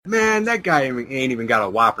man, that guy ain't even got a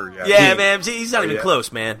Whopper yet. Yeah, man, he's not even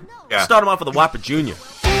close, man. Yeah. Start him off with a Whopper Jr.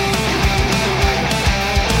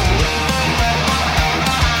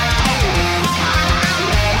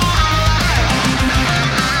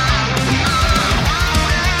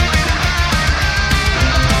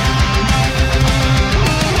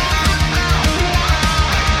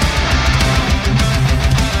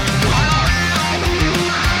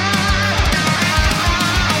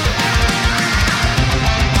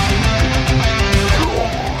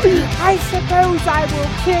 I suppose I will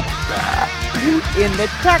kick in the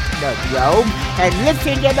Technodrome and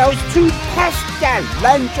listen to those two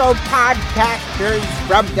pestilential podcasters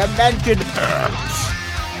from Dimension X,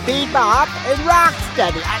 Bebop and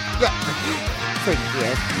Rocksteady.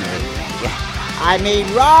 Forgive me. I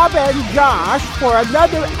mean Rob and Josh for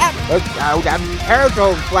another episode of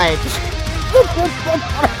Turtle Flakes.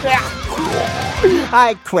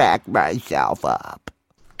 I cracked myself up.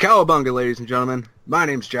 Cowabunga, ladies and gentlemen. My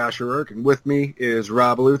name's Josh O'Rourke, and with me is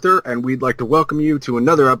Rob Luther, and we'd like to welcome you to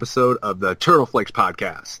another episode of the Turtle Flakes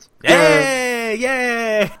podcast. Yay!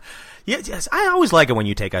 Yay! Yes, I always like it when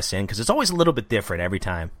you take us in, because it's always a little bit different every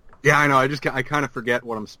time. Yeah, I know. I kind of forget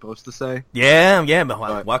what I'm supposed to say. Yeah,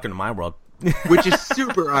 but welcome to my world. Which is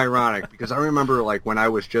super ironic, because I remember like when I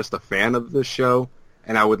was just a fan of this show,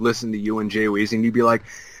 and I would listen to you and Jay Weezy, and you'd be like,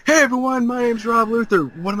 "Hey everyone, my name's Rob Luther.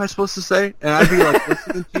 What am I supposed to say?" And I'd be like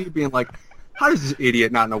listening to you, being like, "How does this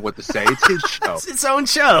idiot not know what to say? It's his show." It's its own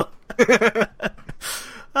show.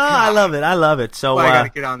 I love it. So well, I gotta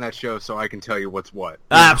get on that show so I can tell you what's what.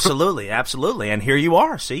 Absolutely. And here you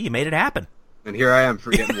are. See, you made it happen. And here I am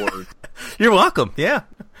forgetting words. You're welcome. Yeah.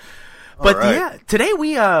 But right. yeah, today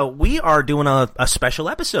we are doing a special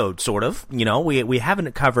episode, sort of. You know, we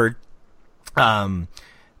haven't covered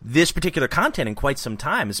this particular content in quite some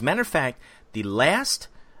time. As a matter of fact, the last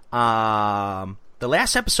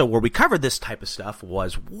episode where we covered this type of stuff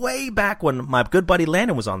was way back when my good buddy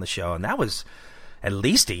Landon was on the show, and that was at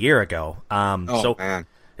least a year ago. Man.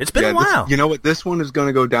 It's been a while. You know what? This one is going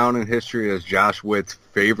to go down in history as Josh Witt's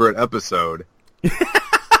favorite episode.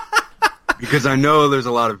 Because I know there's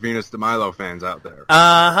a lot of Venus de Milo fans out there.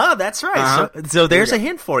 That's right. Uh-huh. So there's a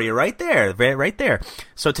hint for you right there. Right there.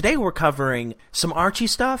 So today we're covering some Archie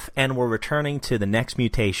stuff, and we're returning to the Next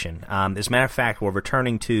Mutation. As a matter of fact, we're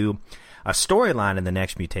returning to a storyline in the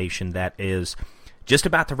Next Mutation that is just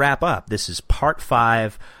about to wrap up. This is part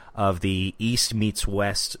 5 of the East meets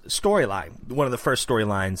West storyline, one of the first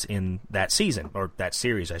storylines in that season, or that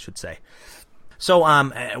series, I should say. So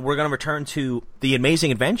we're going to return to the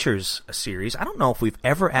Amazing Adventures series. I don't know if we've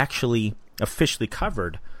ever actually officially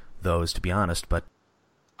covered those, to be honest, but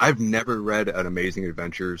I've never read an Amazing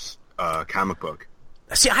Adventures comic book.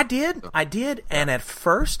 See, I did, and at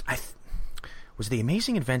first, was the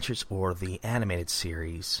Amazing Adventures or the animated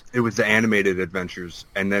series? It was the animated Adventures,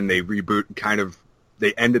 and then they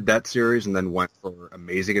they ended that series and then went for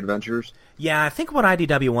Amazing Adventures. Yeah, I think what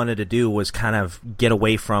IDW wanted to do was kind of get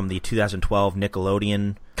away from the 2012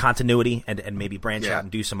 Nickelodeon continuity and maybe branch out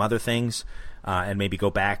and do some other things, and maybe go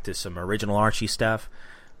back to some original Archie stuff.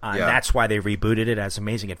 And that's why they rebooted it as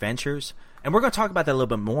Amazing Adventures. And we're going to talk about that a little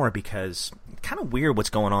bit more because it's kind of weird what's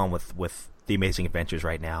going on with the Amazing Adventures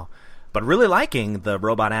right now. But really liking the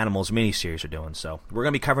Robot Animals miniseries are doing. So we're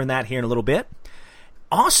going to be covering that here in a little bit.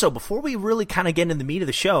 Also, before we really kind of get into the meat of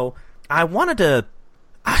the show, I wanted to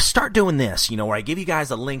start doing this, where I give you guys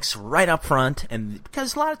the links right up front. And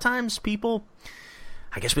because a lot of times people,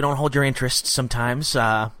 I guess we don't hold your interest sometimes.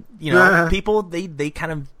 People, they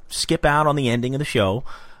kind of skip out on the ending of the show.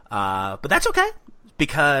 But that's okay,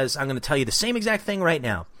 because I'm going to tell you the same exact thing right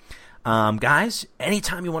now. Guys,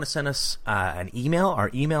 anytime you want to send us an email,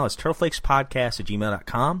 our email is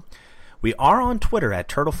turtleflakespodcast@gmail.com. We are on Twitter at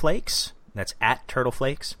Turtleflakes. That's at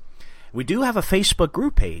Turtleflakes. We do have a Facebook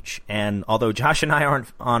group page, and although Josh and I aren't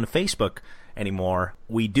on Facebook anymore,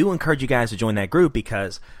 we do encourage you guys to join that group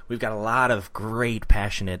because we've got a lot of great,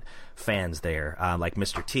 passionate fans there, like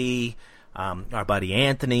Mr. T, our buddy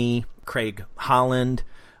Anthony, Craig Holland,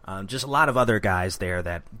 just a lot of other guys there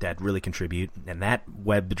that really contribute. And that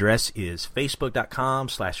web address is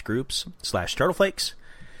facebook.com/groups/Turtleflakes.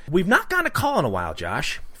 We've not gotten a call in a while,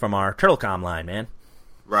 Josh, from our TurtleCom line, man.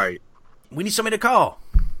 Right. We need somebody to call.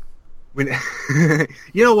 You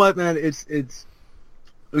know what, man? It's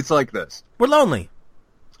like this. We're lonely.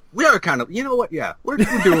 We are kind of. You know what? Yeah, we're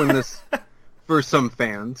doing this for some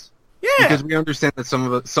fans. Yeah. Because we understand that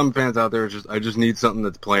some fans out there I just need something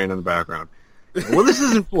that's playing in the background. Well, this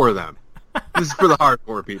isn't for them. This is for the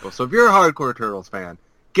hardcore people. So if you're a hardcore Turtles fan,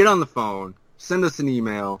 get on the phone, send us an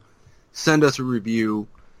email, send us a review.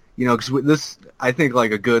 You know, because this, I think,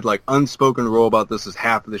 like a good like unspoken rule about this is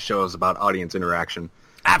half of the show is about audience interaction.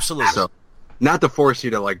 Absolutely. So, not to force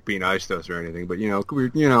you to like be nice to us or anything, but we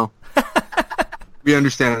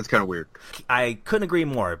understand it's kind of weird. I couldn't agree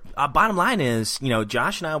more. Bottom line is,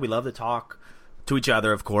 Josh and I, we love to talk to each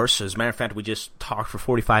other, of course. As a matter of fact, we just talked for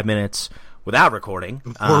 45 minutes without recording.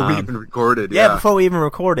 Before we even recorded. Yeah, before we even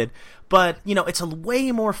recorded. But, it's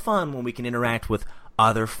way more fun when we can interact with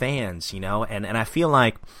other fans, and I feel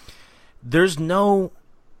like there's no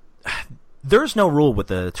rule with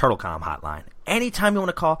the TurtleCom hotline. Anytime you want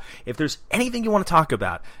to call, if there's anything you want to talk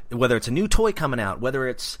about, whether it's a new toy coming out, whether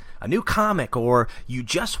it's a new comic, or you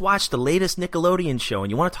just watched the latest Nickelodeon show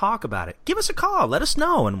and you want to talk about it, give us a call. Let us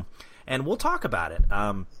know, and we'll talk about it.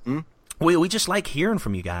 We just like hearing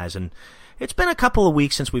from you guys, and it's been a couple of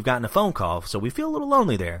weeks since we've gotten a phone call, so we feel a little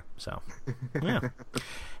lonely there. So, yeah.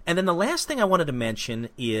 And then the last thing I wanted to mention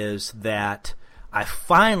is that I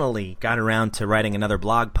finally got around to writing another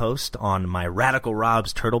blog post on my Radical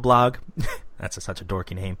Rob's Turtle blog. That's such a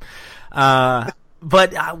dorky name. But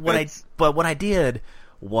what I did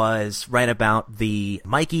was write about the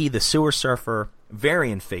Mikey the Sewer Surfer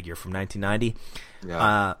variant figure from 1990.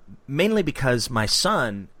 Yeah. Mainly because my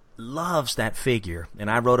son loves that figure, and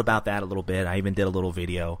I wrote about that a little bit. I even did a little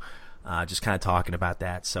video just kind of talking about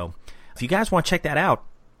that. So if you guys want to check that out,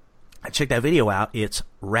 check that video out. It's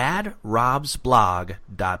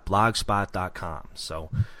radrobsblog.blogspot.com. So,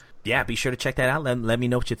 yeah, be sure to check that out. Let me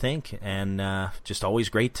know what you think. And just always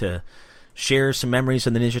great to share some memories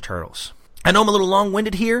of the Ninja Turtles. I know I'm a little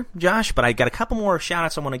long-winded here, Josh, but I got a couple more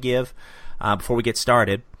shout-outs I want to give before we get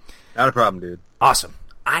started. Not a problem, dude. Awesome.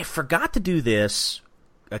 I forgot to do this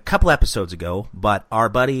a couple episodes ago, but our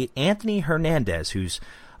buddy Anthony Hernandez, who's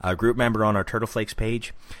a group member on our Turtle Flakes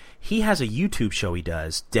page, he has a YouTube show he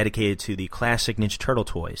does dedicated to the classic Ninja Turtle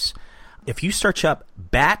toys. If you search up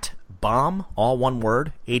Bat Bomb, all one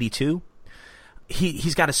word, 82,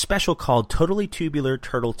 he's got a special called Totally Tubular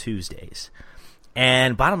Turtle Tuesdays.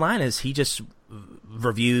 And bottom line is he just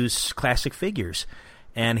reviews classic figures.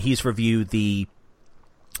 And he's reviewed the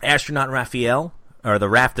Astronaut Raphael, or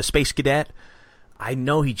the Space Cadet. I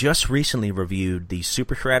know he just recently reviewed the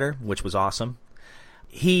Super Shredder, which was awesome.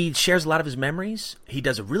 He shares a lot of his memories. He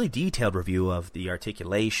does a really detailed review of the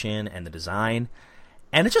articulation and the design,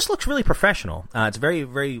 and it just looks really professional. It's very,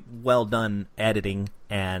 very well done editing,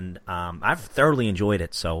 and I've thoroughly enjoyed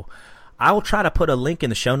it. So I will try to put a link in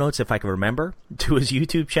the show notes if I can remember to his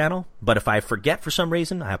YouTube channel, but if I forget for some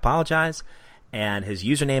reason, I apologize. And his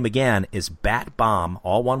username again is BatBomb,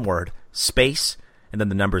 all one word, space, and then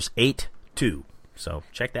the numbers 82. So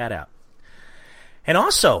check that out. And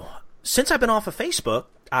also, since I've been off of Facebook,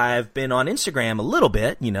 I've been on Instagram a little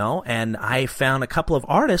bit, and I found a couple of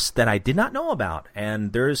artists that I did not know about.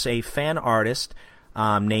 And there's a fan artist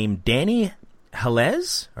named Danny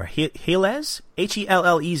Helez, or Helez,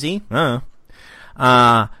 Hellez,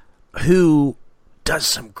 who does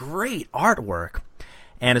some great artwork.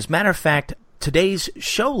 And as a matter of fact, today's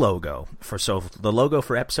show logo, the logo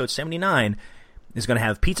for episode 79, is going to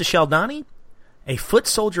have Pizza Shell Donnie, a Foot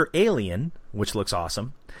Soldier Alien, which looks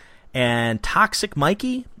awesome, and Toxic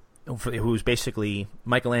Mikey, who's basically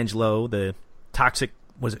Michelangelo, the Toxic,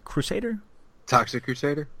 was it Crusader? Toxic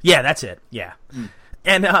Crusader? Yeah, that's it, yeah.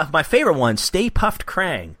 And my favorite one, Stay Puffed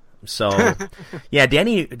Krang. So, yeah,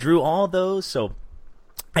 Danny drew all those, so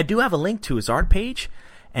I do have a link to his art page,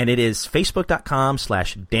 and it is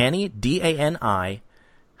facebook.com/Danny, D-A-N-I,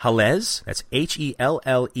 Helez, that's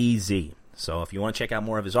H-E-L-L-E-Z. So if you want to check out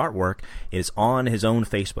more of his artwork, it is on his own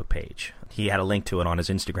Facebook page. He had a link to it on his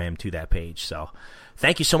Instagram to that page. So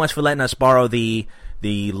thank you so much for letting us borrow the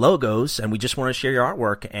logos, and we just want to share your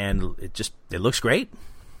artwork, and it looks great.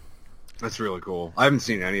 That's really cool. I haven't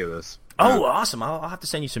seen any of this. Oh, awesome. I'll have to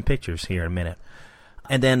send you some pictures here in a minute.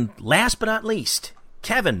 And then last but not least,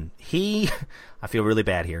 Kevin, I feel really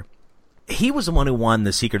bad here. He was the one who won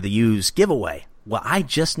the Secret of the Use giveaway. Well, I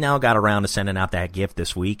just now got around to sending out that gift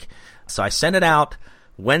this week. So I sent it out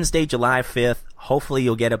Wednesday, July 5th. Hopefully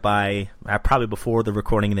you'll get it by probably before the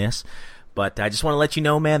recording of this. But I just want to let you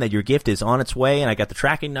know, man, that your gift is on its way, and I got the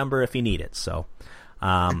tracking number if you need it. So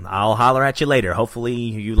I'll holler at you later. Hopefully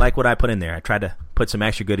you like what I put in there. I tried to put some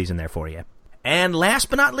extra goodies in there for you. And last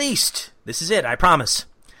but not least, this is it, I promise.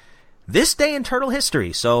 This day in Turtle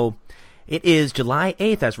history. So it is July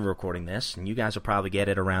 8th as we're recording this, and you guys will probably get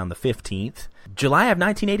it around the 15th. July of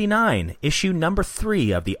 1989, issue number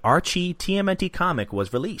 3 of the Archie TMNT comic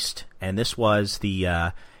was released, and this was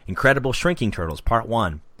the Incredible Shrinking Turtles, Part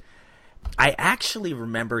 1. I actually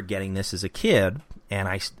remember getting this as a kid, and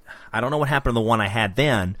I don't know what happened to the one I had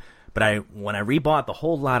then, But when I rebought the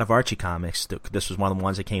whole lot of Archie comics, this was one of the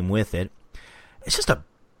ones that came with it. It's just a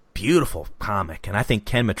beautiful comic, and I think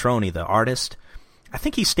Ken Matroni, the artist, I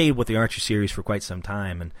think he stayed with the Archie series for quite some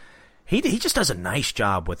time, and he just does a nice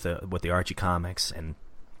job with the Archie comics. And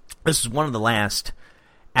this is one of the last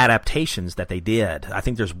adaptations that they did. I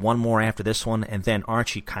think there's one more after this one, and then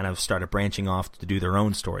Archie kind of started branching off to do their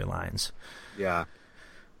own storylines. Yeah.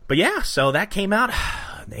 But yeah, so that came out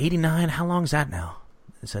 89. How long is that now?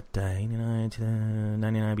 Is that 89 to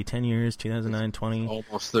 99? Be 10 years. 2009, 20.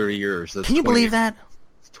 Almost 30 years. That's Can you believe that?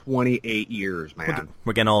 It's 28 years, man.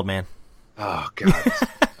 We're getting old, man. Oh God,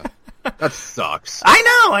 that sucks.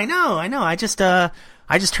 I know. I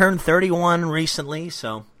just turned 31 recently.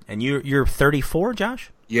 So, and you're 34,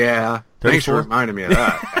 Josh? Yeah. 34? Thanks for reminding me of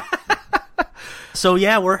that. So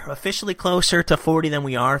yeah, we're officially closer to 40 than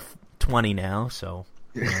we are 20 now. So.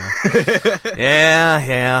 Yeah.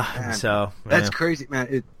 Man, so that's crazy,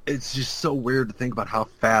 man. It's just so weird to think about how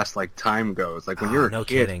fast like time goes. Like when you're a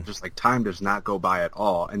kid, just like time does not go by at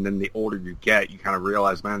all. And then the older you get, you kind of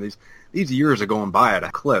realize, man, these years are going by at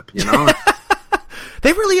a clip. You know,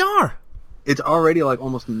 they really are. It's already like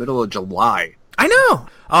almost the middle of July. I know.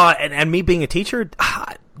 And me being a teacher,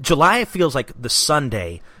 July feels like the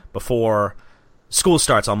Sunday before school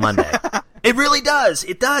starts on Monday. It really does.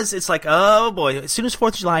 It does. It's like, oh boy. As soon as 4th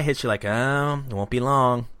of July hits, you're like, oh, it won't be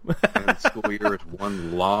long. And the school year is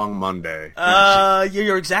one long Monday.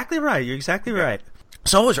 You're exactly right. Right.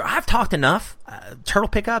 So, I've talked enough. Turtle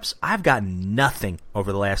pickups, I've got nothing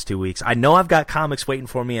over the last 2 weeks. I know I've got comics waiting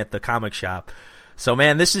for me at the comic shop. So,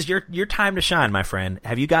 man, this is your time to shine, my friend.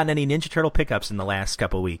 Have you gotten any Ninja Turtle pickups in the last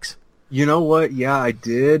couple of weeks? You know what? Yeah, I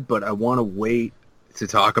did, but I want to wait to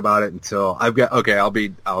talk about it until I've got. Okay,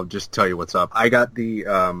 I'll just tell you what's up. I got the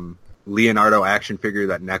Leonardo action figure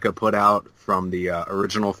that NECA put out from the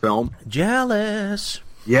original film. Jealous.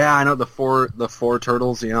 Yeah, I know the four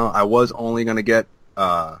turtles. You know, I was only gonna get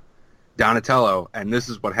Donatello, and this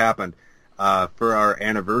is what happened. For our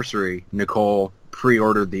anniversary, Nicole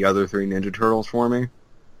pre-ordered the other 3 Ninja Turtles for me.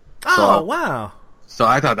 Oh, wow. So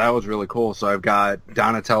I thought that was really cool. So I've got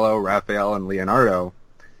Donatello, Raphael, and Leonardo.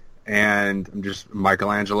 And I'm just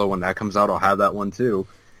Michelangelo, when that comes out, I'll have that one too.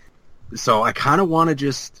 So I kind of want to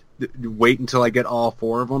just wait until I get all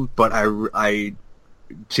 4 of them. But I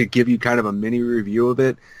to give you kind of a mini review of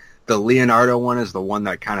it, the Leonardo one is the one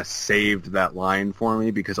that kind of saved that line for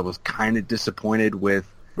me because I was kind of disappointed with.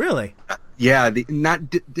 Really? Yeah,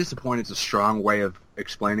 disappointed is a strong way of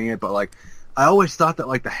explaining it, but like I always thought that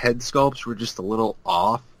like the head sculpts were just a little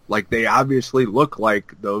off. Like they obviously look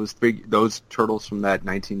like those turtles from that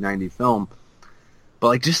 1990 film, but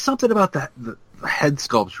like just something about the head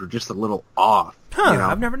sculpts were just a little off. Huh? You know?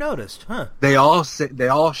 I've never noticed. Huh? They all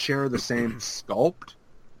share the same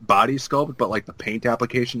body sculpt, but like the paint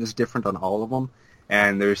application is different on all of them,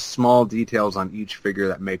 and there's small details on each figure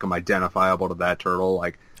that make them identifiable to that turtle.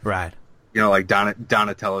 Like right. You know, like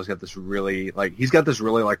Donatello's got this really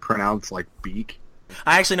pronounced like beak.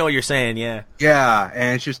 I actually know what you're saying, yeah. Yeah,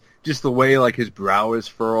 and it's just the way like his brow is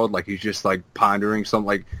furrowed, like he's just like pondering something,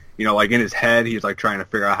 like, you know, like in his head he's like trying to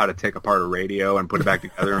figure out how to take apart a radio and put it back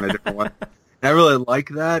together in a different way. And I really like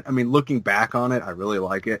that. I mean, looking back on it, I really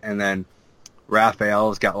like it. And then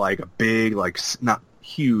Raphael's got like a big, like not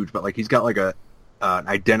huge, but like he's got like an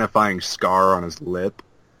identifying scar on his lip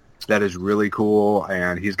that is really cool,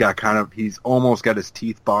 and he's almost got his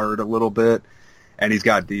teeth barred a little bit. And he's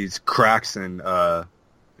got these cracks on a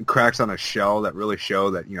shell that really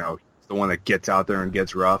show that, you know, he's the one that gets out there and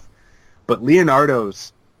gets rough. But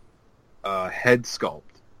Leonardo's head sculpt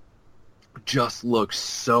just looks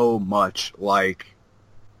so much like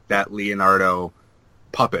that Leonardo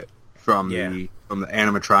puppet from the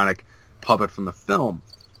animatronic puppet from the film.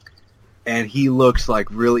 And he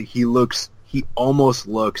almost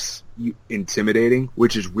looks intimidating,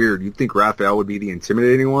 which is weird. You'd think Raphael would be the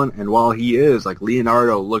intimidating one, and while he is, like,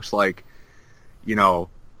 Leonardo looks like, you know,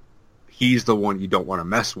 he's the one you don't want to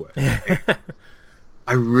mess with.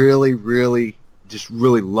 I really, really, just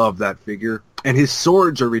really love that figure. And his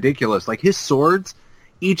swords are ridiculous. Like, his swords,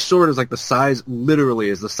 each sword is like the size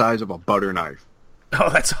of a butter knife. Oh,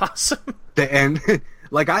 that's awesome. And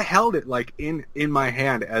like, I held it like in my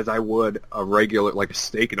hand as I would a regular, like a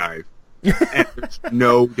steak knife. And there's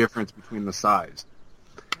no difference between the size.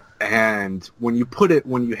 And when you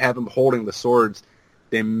have them holding the swords,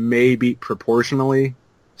 they may be, proportionally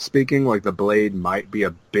speaking, like the blade might be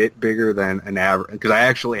a bit bigger than an average. Because I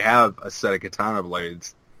actually have a set of katana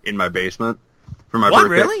blades in my basement for my birthday.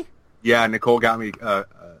 What, really? Yeah, Nicole got me a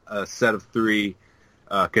set of 3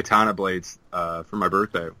 katana blades for my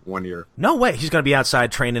birthday one year. No way. He's going to be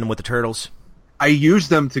outside training with the turtles. I use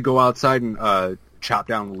them to go outside and chop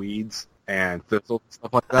down weeds and thistles and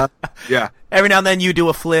stuff like that. Yeah. Every now and then you do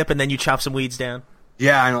a flip and then you chop some weeds down.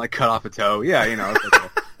 Yeah, and like cut off a toe. Yeah, you know. It's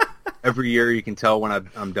like every year you can tell when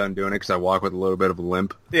I'm done doing it because I walk with a little bit of a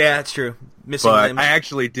limp. Yeah, that's true. Missing but limbs. I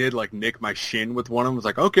actually did like nick my shin with one of them. I was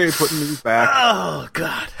like, okay, putting these back. Oh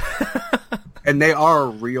God. And they are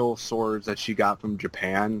real swords that she got from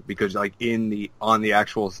Japan because like on the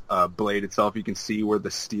actual blade itself, you can see where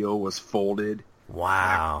the steel was folded.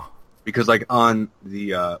 Wow. Because like on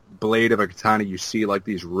the blade of a katana, you see like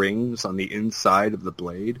these rings on the inside of the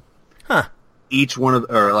blade. Huh. Each one of,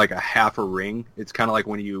 or like a half a ring. It's kind of like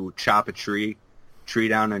when you chop a tree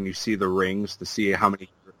down and you see the rings to see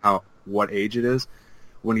what age it is.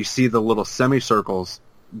 When you see the little semicircles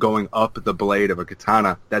going up the blade of a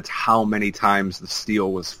katana, that's how many times the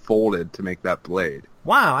steel was folded to make that blade.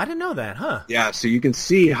 Wow, I didn't know that, huh? Yeah, so you can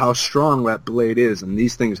see how strong that blade is, and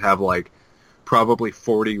these things have like probably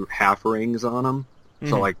 40 half rings on them. Mm-hmm.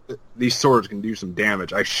 So like these swords can do some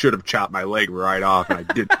damage. I should have chopped my leg right off, and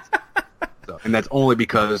I didn't. And that's only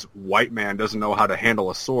because white man doesn't know how to handle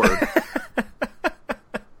a sword.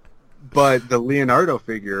 But the Leonardo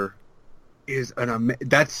figure is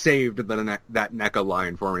that saved that NECA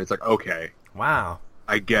line for me. It's like, okay. Wow.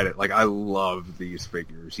 I get it. Like, I love these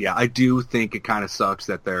figures. Yeah, I do think it kind of sucks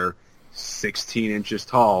that they're 16 inches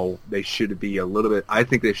tall. They should be I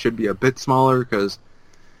think they should be a bit smaller because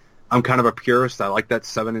I'm kind of a purist. I like that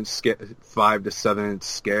 5 to 7 inch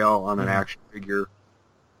scale on an action figure.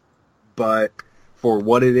 But for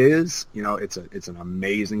what it is, you know, it's an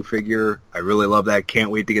amazing figure. I really love that.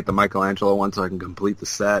 Can't wait to get the Michelangelo one so I can complete the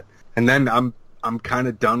set. And then I'm kind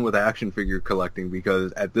of done with action figure collecting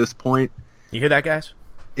because at this point, you hear that, guys?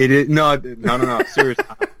 It is no. Seriously,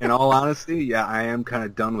 in all honesty, yeah, I am kind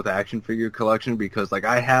of done with action figure collection because like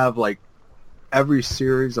I have like every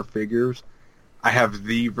series of figures, I have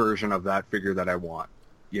the version of that figure that I want.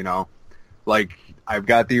 You know, like I've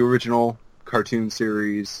got the original cartoon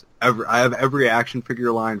series. I have every action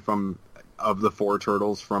figure line of the 4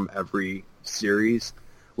 Turtles from every series,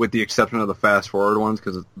 with the exception of the fast forward ones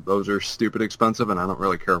because those are stupid expensive and I don't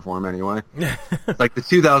really care for them anyway. Like the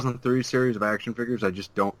 2003 series of action figures, I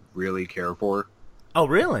just don't really care for. Oh,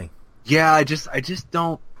 really? Yeah, I just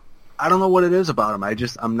don't. I don't know what it is about them.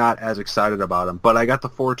 I'm not as excited about them. But I got the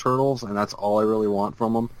 4 Turtles, and that's all I really want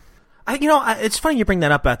from them. It's funny you bring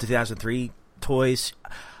that up about 2003 toys.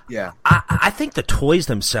 Yeah. I think the toys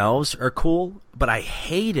themselves are cool, but I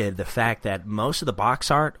hated the fact that most of the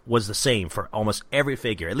box art was the same for almost every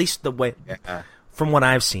figure, at least the way from what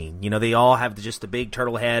I've seen. You know, they all have just the big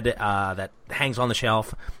turtle head that hangs on the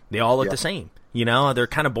shelf. They all look the same. You know, they're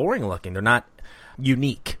kind of boring looking. They're not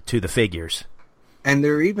unique to the figures. And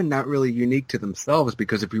they're even not really unique to themselves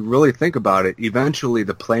because if you really think about it, eventually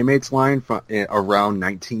the Playmates line from around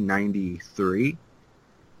 1993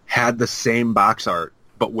 had the same box art,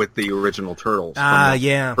 but with the original Turtles from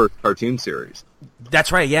the first cartoon series.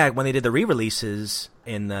 That's right, yeah. When they did the re-releases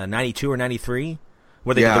in 92 or 93,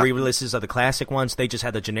 where they did the re-releases of the classic ones, they just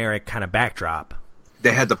had the generic kind of backdrop.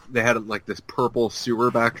 They had like this purple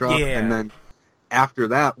sewer backdrop, and then after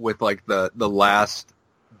that, with like the last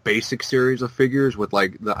basic series of figures, with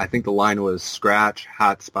like I think the line was Scratch,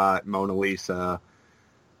 Hotspot, Mona Lisa,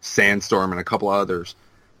 Sandstorm, and a couple others,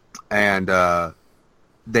 and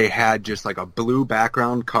they had just like a blue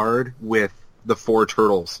background card with the 4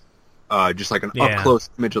 Turtles, just like an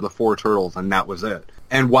up-close image of the 4 Turtles, and that was it.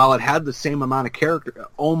 And while it had the same amount of character,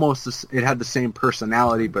 it had the same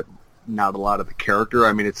personality, but not a lot of the character.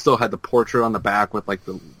 I mean, it still had the portrait on the back with like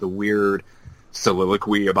the weird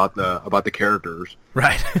soliloquy about the characters.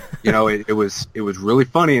 Right. You know, it was really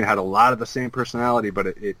funny and had a lot of the same personality, but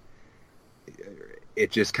it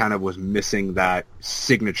just kind of was missing that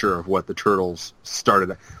signature of what the Turtles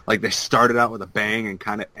started. Like, they started out with a bang and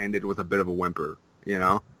kind of ended with a bit of a whimper, you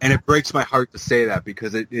know? And it breaks my heart to say that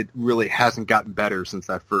because it really hasn't gotten better since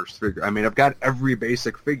that first figure. I mean, I've got every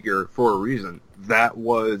basic figure for a reason. That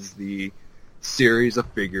was the series of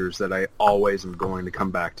figures that I always am going to come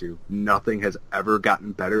back to. Nothing has ever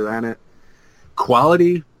gotten better than it.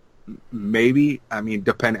 Quality, maybe. I mean,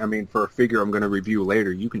 for a figure I'm going to review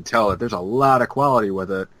later, you can tell that there's a lot of quality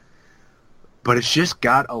with it, but it's just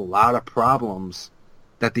got a lot of problems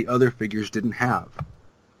that the other figures didn't have,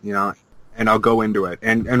 you know. And I'll go into it.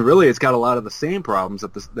 And really, it's got a lot of the same problems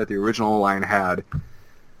that the original line had.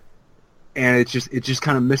 And it just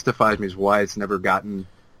kind of mystifies me as why it's never gotten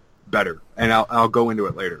better. And I'll go into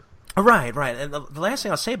it later. Right. And the last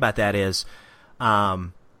thing I'll say about that is,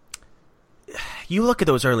 you look at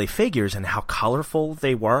those early figures and how colorful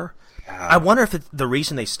they were. I wonder if the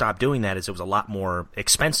reason they stopped doing that is it was a lot more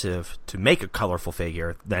expensive to make a colorful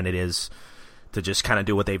figure than it is to just kind of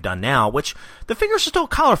do what they've done now, which the figures are still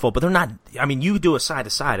colorful, but they're not. I mean, you do a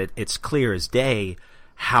side-to-side, it's clear as day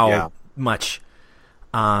how much,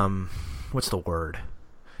 what's the word?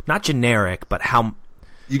 Not generic, but how...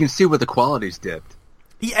 You can see where the quality's dipped.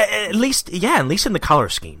 Yeah, at least in the color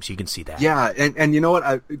schemes, you can see that. Yeah, and you know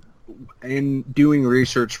what? In doing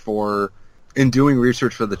research for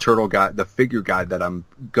the turtle guide, the figure guide that I'm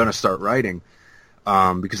gonna start writing,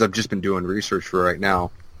 because I've just been doing research for right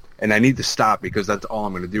now, and I need to stop because that's all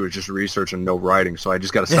I'm gonna do is just research and no writing. So I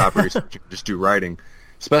just got to stop researching, just do writing,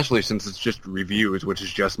 especially since it's just reviews, which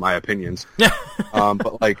is just my opinions.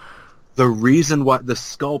 But like the reason why the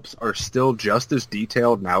sculpts are still just as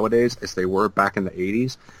detailed nowadays as they were back in the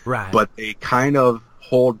 80s, right? But they kind of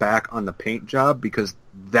hold back on the paint job because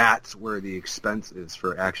that's where the expense is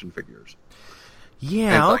for action figures.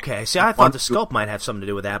 Yeah, okay. See, I thought the sculpt might have something to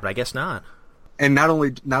do with that, but I guess not. And not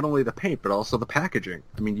only the paint, but also the packaging.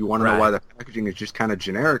 I mean, you want to know why the packaging is just kind of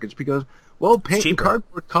generic? It's because, well, paint and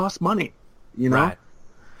cardboard costs money, you know? Right.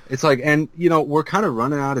 It's like, and, you know, we're kind of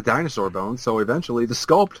running out of dinosaur bones, so eventually the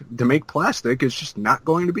sculpt to make plastic is just not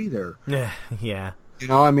going to be there. Yeah. You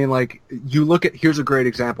know, I mean, like, here's a great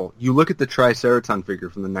example. You look at the Triceraton figure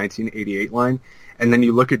from the 1988 line, and then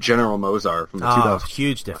you look at General Mozart from the 2000.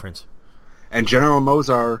 Huge difference. And General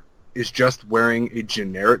Mozart is just wearing a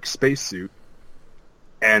generic spacesuit,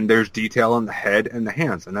 and there's detail on the head and the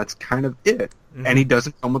hands, and that's kind of it. Mm-hmm. And he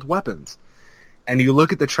doesn't come with weapons. And you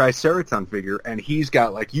look at the Triceraton figure, and he's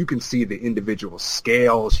got, like, you can see the individual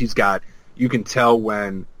scales. You can tell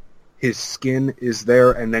when his skin is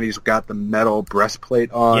there, and then he's got the metal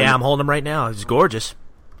breastplate on. Yeah, I'm holding him right now. He's gorgeous.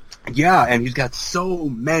 Yeah, and he's got so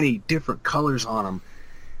many different colors on him.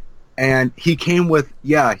 And he came with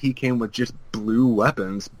just blue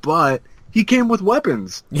weapons, but he came with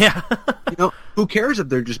weapons. Yeah. You know, who cares if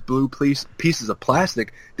they're just blue pieces of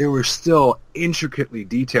plastic? They were still intricately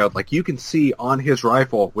detailed. Like, you can see on his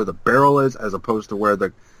rifle where the barrel is as opposed to where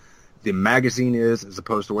the magazine is, as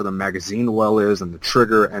opposed to where the magazine well is, and the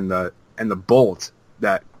trigger and the bolt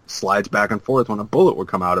that slides back and forth when a bullet would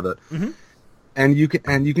come out of it. Mm-hmm. And you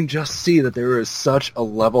can just see that there is such a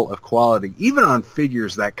level of quality, even on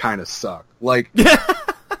figures that kind of suck. Like,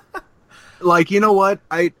 like, you know what?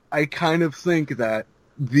 I kind of think that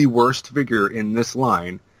the worst figure in this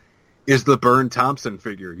line is the Bern Thompson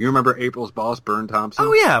figure. You remember April's boss, Bern Thompson?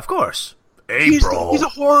 Oh yeah, of course. April. He's a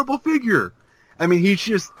horrible figure. I mean,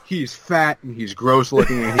 he's fat and he's gross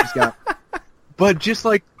looking and he's got, but just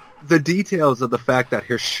like the details of the fact that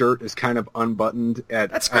his shirt is kind of unbuttoned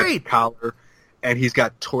at the collar. And he's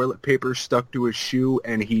got toilet paper stuck to his shoe,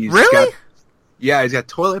 and he's got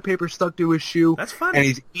toilet paper stuck to his shoe. That's funny. And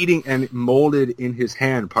he's eating, and molded in his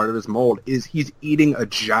hand, part of his mold is he's eating a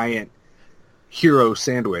giant hero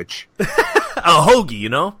sandwich. A hoagie, you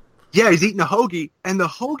know? Yeah, he's eating a hoagie, and the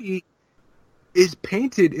hoagie is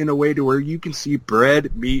painted in a way to where you can see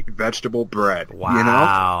bread, meat, vegetable, bread. Wow. You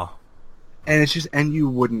know? And it's just, and you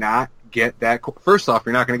would not get that. First off,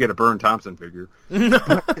 you're not going to get a Bern Thompson figure.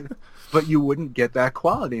 But you wouldn't get that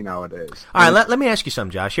quality nowadays. All right, let me ask you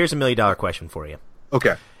something, Josh. Here's $1 million question for you.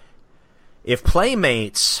 Okay. If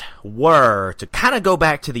Playmates were to kind of go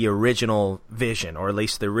back to the original vision, or at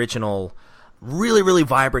least the original really, really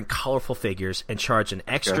vibrant, colorful figures, and charge an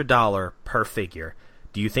extra dollar per figure,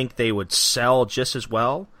 do you think they would sell just as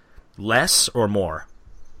well, less, or more?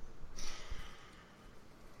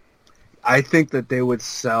 I think that they would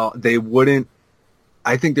sell.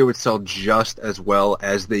 I think they would sell just as well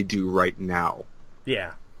as they do right now.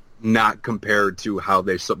 Yeah. Not compared to how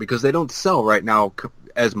they sell, because they don't sell right now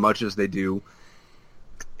as much as they do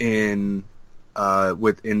in the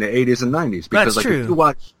 80s and 90s. Because that's like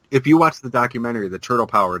true. If you watch the documentary, the Turtle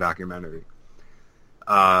Power documentary,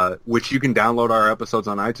 which you can download our episodes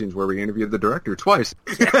on iTunes where we interviewed the director twice.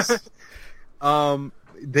 Yes.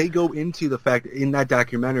 They go into the fact in that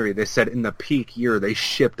documentary, they said in the peak year they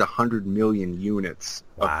shipped 100 million units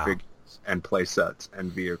of figures and play sets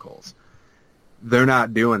and vehicles. They're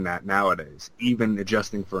not doing that nowadays, even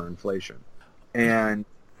adjusting for inflation. And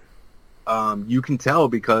you can tell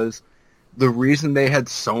because the reason they had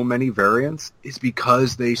so many variants is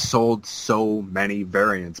because they sold so many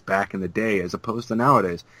variants back in the day as opposed to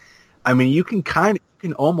nowadays. I mean, you can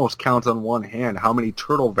almost count on one hand how many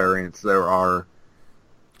turtle variants there are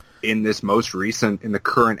in the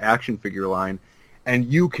current action figure line,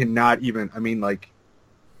 and you cannot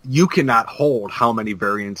hold how many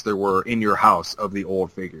variants there were in your house of the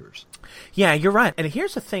old figures. Yeah, you're right. And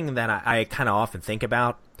here's the thing that I kind of often think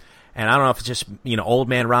about. and I don't know if it's just, old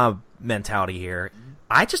man Rob mentality here.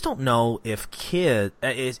 I just don't know if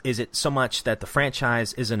is it so much that the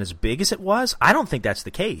franchise isn't as big as it was? I don't think that's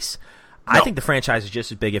the case. No. I think the franchise is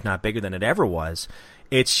just as big, if not bigger, than it ever was.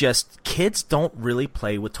 It's just kids don't really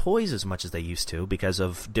play with toys as much as they used to because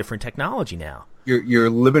of different technology now. You're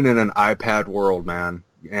living in an iPad world, man.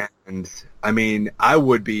 And I mean, I'd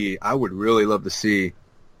really love to see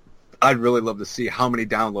how many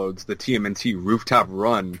downloads the TMNT Rooftop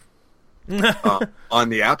Run on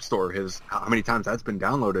the App Store how many times that's been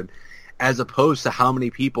downloaded, as opposed to how many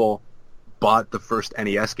people bought the first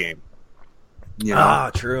NES game.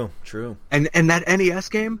 True. And that NES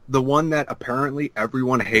game, the one that apparently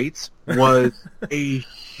everyone hates, was a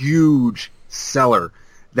huge seller.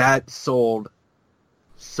 That sold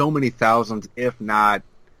so many thousands, if not,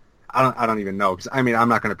 I don't even know. 'Cause, I mean, I'm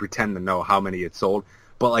not going to pretend to know how many it sold,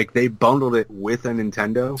 but like they bundled it with a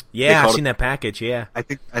Nintendo. Yeah, I've seen that package. Yeah, I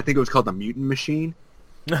think it was called the Mutant Machine.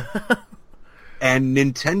 And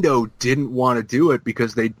Nintendo didn't want to do it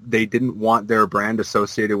because they didn't want their brand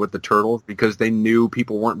associated with the Turtles, because they knew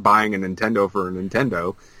people weren't buying a Nintendo for a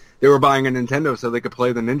Nintendo. They were buying a Nintendo so they could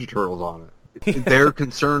play the Ninja Turtles on it. Their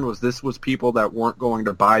concern was this was people that weren't going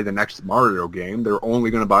to buy the next Mario game. They're only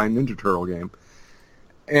going to buy a Ninja Turtle game.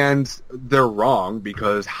 And they're wrong,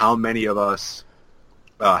 because how many of us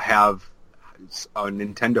have a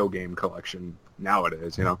Nintendo game collection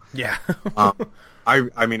nowadays, Yeah.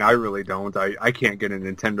 I mean, I really don't. I can't get a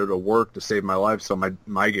Nintendo to work to save my life, so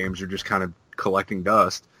my games are just kind of collecting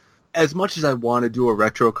dust. As much as I want to do a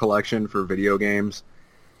retro collection for video games,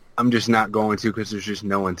 I'm just not going to, because there's just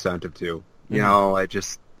no incentive to.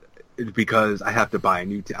 Because I have to buy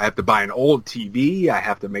I have to buy an old TV. I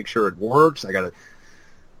have to make sure it works.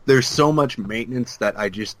 There's so much maintenance that I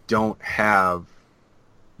just don't have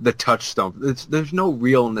the touchstone. There's no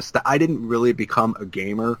realness. I didn't really become a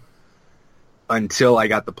gamer until I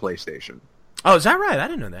got the PlayStation. Oh, is that right? I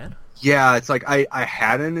didn't know that. Yeah, it's like I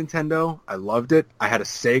had a Nintendo. I loved it. I had a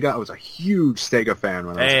Sega. I was a huge Sega fan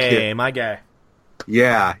when I was a kid. Hey, my guy.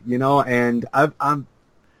 Yeah, and I'm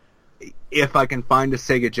if I can find a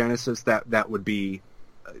Sega Genesis, that would be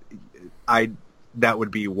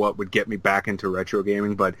what would get me back into retro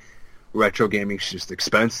gaming. But retro gaming is just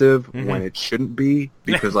expensive when it shouldn't be,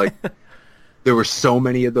 because like there were so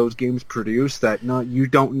many of those games produced that you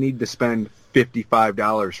don't need to spend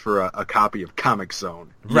 $55 for a copy of Comic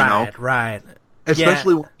Zone. Right.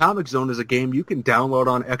 Especially when Comic Zone is a game you can download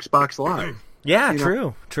on Xbox Live. Yeah,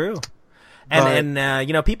 true.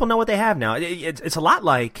 And people know what they have now. It's a lot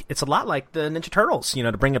like the Ninja Turtles.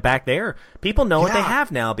 To bring it back there, people know what they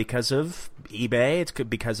have now because of eBay. It's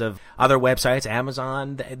because of other websites,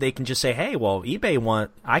 Amazon. They can just say, "Hey, well,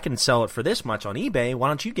 I can sell it for this much on eBay. Why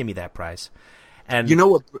don't you give me that price?" And you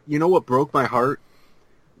know what broke my heart?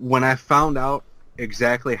 When I found out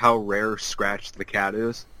exactly how rare Scratch the Cat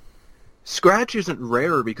is. Scratch isn't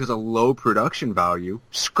rare because of low production value.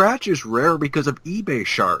 Scratch is rare because of eBay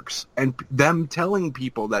sharks and them telling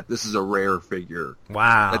people that this is a rare figure.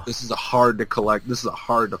 Wow. That this is a hard to collect, this is a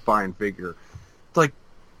hard to find figure. It's like,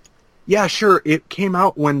 yeah, sure, it came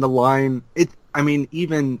out when the line...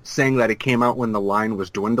 even saying that it came out when the line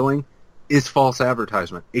was dwindling is false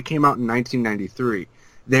advertisement. It came out in 1993.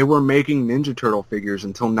 They were making Ninja Turtle figures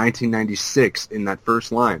until 1996 in that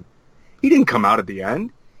first line. He didn't come out at the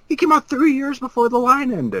end. He came out 3 years before the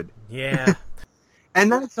line ended. Yeah.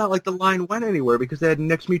 And then it's not like the line went anywhere because they had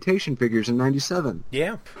Next Mutation figures in 97.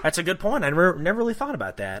 Yeah, that's a good point. I never really thought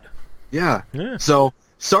about that. Yeah. So,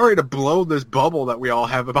 sorry to blow this bubble that we all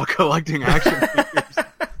have about collecting action figures.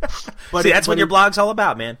 But that's what your blog's all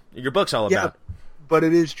about, man. Your book's all about. But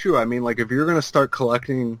it is true. I mean, like, if you're going to start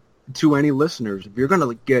collecting, to any listeners, if you're going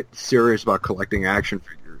to get serious about collecting action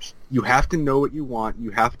figures, you have to know what you want.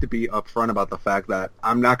 You have to be upfront about the fact that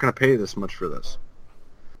I'm not going to pay this much for this.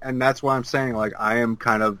 And that's why I'm saying, like, I am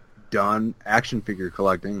kind of done action figure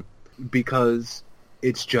collecting because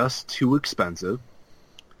it's just too expensive.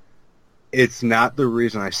 It's not the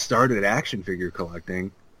reason I started action figure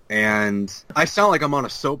collecting. And I sound like I'm on a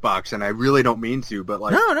soapbox, and I really don't mean to, but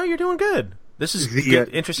like... No, you're doing good. This is good,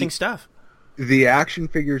 interesting stuff. The action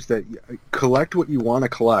figures that collect what you want to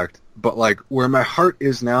collect, but like where my heart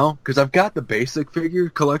is now, because I've got the basic figure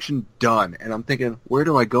collection done, and I'm thinking, where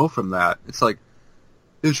do I go from that? It's like,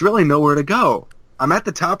 there's really nowhere to go. I'm at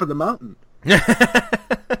the top of the mountain.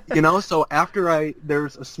 So after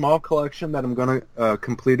there's a small collection that I'm going to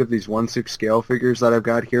complete of these 1/6 scale figures that I've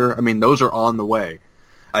got here. I mean, those are on the way.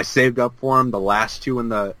 I saved up for them, the last two in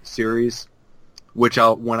the series, which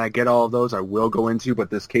when I get all of those, I will go into, but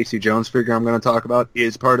this Casey Jones figure I'm going to talk about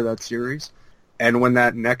is part of that series. And when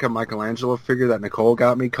that NECA Michelangelo figure that Nicole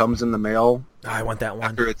got me comes in the mail, I want that one.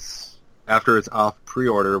 After it's off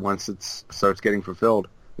pre-order, once it starts getting fulfilled,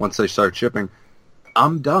 once they start shipping,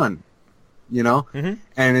 I'm done. You know? Mm-hmm.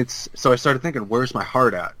 And so I started thinking, where's my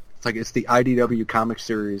heart at? It's like, it's the IDW comic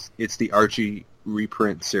series, it's the Archie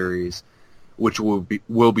reprint series, which will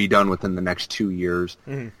be done within the next 2 years.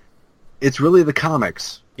 Mm-hmm. It's really the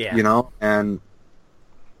comics, yeah. You know? And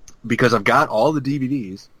because I've got all the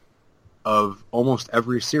DVDs of almost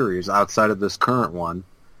every series outside of this current one,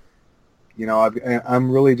 you know,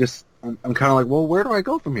 I'm really just, I'm kind of like, well, where do I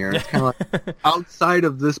go from here? And it's kind of like, outside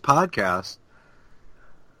of this podcast,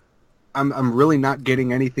 I'm really not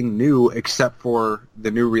getting anything new except for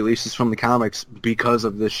the new releases from the comics because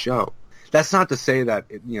of this show. That's not to say that,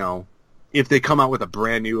 you know, if they come out with a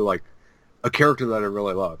brand new, like, a character that I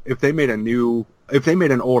really love, if they made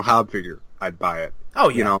an old Hob figure, I'd buy it. Oh,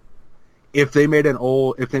 yeah. You know, if they made a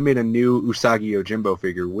new Usagi Yojimbo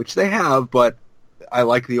figure, which they have, but I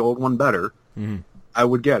like the old one better, mm-hmm. I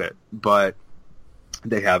would get it. But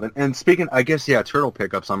they haven't. And speaking, I guess, yeah, Turtle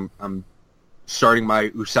pickups. I'm starting my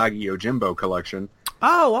Usagi Yojimbo collection.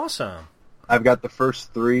 Oh, awesome! I've got the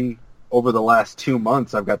first 3 over the last 2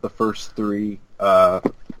 months. I've got the first 3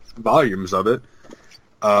 volumes of it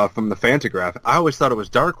from the Fantagraphics. I always thought it was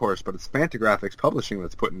Dark Horse, but it's Fantagraphics Publishing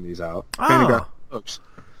that's putting these out. Oh. Fantagraphics books.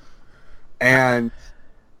 And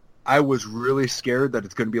I was really scared that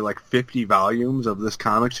it's going to be like 50 volumes of this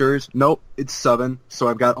comic series. Nope, it's 7, so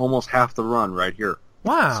I've got almost half the run right here.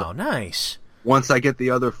 Wow, so nice. Once I get the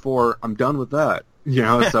other 4, I'm done with that. You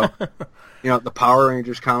know, so you know, the Power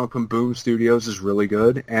Rangers comic from Boom Studios is really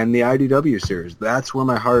good, and the IDW series, that's where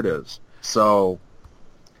my heart is. So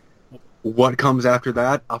what comes after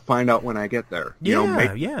that, I'll find out when I get there.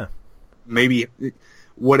 Yeah, you know, maybe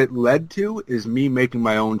what it led to is me making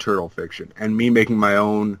my own Turtle fiction and me making my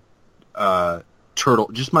own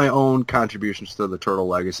just my own contributions to the Turtle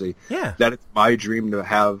legacy. Yeah. That it's my dream to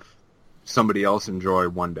have somebody else enjoy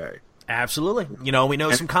one day. Absolutely. You know, we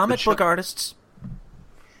know some comic book artists.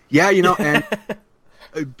 Yeah, you know, and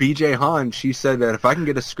BJ Hahn, she said that if I can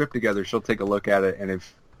get a script together, she'll take a look at it, and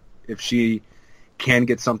if she can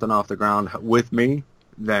get something off the ground with me,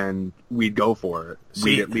 then we'd go for it.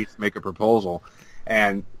 We'd at least make a proposal.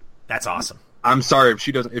 And that's awesome. I'm sorry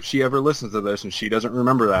if she ever listens to this and she doesn't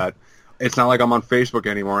remember that. It's not like I'm on Facebook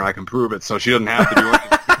anymore and I can prove it, so she doesn't have to do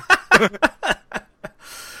anything.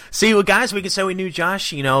 See, well, guys, we could say we knew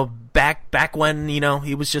Josh, you know, back when, you know,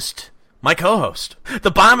 he was just my co-host,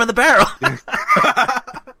 the bottom of the barrel.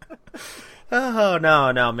 Oh,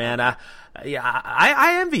 no, man. Yeah,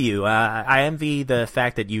 I envy you. I envy the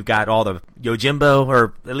fact that you've got all the Yojimbo,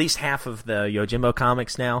 or at least half of the Yojimbo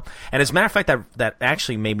comics now. And as a matter of fact, that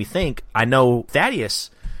actually made me think, I know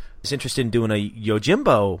Thaddeus is interested in doing a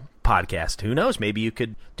Yojimbo podcast. Who knows? Maybe you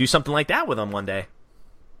could do something like that with him one day.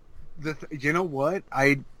 You know what?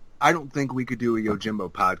 I don't think we could do a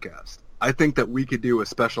Yojimbo podcast. I think that we could do a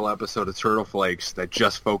special episode of Turtle Flakes that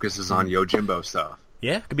just focuses on Yojimbo stuff.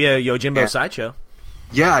 Yeah, it could be a Yojimbo sideshow.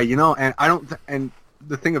 Yeah, you know, and and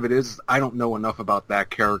the thing of it is, I don't know enough about that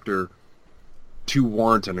character to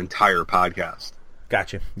warrant an entire podcast.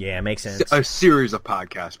 Gotcha. Yeah, it makes sense. A series of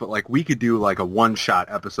podcasts, but like we could do like a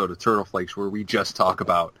one-shot episode of Turtle Flakes where we just talk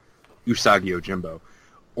about Usagi Yojimbo,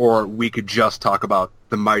 or we could just talk about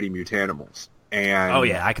the Mighty Mutanimals. And oh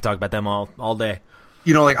yeah, I could talk about them all day.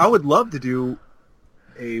 You know, like I would love to do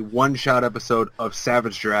a one-shot episode of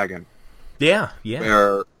Savage Dragon. Yeah.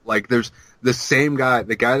 Where like there's the same guy,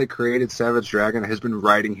 the guy that created Savage Dragon has been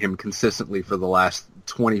writing him consistently for the last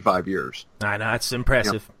 25 years. I know, it's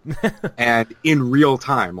impressive. You know? And in real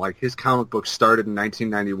time, like his comic book started in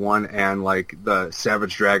 1991, and like the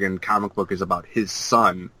Savage Dragon comic book is about his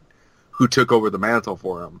son who took over the mantle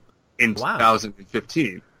for him in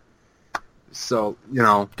 2015. So, you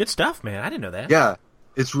know. Good stuff, man. I didn't know that. Yeah,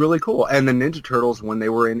 it's really cool. And the Ninja Turtles, when they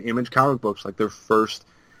were in Image comic books, like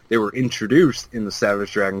they were introduced in the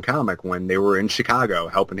Savage Dragon comic when they were in Chicago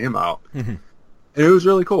helping him out. Mm-hmm. And it was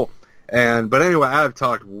really cool. But anyway, I've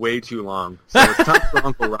talked way too long, so it's time for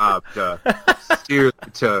Uncle Rob to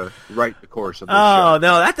write the course of this show. Oh,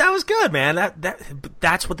 no, that was good, man.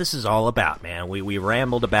 That's what this is all about, man. We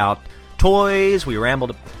rambled about toys, we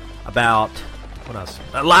rambled about, what else?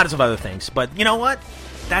 Lots of other things. But you know what?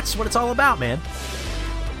 That's what it's all about, man.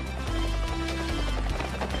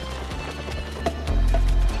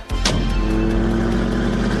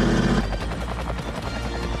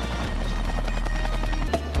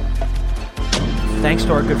 Thanks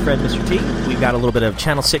to our good friend Mr. T. We've got a little bit of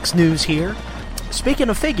Channel 6 news here. Speaking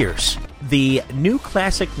of figures, the new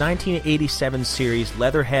classic 1987 series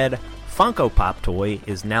Leatherhead Funko Pop toy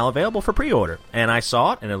is now available for pre-order. And I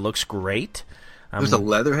saw it, and it looks great. There's a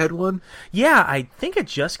Leatherhead one? Yeah, I think it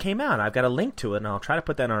just came out. I've got a link to it, and I'll try to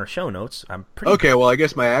put that on our show notes. I'm pretty... Okay, well, I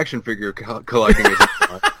guess my action figure collecting is...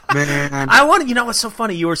 Man. I want to... You know what's so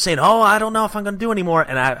funny? You were saying, I don't know if I'm going to do anymore,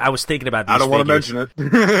 and I was thinking about these I don't want to figures.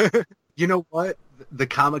 mention it. You know what? The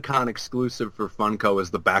Comic-Con exclusive for Funko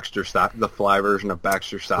is the Baxter Stock, the fly version of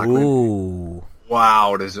Baxter Stockman. Ooh.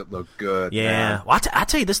 Wow, does it look good. Yeah. Man. Well, I'll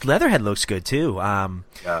tell you, this Leatherhead looks good, too.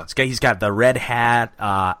 Yeah. He's got the red hat.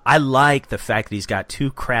 I like the fact that he's got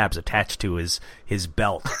 2 crabs attached to his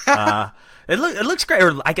belt. It looks great,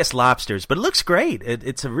 or I guess lobsters, but it looks great.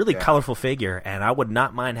 It's a really colorful figure, and I would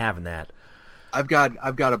not mind having that. I've got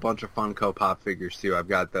a bunch of Funko Pop figures, too. I've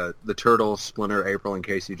got the Turtles, Splinter, April, and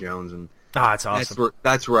Casey Jones, and that's awesome.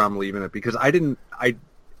 That's where I'm leaving it, because I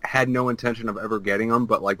had no intention of ever getting them,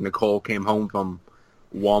 but like Nicole came home from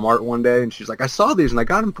Walmart one day and she's like, I saw these and I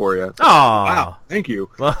got them for you. Oh, wow, thank you.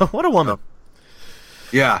 Well, what a woman.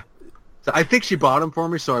 Yeah. So I think she bought them for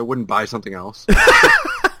me so I wouldn't buy something else.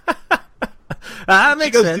 That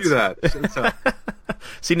makes sense. She does do that. So,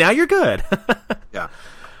 see, now you're good. Yeah.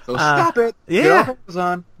 So stop it. Yeah. Get off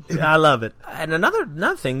Amazon. I love it. And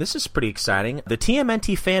another thing, this is pretty exciting. The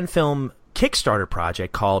TMNT fan film Kickstarter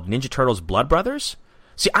project called Ninja Turtles Blood Brothers.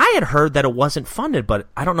 See, I had heard that it wasn't funded, but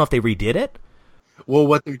I don't know if they redid it. Well,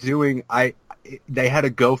 what they're doing, they had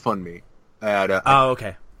a GoFundMe at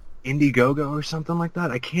okay. Indiegogo or something like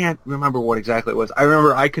that. I can't remember what exactly it was. I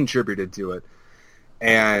remember I contributed to it,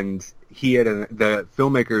 and the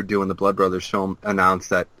filmmaker doing the Blood Brothers film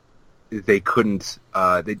announced that they couldn't,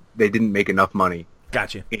 they didn't make enough money.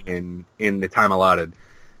 Gotcha. In the time allotted.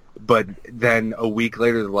 But then a week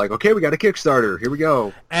later, they're like, okay, we got a Kickstarter. Here we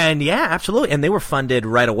go. And yeah, absolutely. And they were funded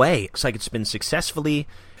right away. Looks like it's been successfully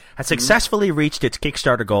reached its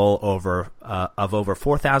Kickstarter goal of over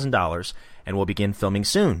 $4,000 and will begin filming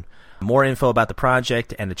soon. More info about the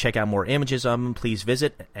project and to check out more images of them, please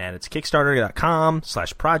visit. And it's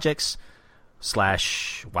kickstarter.com/projects/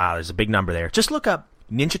 wow, there's a big number there. Just look up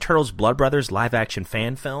Ninja Turtles Blood Brothers live action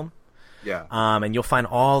fan film. Yeah. And you'll find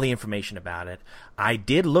all the information about it. I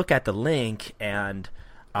did look at the link, and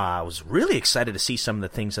I was really excited to see some of the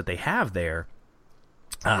things that they have there.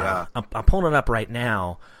 I'm pulling it up right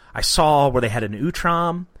now. I saw where they had an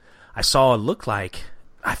Utrom. I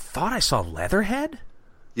thought I saw Leatherhead.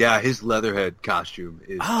 Yeah, his Leatherhead costume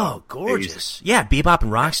is gorgeous. amazing. Yeah, Bebop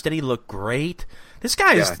and Rocksteady look great. This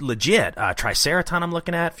guy is legit. Triceraton I'm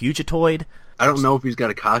looking at, Fugitoid. I don't know if he's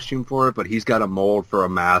got a costume for it, but he's got a mold for a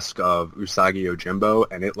mask of Usagi Yojimbo,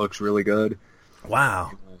 and it looks really good.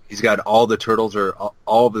 Wow. He's got all of the turtles are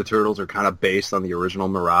kind of based on the original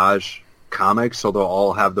Mirage comics, so they'll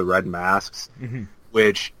all have the red masks,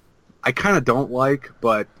 which I kind of don't like,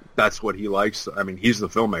 but that's what he likes. I mean, he's the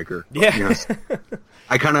filmmaker. Yeah. You know,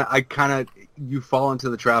 I kind of you fall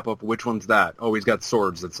into the trap of which one's that? Oh, he's got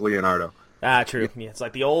swords. That's Leonardo. True. Yeah, it's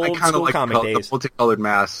like the old school like comic days. The multicolored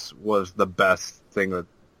mask was the best thing that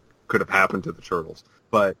could have happened to the Turtles.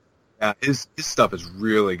 But his stuff is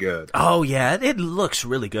really good. Oh, yeah, it looks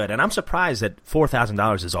really good. And I'm surprised that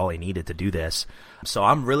 $4,000 is all he needed to do this. So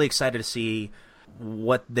I'm really excited to see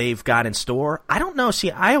what they've got in store. I don't know. See,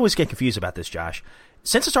 I always get confused about this, Josh.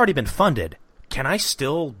 Since it's already been funded, can I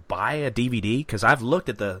still buy a DVD? Because I've looked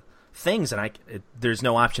at the things, and there's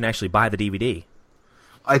no option to actually buy the DVD.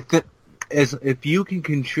 I think if you can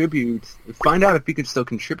contribute, find out if you can still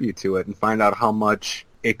contribute to it, and find out how much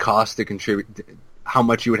it costs to contribute, how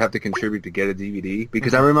much you would have to contribute to get a DVD.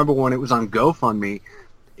 Because I remember when it was on GoFundMe,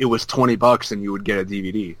 it was $20 and you would get a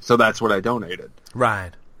DVD. So that's what I donated.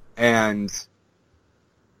 Right. And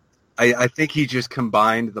I think he just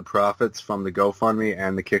combined the profits from the GoFundMe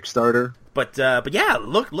and the Kickstarter. But yeah,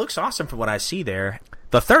 looks awesome from what I see there.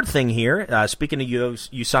 The third thing here, speaking of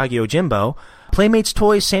Usagi Yojimbo, Playmates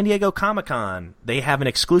Toys San Diego Comic-Con. They have an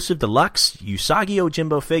exclusive deluxe Usagi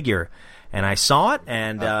Yojimbo figure. And I saw it,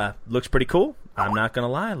 and looks pretty cool. I'm not going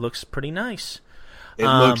to lie. It looks pretty nice.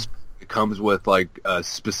 It comes with, like,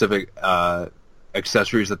 specific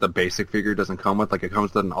accessories that the basic figure doesn't come with. Like, it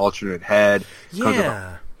comes with an alternate head. It comes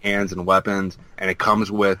with hands and weapons. And it comes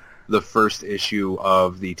with the first issue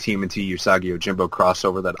of the TMNT Usagi Yojimbo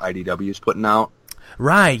crossover that IDW is putting out.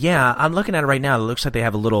 Right, yeah. I'm looking at it right now. It looks like they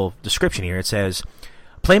have a little description here. It says,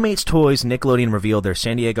 Playmates Toys Nickelodeon revealed their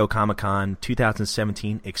San Diego Comic-Con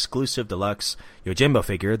 2017 exclusive deluxe Yojimbo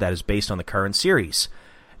figure that is based on the current series.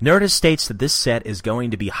 Nerdist states that this set is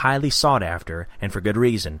going to be highly sought after, and for good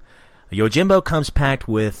reason. Yojimbo comes packed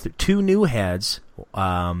with 2 new heads,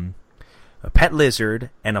 a pet lizard,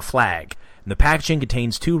 and a flag. And the packaging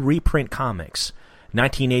contains 2 reprint comics.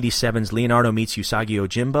 1987's Leonardo meets Usagi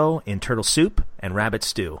Yojimbo in Turtle Soup and Rabbit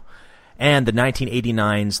Stew. And the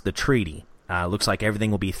 1989's The Treaty. Looks like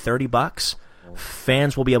everything will be $30.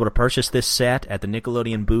 Fans will be able to purchase this set at the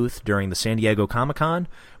Nickelodeon booth during the San Diego Comic-Con,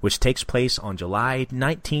 which takes place on July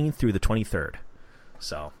 19th through the 23rd.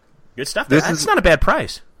 So, good stuff. That's not a bad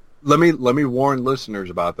price. Let me warn listeners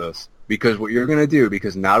about this, because what you're going to do,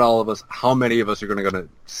 because not all of us, how many of us are going to go to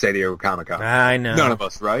San Diego Comic-Con? I know. None of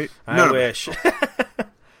us, right? I wish.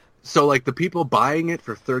 So, like, the people buying it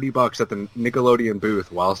for $30 at the Nickelodeon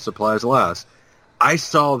booth while supplies last, I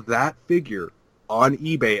saw that figure on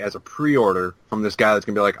eBay as a pre-order from this guy that's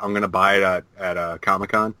going to be like, I'm going to buy it at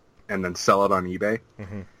Comic-Con and then sell it on eBay.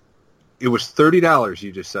 Mm-hmm. It was $30,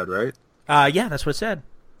 you just said, right? Yeah, that's what it said.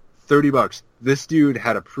 $30. This dude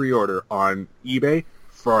had a pre-order on eBay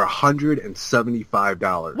for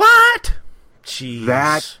 $175. What? Jeez.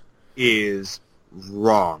 That is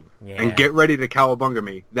wrong. Yeah. And get ready to cowabunga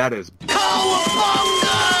me. That is cowabunga!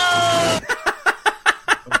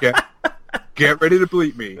 Okay. Get ready to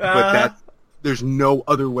bleep me. But there's no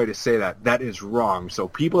other way to say that. That is wrong. So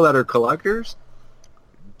people that are collectors,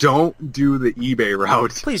 don't do the eBay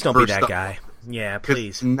route. Please don't be that guy. Yeah,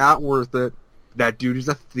 please. It's not worth it. That dude is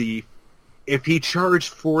a thief. If he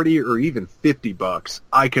charged $40 or even $50,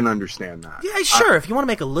 I can understand that. Yeah, sure. If you want to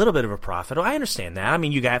make a little bit of a profit, I understand that. I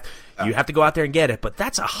mean, you have to go out there and get it, but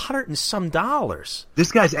that's $100 and some dollars.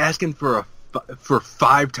 This guy's asking for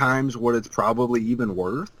 5 times what it's probably even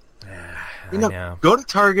worth. I know. Go to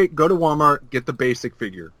Target, go to Walmart, get the basic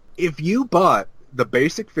figure. If you bought the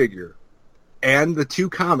basic figure and the 2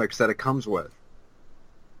 comics that it comes with,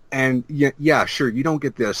 and yeah, sure, you don't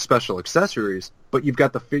get the special accessories, but you've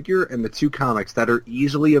got the figure and the 2 comics that are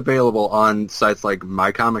easily available on sites like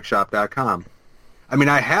mycomicshop.com. I mean,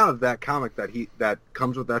 I have that comic that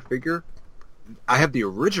comes with that figure. I have the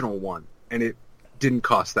original one, and it didn't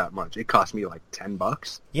cost that much. It cost me like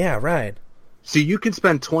 $10. Yeah, right. So you can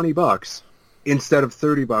spend $20 instead of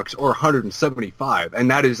 $30 or $175,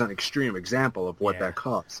 and that is an extreme example of what that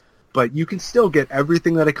costs. But you can still get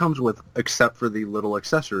everything that it comes with, except for the little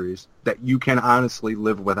accessories that you can honestly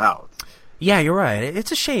live without. Yeah, you're right.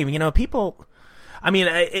 It's a shame. You know, people... I mean,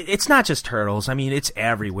 it's not just Turtles. I mean, it's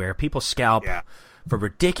everywhere. People scalp for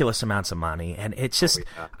ridiculous amounts of money, and it's just...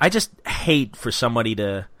 I just hate for somebody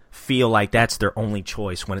to feel like that's their only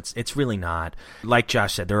choice when it's really not. Like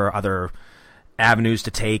Josh said, there are other avenues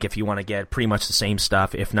to take if you want to get pretty much the same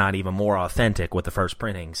stuff, if not even more authentic with the first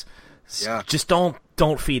printings. Yeah. Just don't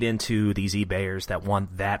feed into these eBayers that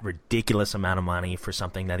want that ridiculous amount of money for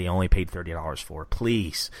something that he only paid $30 for.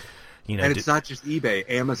 Please. You know, and it's not just eBay.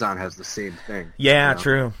 Amazon has the same thing. Yeah,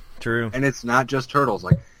 you know? True. And it's not just Turtles.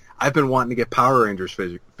 Like, I've been wanting to get Power Rangers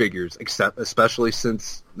figures, especially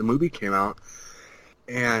since the movie came out.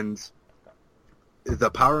 And the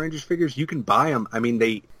Power Rangers figures, you can buy them. I mean,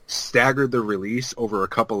 they staggered the release over a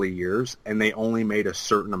couple of years, and they only made a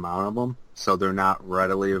certain amount of them, so they're not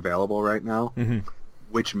readily available right now,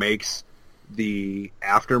 which makes the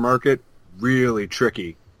aftermarket really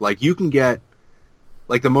tricky. Like, you can get,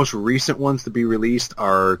 like, the most recent ones to be released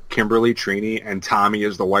are Kimberly, Trini, and Tommy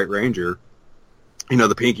is the White Ranger. You know,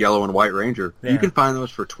 the pink, yellow, and white Ranger. Yeah. You can find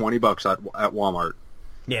those for $20 at Walmart.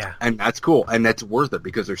 Yeah. And that's cool, and that's worth it,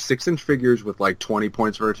 because they're 6-inch figures with, like, 20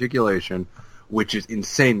 points of articulation, which is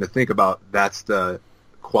insane to think about. That's the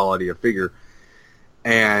quality of figure.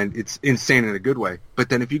 And it's insane in a good way. But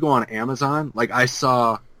then if you go on Amazon, like, I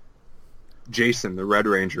saw Jason, the Red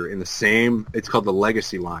Ranger, in the same, it's called the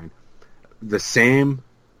Legacy line. The same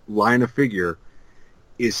line of figure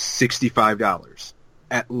is $65.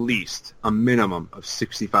 At least a minimum of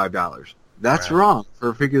 $65. That's wrong for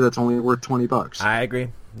a figure that's only worth $20. I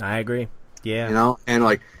agree. Yeah. You know, and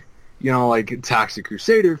like Toxic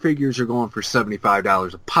Crusader figures are going for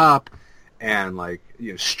 $75 a pop, and like,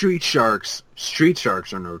 you know, Street Sharks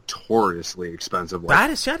are notoriously expensive. Like, I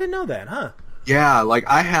didn't know that, huh? Yeah, like,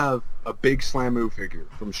 I have a big Slamoo figure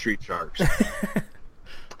from Street Sharks.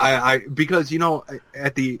 Because, you know,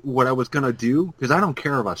 what I was gonna do, because I don't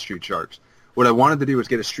care about Street Sharks. What I wanted to do was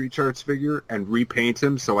get a Street Sharks figure and repaint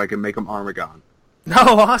him so I can make him Armagon.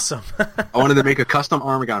 Oh, awesome! I wanted to make a custom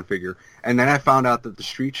Armagon figure, and then I found out that the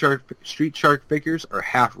Street Shark figures are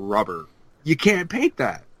half rubber. You can't paint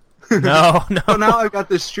that. No. So now I've got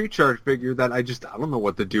this Street Shark figure that I don't know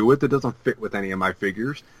what to do with. It doesn't fit with any of my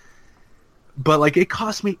figures. But, like, it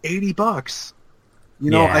cost me $80.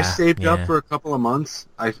 You know, I saved up for a couple of months.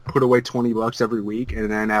 I put away $20 every week,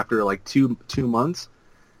 and then after like two months,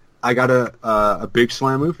 I got a big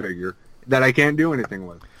Slamoo figure that I can't do anything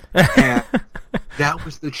with. And that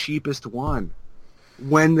was the cheapest one.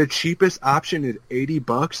 when the cheapest option is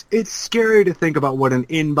 $80, it's scary to think about what an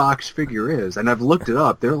in-box figure is. And I've looked it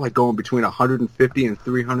up. They're like going between $150 and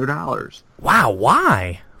 $300. Wow,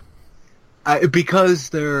 why? Because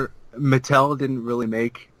Mattel didn't really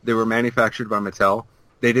make. They were manufactured by Mattel.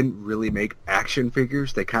 They didn't really make action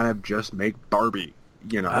figures. They kind of just make Barbie.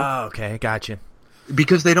 You know. Oh, okay, gotcha.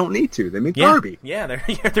 Because they don't need to. They make Barbie. Yeah,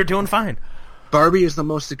 they're doing fine. Barbie is the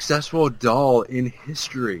most successful doll in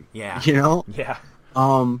history. Yeah. You know? Yeah.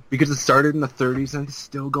 Because it started in the 30s and it's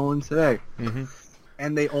still going today. Mm-hmm.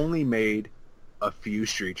 And they only made a few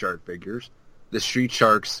Street Shark figures. The Street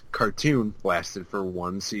Sharks cartoon lasted for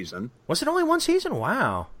one season. Was it only one season?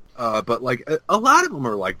 Wow. But like a lot of them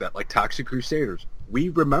are like that, like Toxic Crusaders. We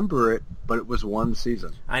remember it, but it was one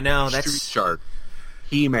season. I know. Street Shark,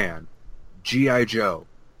 He-Man, G.I. Joe,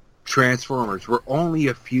 Transformers were only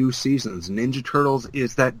a few seasons. Ninja Turtles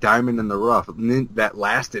is that diamond in the rough that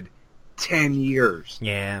lasted 10 years.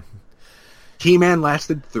 Yeah. He-Man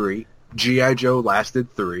lasted 3. G.I. Joe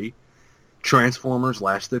lasted 3. Transformers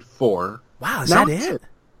lasted 4. Wow, is that it?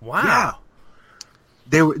 Wow.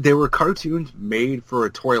 Yeah. They were cartoons made for a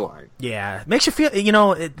toy line. Yeah. It makes you feel,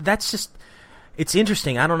 that's just, it's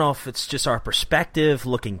interesting. I don't know if it's just our perspective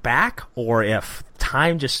looking back or if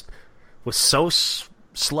time just was so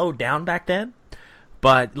slowed down back then.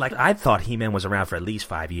 But, like, I thought He-Man was around for at least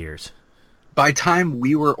 5 years. By time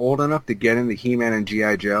we were old enough to get into He-Man and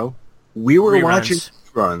G.I. Joe, we were watching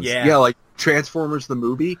reruns. Yeah, like Transformers the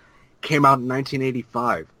movie came out in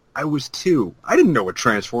 1985. I was 2. I didn't know what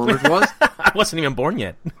Transformers was. I wasn't even born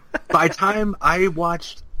yet. By time I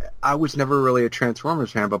watched, I was never really a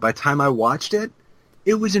Transformers fan, but by the time I watched it,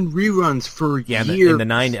 it was in reruns for years. In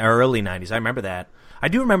the early 90s. I remember that. I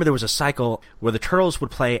do remember there was a cycle where the Turtles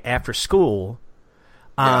would play after school.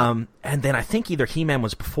 And then I think either He-Man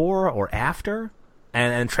was before or after,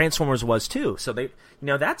 and Transformers was too. So they,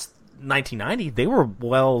 that's 1990. They were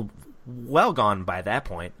well gone by that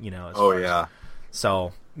point.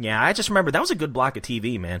 So yeah, I just remember that was a good block of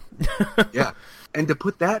TV, man. Yeah, and to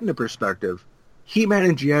put that into perspective, He-Man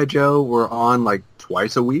and G.I. Joe were on like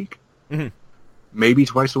twice a week, maybe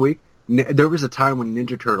twice a week. There was a time when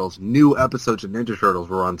new episodes of Ninja Turtles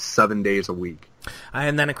were on 7 days a week.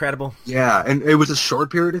 Isn't that incredible? Yeah, and it was a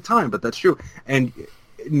short period of time, but that's true. And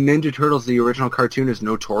Ninja Turtles, the original cartoon, is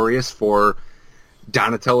notorious for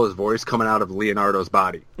Donatello's voice coming out of Leonardo's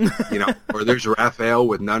body. Or there's Raphael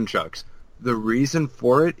with nunchucks. The reason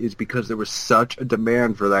for it is because there was such a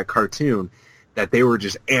demand for that cartoon that they were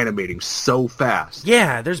just animating so fast.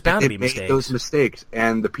 Yeah, there's bound to be mistakes. Those mistakes,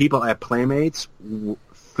 and the people at Playmates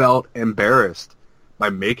felt embarrassed by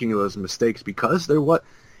making those mistakes because they're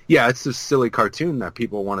it's a silly cartoon that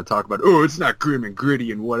people want to talk about. Oh, it's not grim and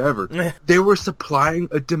gritty and whatever. They were supplying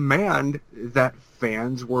a demand that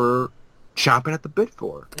fans were chomping at the bit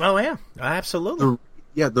for. Oh, yeah, absolutely.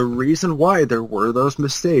 The reason why there were those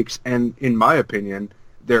mistakes, and in my opinion,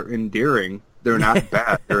 they're endearing. They're not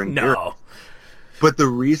bad. They're endearing. No. But the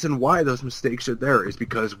reason why those mistakes are there is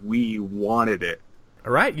because we wanted it.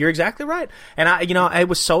 Right, you're exactly right. And it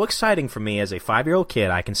was so exciting for me as a 5-year-old kid.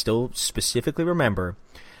 I can still specifically remember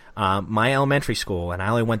my elementary school, and I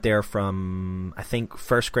only went there from, I think,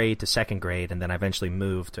 1st grade to 2nd grade, and then I eventually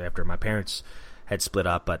moved after my parents had split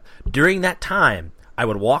up. But during that time, I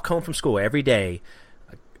would walk home from school every day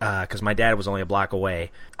because my dad was only a block away.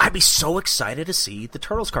 I'd be so excited to see the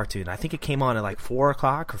Turtles cartoon. I think it came on at like 4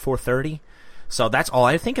 o'clock or 4:30. So that's all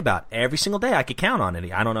I think about every single day. I could count on it.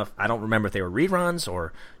 I don't remember if they were reruns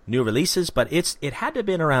or new releases, but it had to have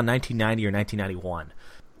been around 1990 or 1991.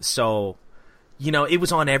 So, it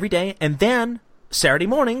was on every day. And then Saturday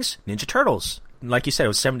mornings, Ninja Turtles. Like you said, it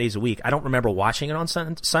was 7 days a week. I don't remember watching it on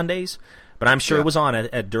Sundays, but I'm sure it was on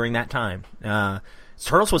during that time.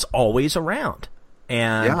 Turtles was always around.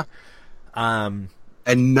 And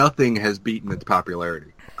and nothing has beaten its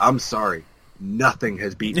popularity. I'm sorry. Nothing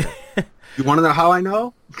has beaten it. You want to know how I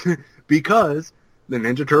know? Because the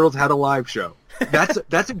Ninja Turtles had a live show.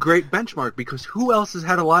 That's a great benchmark because who else has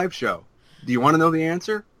had a live show? Do you want to know the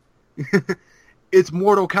answer? It's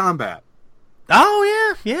Mortal Kombat.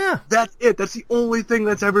 Oh, yeah. That's it. That's the only thing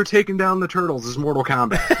that's ever taken down the Turtles is Mortal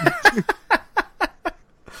Kombat.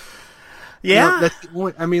 Yeah. That's the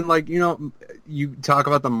only, you talk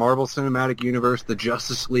about the Marvel Cinematic Universe, the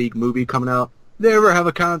Justice League movie coming out. They ever have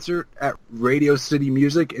a concert at Radio City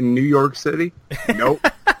Music in New York City? Nope.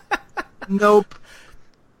 Nope.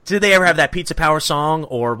 Did they ever have that Pizza Power song,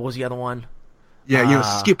 or what was the other one? Yeah,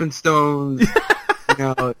 Skipping Stones.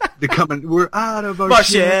 They're coming. We're out of our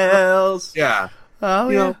shells. Yeah. Oh,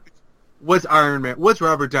 yeah. What's Iron Man? What's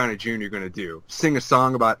Robert Downey Jr. going to do? Sing a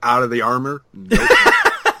song about out of the armor? Nope.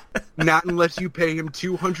 Not unless you pay him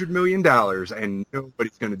 $200 million, and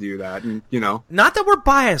nobody's going to do that. And not that we're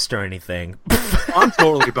biased or anything. I'm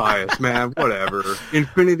totally biased, man. Whatever.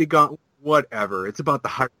 Infinity Gauntlet, whatever. It's about the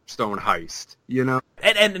Hyperstone heist,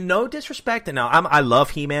 And no disrespect, and I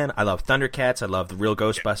love He-Man, I love Thundercats, I love the real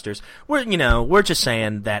Ghostbusters. We're just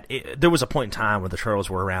saying that there was a point in time where the Turtles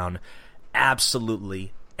were around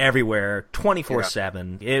absolutely everywhere,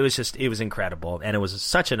 24/7. It was incredible, and it was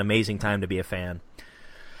such an amazing time to be a fan.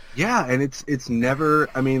 Yeah, and it's never,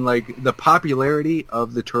 the popularity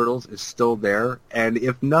of the Turtles is still there, and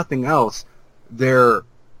if nothing else, the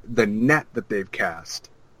net that they've cast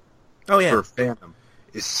for fandom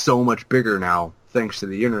is so much bigger now thanks to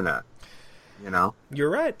the internet. You're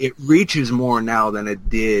right. It reaches more now than it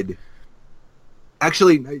did.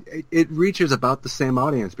 Actually, it reaches about the same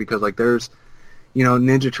audience because there's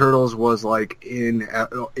Ninja Turtles was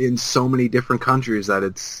in so many different countries that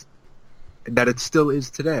it still is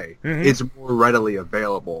today. Mm-hmm. It's more readily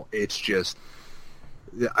available. It's just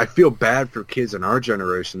I feel bad for kids in our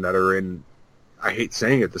generation that are in, I hate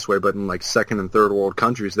saying it this way, but in second and third world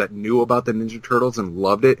countries that knew about the Ninja Turtles and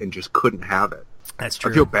loved it and just couldn't have it. That's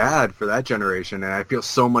true. I feel bad for that generation, and I feel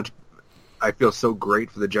so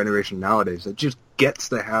great for the generation nowadays that just gets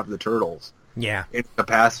to have the Turtles. Yeah. In a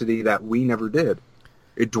capacity that we never did.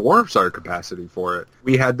 It dwarfs our capacity for it.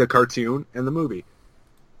 We had the cartoon and the movie.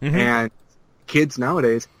 Mm-hmm. And kids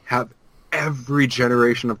nowadays have every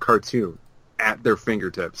generation of cartoon at their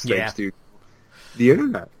fingertips thanks to the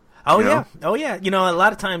internet. Oh, yeah. A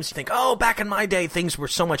lot of times you think, back in my day, things were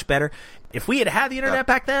so much better. If we had the internet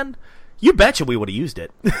back then, you betcha we would have used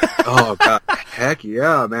it. Oh, God. Heck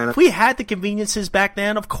yeah, man. If we had the conveniences back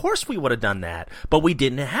then, of course we would have done that. But we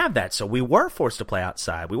didn't have that, so we were forced to play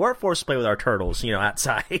outside. We were forced to play with our turtles,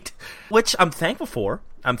 outside, which I'm thankful for.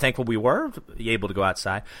 I'm thankful we were able to go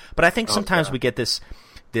outside. But I think sometimes we get this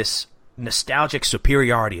nostalgic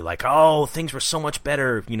superiority, things were so much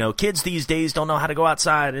better. Kids these days don't know how to go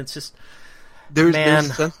outside. It's just... There's a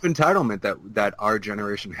sense of entitlement that our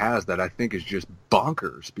generation has that I think is just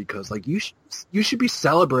bonkers because you should be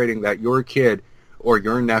celebrating that your kid or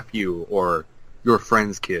your nephew or your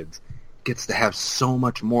friend's kids gets to have so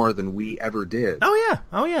much more than we ever did. Oh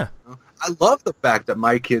yeah. I love the fact that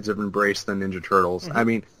my kids have embraced the Ninja Turtles.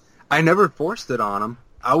 Mm-hmm. I never forced it on them.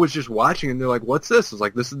 I was just watching and they're like, "What's this?" I was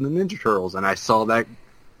like, "This is the Ninja Turtles," and I saw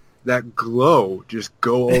that glow just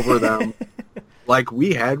go over them. Like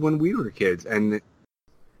we had when we were kids, and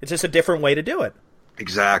it's just a different way to do it.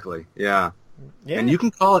 Exactly, yeah. And you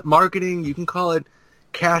can call it marketing, you can call it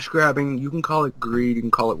cash grabbing, you can call it greed, you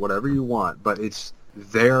can call it whatever you want, but it's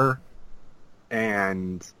there,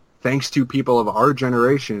 and thanks to people of our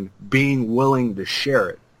generation being willing to share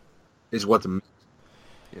it is what's amazing.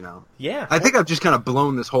 Yeah. I think I've just kind of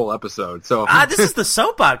blown this whole episode. So this is the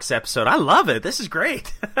soapbox episode. I love it. This is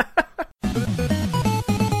great.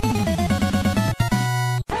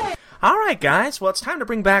 All right, guys. Well, it's time to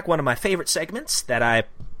bring back one of my favorite segments that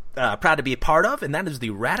I'm proud to be a part of, and that is the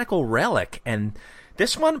Radical Relic. And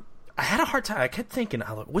this one, I had a hard time. I kept thinking,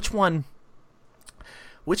 which one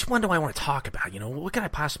do I want to talk about? What can I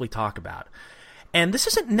possibly talk about? And this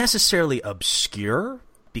isn't necessarily obscure,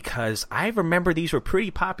 because I remember these were pretty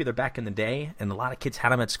popular back in the day, and a lot of kids had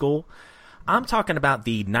them at school. I'm talking about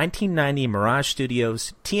the 1990 Mirage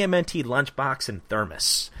Studios TMNT Lunchbox and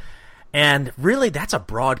Thermos. And really, that's a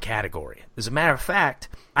broad category. As a matter of fact,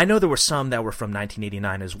 I know there were some that were from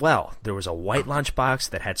 1989 as well. There was a white lunchbox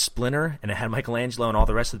that had Splinter, and it had Michelangelo and all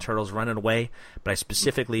the rest of the Turtles running away, but I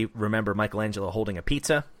specifically remember Michelangelo holding a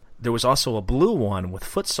pizza. There was also a blue one with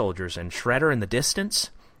foot soldiers and Shredder in the distance.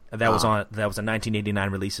 That was a 1989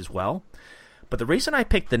 release as well. But the reason I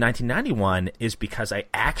picked the 1991 is because I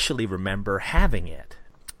actually remember having it.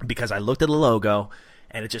 Because I looked at the logo,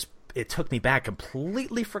 and it took me back.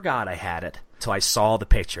 Completely forgot I had it till I saw the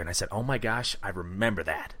picture, and I said, "Oh my gosh, I remember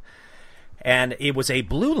that." And it was a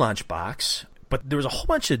blue lunchbox, but there was a whole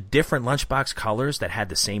bunch of different lunchbox colors that had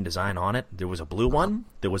the same design on it. There was a blue one,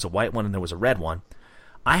 there was a white one, and there was a red one.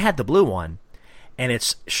 I had the blue one, and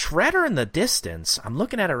it's Shredder in the distance. I'm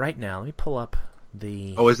looking at it right now. Let me pull up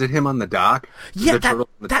the... Oh, is it him on the dock? Yeah,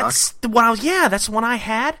 that's the one. That's the one I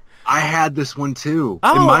had. I had this one too.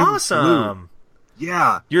 Oh, awesome.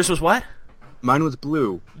 Yeah. Yours was what? Mine was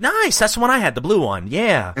blue. Nice. That's the one I had, the blue one.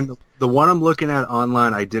 Yeah. And the one I'm looking at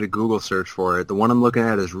online, I did a Google search for it. The one I'm looking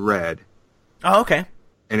at is red. Oh, okay.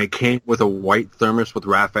 And it came with a white thermos with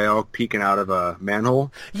Raphael peeking out of a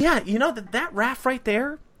manhole. Yeah, that Raph right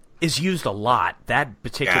there is used a lot, that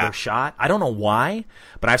particular shot. I don't know why,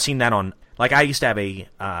 but I've seen that on... I used to have and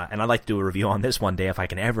I'd like to do a review on this one day if I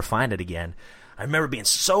can ever find it again. I remember being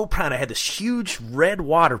so proud. I had this huge red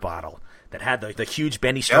water bottle that had the huge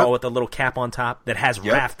bendy straw with the little cap on top that has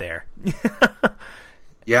Raph there.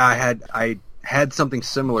 Yeah, I had something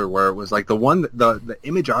similar where it was like the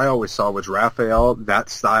image I always saw was Raphael, that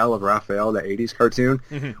style of Raphael, the 80s cartoon,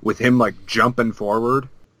 with him like jumping forward,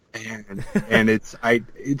 and it's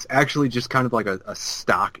actually just kind of like a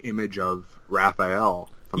stock image of Raphael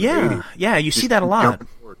from the 80s. Yeah, you see that a lot.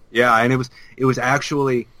 Yeah, and it was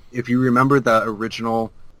actually, if you remember the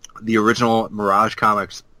original Mirage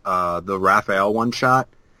Comics, the Raphael one shot,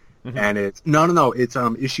 and it's it's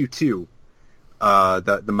issue 2.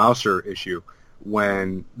 The Mouser issue,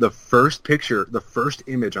 when the first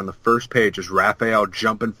image on the first page is Raphael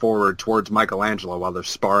jumping forward towards Michelangelo while they're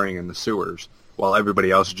sparring in the sewers, while everybody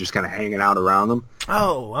else is just kind of hanging out around them.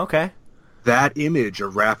 Oh, okay. That image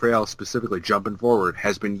of Raphael specifically jumping forward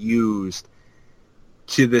has been used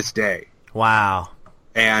to this day. Wow.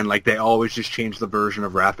 And like they always just change the version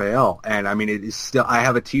of Raphael. And I mean, it is still. I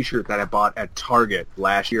have a T-shirt that I bought at Target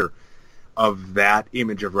last year of that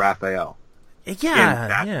image of Raphael. Yeah, in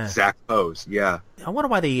that exact pose. Yeah. I wonder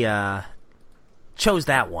why they chose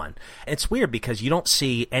that one. It's weird because you don't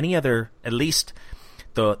see any other, at least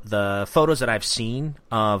the photos that I've seen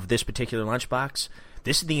of this particular lunchbox.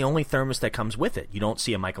 This is the only thermos that comes with it. You don't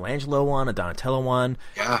see a Michelangelo one, a Donatello one.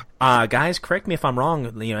 Yeah. Guys, correct me if I'm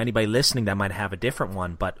wrong. You know, anybody listening that might have a different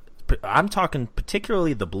one, but I'm talking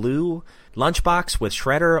particularly the blue lunchbox with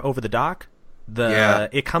Shredder over the dock.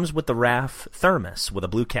 It comes with the Raph thermos with a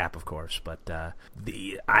blue cap, of course. But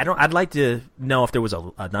I'd like to know if there was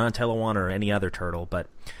a Donatello one or any other turtle. But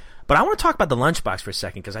I want to talk about the lunchbox for a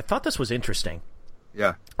second because I thought this was interesting.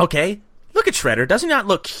 Yeah. Okay, look at Shredder. Does he not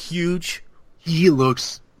look huge? He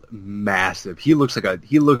looks massive. He looks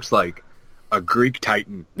like a Greek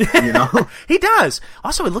Titan, you know? He does.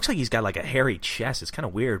 Also, it looks like he's got like a hairy chest. It's kind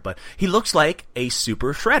of weird, but he looks like a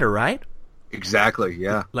super Shredder, right? Exactly,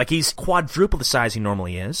 yeah. Like he's quadruple the size he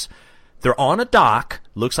normally is. They're on a dock.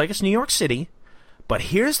 Looks like it's New York City. But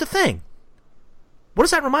here's the thing. What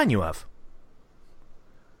does that remind you of?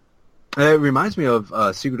 It reminds me of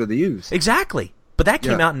Secret of the Ooze. Exactly. But that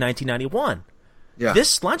came out in 1991. Yeah.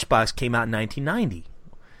 This lunchbox came out in 1990.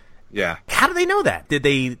 Yeah. How do they know that?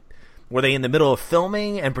 Were they in the middle of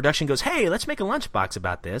filming and production goes, hey, let's make a lunchbox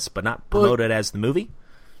about this, but not promote it as the movie?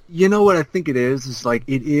 You know what I think it is? It's like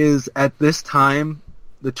it is, at this time,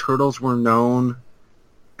 the Turtles were known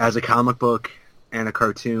as a comic book and a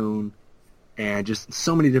cartoon and just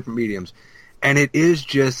so many different mediums. And it is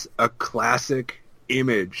just a classic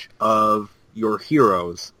image of your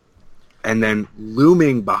heroes. And then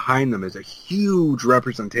looming behind them is a huge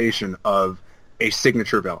representation of a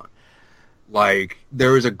signature villain. Like,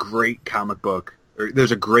 there is a great comic book, or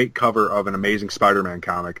there's a great cover of an Amazing Spider-Man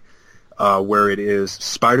comic where it is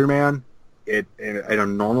Spider-Man at a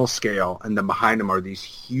normal scale, and then behind him are these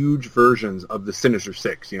huge versions of the Sinister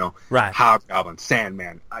Six, you know, right. Hobgoblin,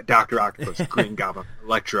 Sandman, Dr. Octopus, Green Goblin,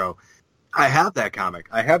 Electro. I have that comic.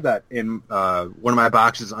 I have that in one of my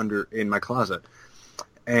boxes in my closet.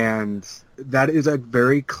 And that is a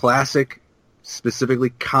very classic,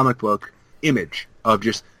 specifically comic book image of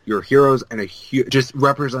just your heroes and just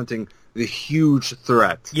representing the huge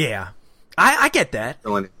threat. Yeah, I get that.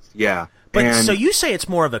 Yeah, but so you say it's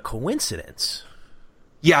more of a coincidence?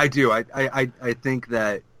 Yeah, I do. I think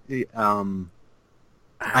that I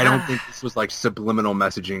don't think this was like subliminal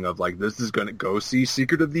messaging of like, this is going to go see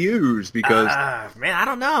Secret of the Ooze because man, I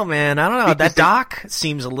don't know. That doc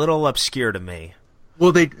seems a little obscure to me.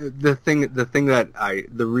 Well, the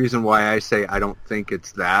reason why I say I don't think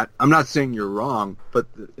it's that, I'm not saying you're wrong, but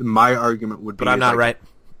my argument would be... But I'm not right.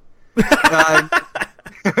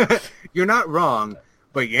 You're not wrong,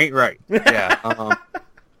 but you ain't right. Yeah.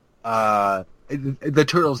 The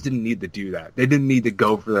Turtles didn't need to do that. They didn't need to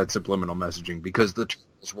go for that subliminal messaging because the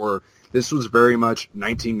Turtles this was very much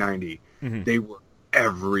 1990. Mm-hmm. They were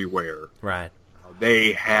everywhere. Right.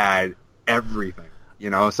 They had everything. You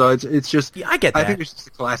know, so it's just... Yeah, I get that. I think it's just a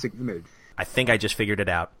classic image. I think I just figured it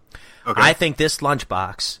out. Okay. I think this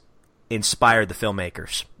lunchbox inspired the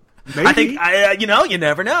filmmakers. Maybe. I think, you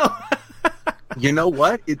never know. You know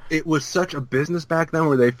what? It was such a business back then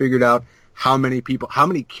where they figured out how many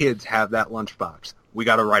kids have that lunchbox. We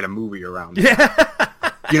got to write a movie around it.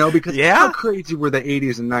 You know, because how crazy were the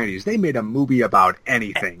 80s and 90s? They made a movie about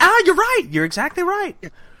anything. You're right. You're exactly right. Yeah.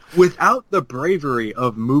 Without the bravery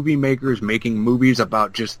of movie makers making movies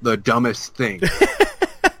about just the dumbest thing,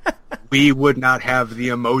 we would not have the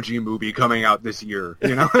Emoji Movie coming out this year,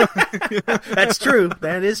 you know? That's true.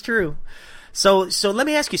 That is true. So let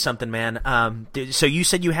me ask you something, man. So you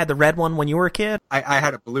said you had the red one when you were a kid? I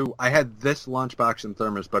had a blue. I had this lunchbox and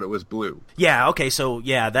thermos, but it was blue. Yeah. Okay. So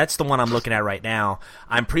yeah, that's the one I'm looking at right now.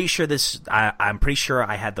 I'm pretty sure I'm pretty sure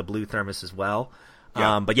I had the blue thermos as well.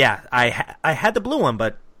 Yeah. But yeah, I had the blue one,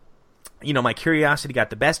 but my curiosity got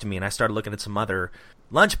the best of me, and I started looking at some other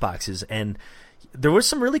lunchboxes, and there were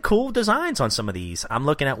some really cool designs on some of these. I'm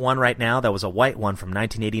looking at one right now that was a white one from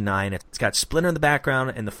 1989. It's got Splinter in the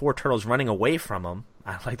background and the four turtles running away from him.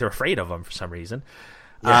 Like they're afraid of him for some reason.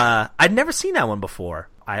 Yeah. I'd never seen that one before.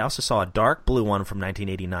 I also saw a dark blue one from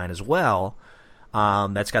 1989 as well.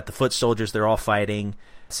 That's got the foot soldiers. They're all fighting.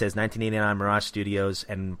 It says 1989 Mirage Studios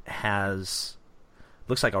and has...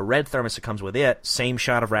 looks like a red thermos that comes with it. Same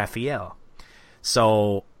shot of Raphael.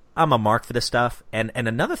 So I'm a mark for this stuff. And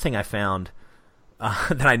another thing I found...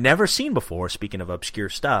 that I never seen before, speaking of obscure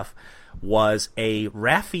stuff, was a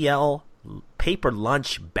Raphael paper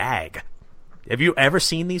lunch bag. Have you ever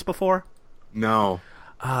seen these before? No.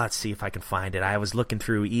 Let's see if I can find it. I was looking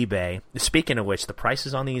through eBay. Speaking of which, the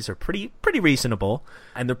prices on these are pretty reasonable,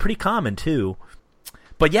 and they're pretty common too.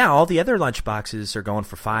 But yeah, all the other lunch boxes are going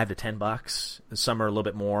for $5 to $10. Some are a little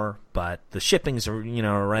bit more, but the shippings are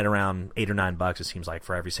right around $8 or $9. It seems like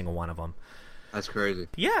for every single one of them. That's crazy.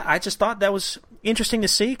 Yeah, I just thought that was interesting to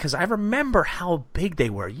see because I remember how big they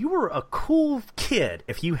were. You were a cool kid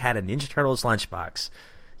if you had a Ninja Turtles lunchbox.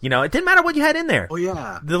 It didn't matter what you had in there. Oh,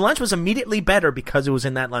 yeah. The lunch was immediately better because it was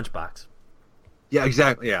in that lunchbox. Yeah,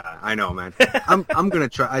 exactly. Yeah, I know, man. I'm going to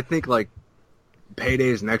try. I think,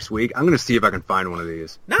 payday's next week. I'm going to see if I can find one of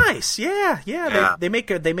these. Nice. Yeah. They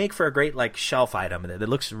make for a great, shelf item. That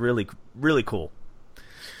looks really, really cool.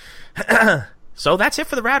 So that's it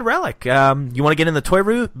for the Rad Relic. You want to get in the toy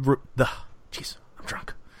Jeez, I'm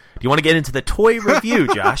drunk. Do you want to get into the toy review,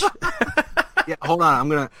 Josh? Yeah, hold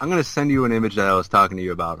on. I'm gonna send you an image that I was talking to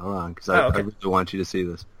you about. Hold on, because I really want you to see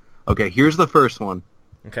this. Okay, here's the first one.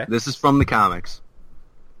 Okay. This is from the comics.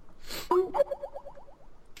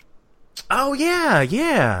 Oh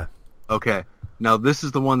yeah. Okay. Now this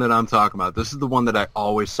is the one that I'm talking about. This is the one that I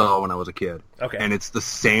always saw when I was a kid. Okay. And it's the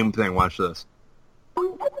same thing. Watch this.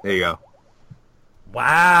 There you go.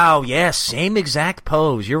 Wow, yeah, same exact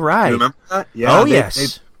pose. You're right. You remember that? Yeah. Yes.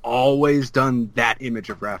 They've always done that image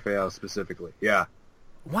of Raphael specifically. Yeah.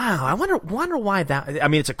 Wow, I wonder why that... I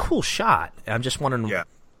mean, it's a cool shot. I'm just wondering... Yeah.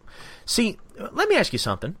 See, let me ask you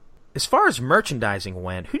something. As far as merchandising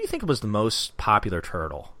went, who do you think was the most popular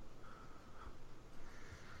turtle?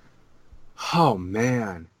 Oh,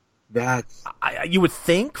 man. That's... You would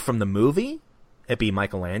think from the movie it'd be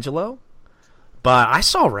Michelangelo, but I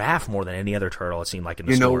saw Raph more than any other turtle, it seemed like, in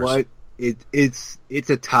the stores. You know what? It's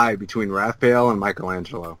a tie between Raphael and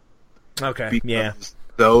Michelangelo. Okay, because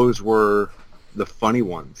those were the funny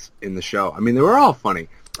ones in the show. I mean, they were all funny,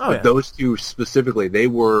 but those two specifically, they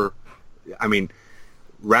were... I mean,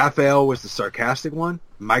 Raphael was the sarcastic one.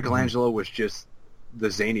 Michelangelo was just the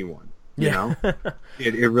zany one. You know?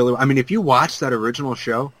 It really... I mean, if you watch that original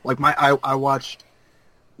show, I watched...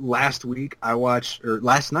 Last night,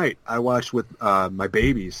 I watched with my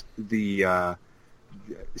babies the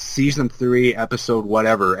season 3 episode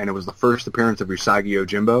whatever, and it was the first appearance of Usagi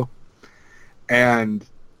Yojimbo, and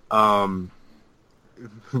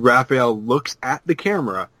Raphael looks at the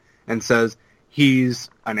camera and says he's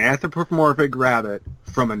an anthropomorphic rabbit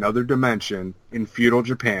from another dimension in feudal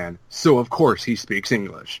Japan, so of course he speaks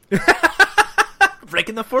English.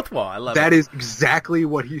 Breaking the fourth wall. I love it. That is exactly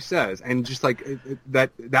what he says, and just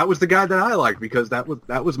that was the guy that I liked, because that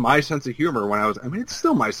was my sense of humor when I was. I mean, it's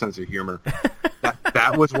still my sense of humor.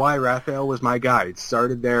 that was why Raphael was my guy. It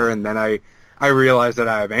started there, and then I realized that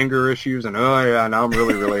I have anger issues, and now I'm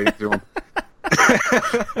really relating to him.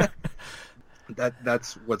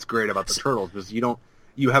 That's what's great about the turtles, is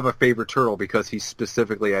you have a favorite turtle because you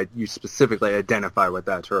specifically identify with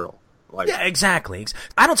that turtle. Yeah, exactly.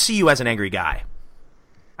 I don't see you as an angry guy.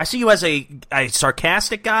 I see you as a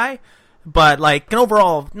sarcastic guy, but an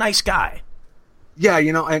overall nice guy. Yeah,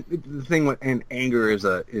 and the thing with anger is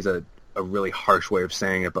a really harsh way of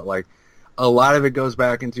saying it, but a lot of it goes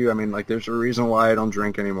back into, I mean, there's a reason why I don't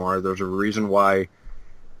drink anymore. There's a reason why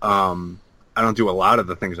I don't do a lot of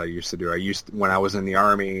the things I used to do. When I was in the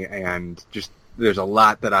Army, and just there's a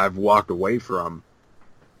lot that I've walked away from,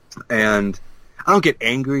 and I don't get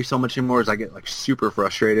angry so much anymore as I get super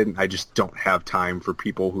frustrated, and I just don't have time for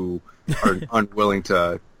people who are unwilling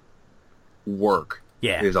to work.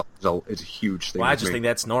 Yeah, it's a huge thing. Well, I just think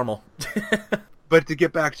that's normal. But to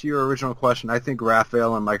get back to your original question, I think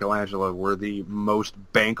Raphael and Michelangelo were the most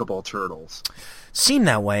bankable turtles. Seemed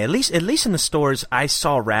that way. At least in the stores, I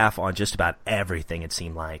saw Raph on just about everything. It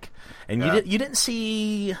seemed like, and you didn't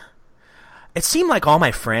see. It seemed like all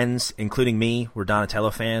my friends, including me, were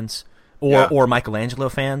Donatello fans or Michelangelo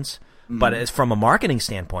fans. Mm-hmm. But as from a marketing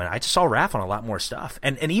standpoint, I just saw Raph on a lot more stuff.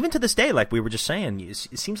 And even to this day, like we were just saying,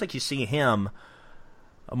 it seems like you see him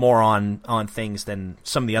more on things than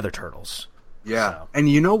some of the other turtles. Yeah. So. And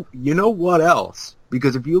you know what else?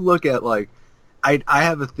 Because if you look at, like, I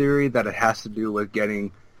have a theory that it has to do with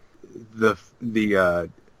getting the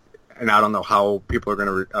and I don't know how people are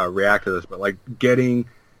going to react to this, but like getting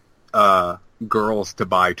girls to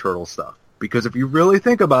buy turtle stuff. Because if you really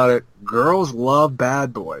think about it, girls love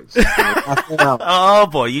bad boys. Oh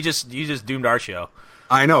boy, you just doomed our show.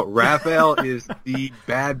 I know. Raphael is the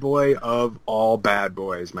bad boy of all bad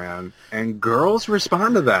boys, man. And girls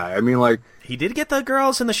respond to that. I mean, like, he did get the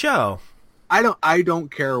girls in the show. I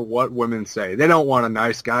don't care what women say. They don't want a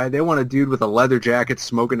nice guy. They want a dude with a leather jacket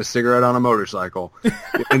smoking a cigarette on a motorcycle.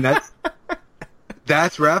 And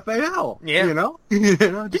that's Raphael. Yeah. You know?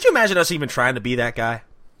 Did you imagine us even trying to be that guy?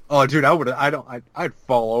 Oh, dude, I'd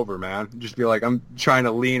fall over, man. Just be like, I'm trying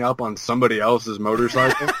to lean up on somebody else's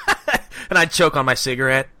motorcycle. And I'd choke on my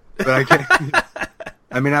cigarette. But I can't.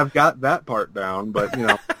 I mean, I've got that part down, but, you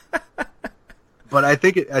know. But I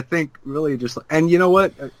think really just, and you know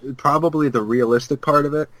what? Probably the realistic part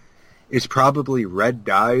of it is probably red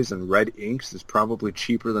dyes and red inks is probably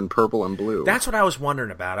cheaper than purple and blue. That's what I was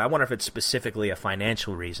wondering about. I wonder if it's specifically a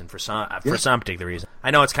financial reason for some particular reason.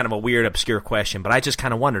 I know it's kind of a weird, obscure question, but I just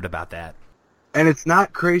kind of wondered about that. And it's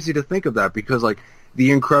not crazy to think of that because, like,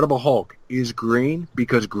 the Incredible Hulk is green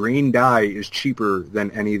because green dye is cheaper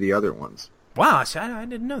than any of the other ones. Wow, I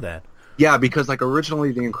didn't know that. Yeah, because, like,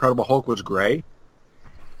 originally the Incredible Hulk was gray.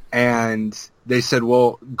 And they said,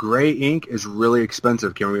 well, gray ink is really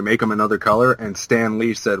expensive. Can we make them another color? And Stan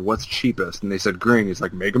Lee said, what's cheapest? And they said green. He's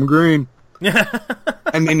like, make them green.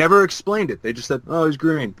 And they never explained it. They just said, oh, he's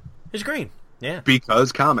green. He's green, yeah.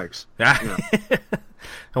 Because comics. You know.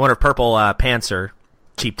 I wonder if purple pants are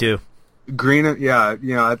cheap, too. Green, yeah,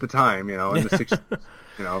 you know, at the time, you know, in the 60s,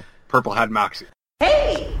 you know, purple had Moxie.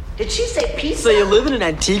 Hey, did she say pizza? So you live in an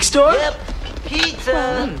antique store? Yep,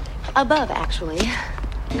 pizza. Above, actually.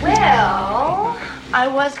 Well, I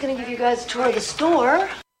was going to give you guys a tour of the store.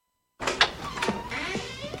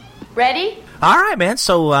 Ready? All right, man.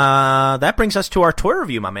 So that brings us to our toy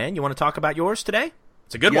review, my man. You want to talk about yours today?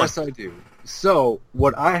 It's a good one. Yes, I do. So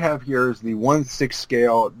what I have here is the 1/6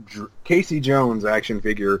 scale Casey Jones action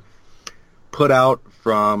figure put out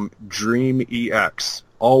from Dream EX.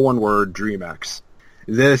 All one word, Dream X.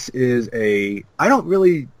 This is I don't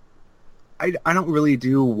really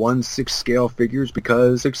do 1/6 scale figures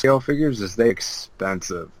because 6 scale figures is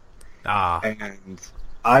expensive. And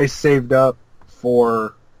I saved up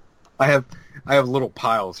for. I have little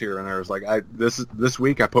piles here and there. It's like this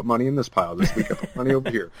week I put money in this pile. This week I put money over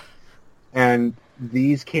here. And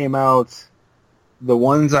these came out. The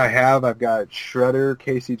ones I have, I've got Shredder,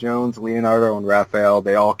 Casey Jones, Leonardo, and Raphael.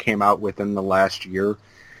 They all came out within the last year.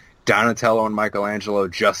 Donatello and Michelangelo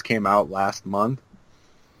just came out last month.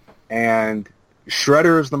 And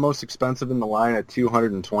Shredder is the most expensive in the line at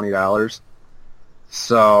 $220.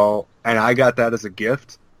 So, and I got that as a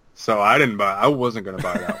gift. So I wasn't going to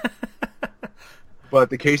buy that. But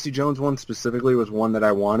the Casey Jones one specifically was one that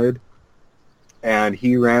I wanted. And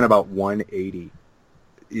he ran about $180.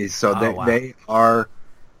 So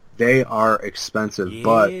they are expensive. Yeah.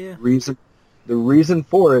 But the reason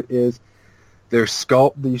for it is the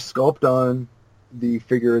sculpt on the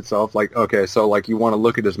figure itself, like, okay, so like you want to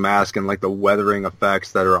look at his mask and like the weathering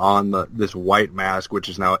effects that are on this white mask, which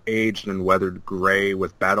is now aged and weathered gray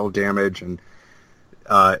with battle damage, and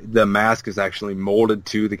the mask is actually molded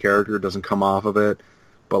to the character, it doesn't come off of it,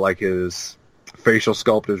 but like his facial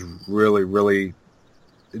sculpt is really, really,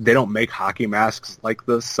 they don't make hockey masks like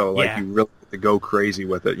this, so like you really have to go crazy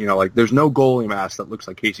with it, you know, like there's no goalie mask that looks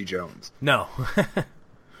like Casey Jones. No.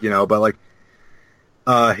 You know, but like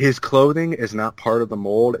his clothing is not part of the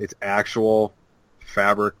mold. It's actual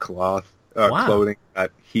fabric cloth clothing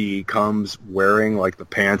that he comes wearing. Like the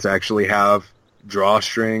pants actually have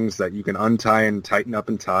drawstrings that you can untie and tighten up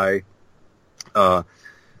and tie.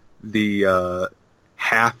 The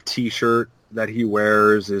half T-shirt that he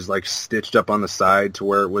wears is like stitched up on the side to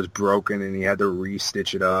where it was broken and he had to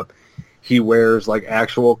re-stitch it up. He wears like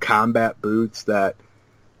actual combat boots that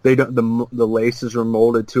they don't, the laces are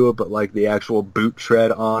molded to it, but like the actual boot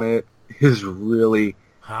tread on it is really.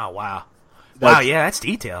 Oh, wow. Wow, yeah, that's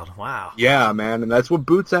detailed. Wow. Yeah, man, and that's what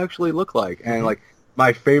boots actually look like. And like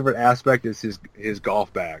my favorite aspect is his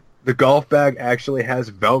golf bag. The golf bag actually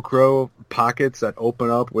has Velcro pockets that open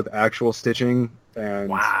up with actual stitching,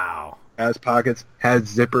 and has pockets, has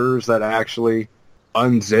zippers that actually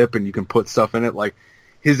unzip and you can put stuff in it. Like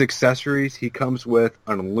His accessories, he comes with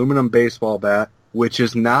an aluminum baseball bat, which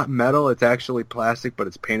is not metal. It's actually plastic, but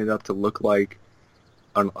it's painted up to look like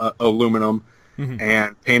aluminum,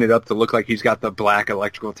 and painted up to look like he's got the black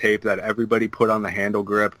electrical tape that everybody put on the handle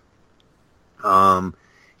grip.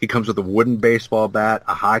 He comes with a wooden baseball bat,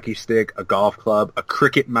 a hockey stick, a golf club, a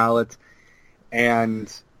cricket mallet,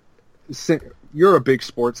 and you're a big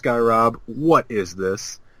sports guy, Rob. What is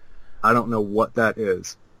this? I don't know what that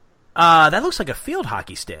is. That looks like a field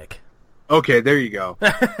hockey stick. Okay, there you go.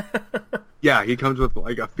 Yeah, he comes with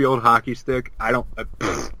like a field hockey stick. I don't know.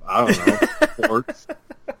 Sports.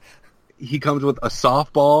 He comes with a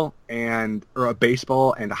softball or a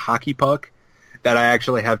baseball and a hockey puck that I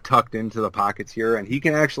actually have tucked into the pockets here, and he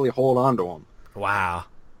can actually hold on to them. Wow.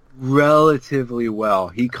 Relatively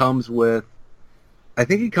well. I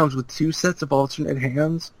think he comes with 2 sets of alternate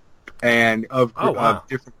hands, and of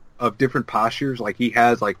different postures. Like he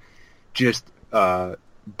has like just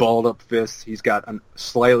balled up fists. He's got a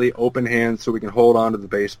slightly open hands so we can hold on to the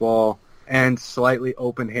baseball, and slightly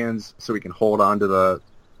open hands so we can hold on to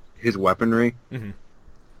his weaponry.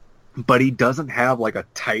 But he doesn't have like a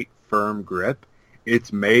tight, firm grip.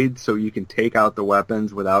 It's made so you can take out the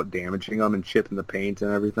weapons without damaging them and chipping the paint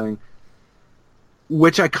and everything,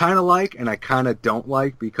 which I kind of like and I kind of don't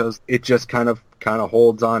like, because it just kind of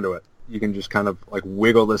holds onto it. You can just kind of like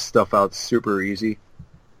wiggle this stuff out super easy.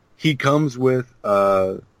 He comes with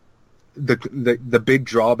the big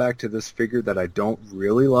drawback to this figure that I don't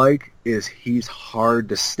really like is he's hard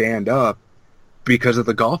to stand up because of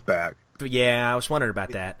the golf bag. Yeah, I was wondering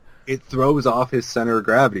about that. It throws off his center of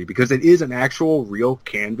gravity because it is an actual real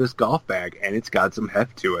canvas golf bag, and it's got some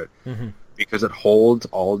heft to it because it holds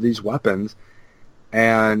all of these weapons,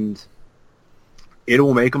 and it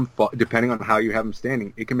will make them fall, depending on how you have them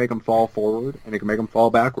standing, it can make them fall forward and it can make them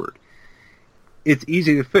fall backward. It's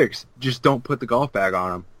easy to fix. Just don't put the golf bag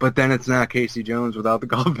on him. But then it's not Casey Jones without the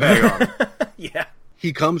golf bag on him. Yeah.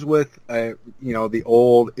 He comes with, the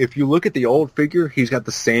old, if you look at the old figure, he's got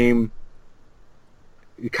the same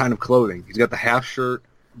kind of clothing. He's got the half shirt,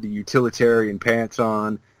 the utilitarian pants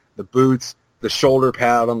on, the boots, the shoulder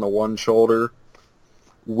pad on the one shoulder,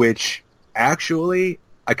 which actually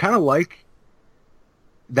I kind of like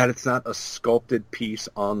that it's not a sculpted piece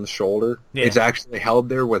on the shoulder. Yeah. It's actually held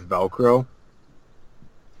there with Velcro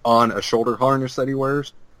on a shoulder harness that he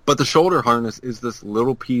wears. But the shoulder harness is this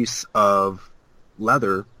little piece of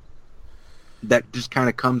leather that just kind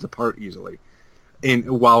of comes apart easily.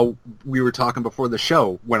 And while we were talking before the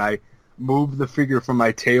show, when I moved the figure from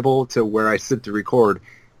my table to where I sit to record,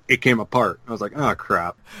 it came apart. I was like, oh,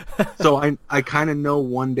 crap. So I kind of know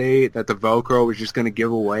one day that the Velcro is just going to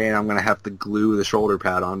give away and I'm going to have to glue the shoulder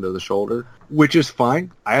pad onto the shoulder, which is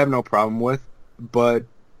fine. I have no problem with, but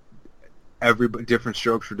different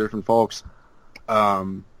strokes for different folks.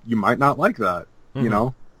 You might not like that, you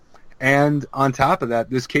know? And on top of that,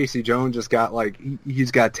 this Casey Jones just got he's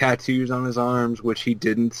got tattoos on his arms, which he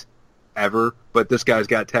didn't ever, but this guy's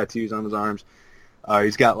got tattoos on his arms.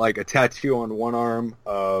 He's got like a tattoo on one arm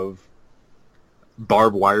of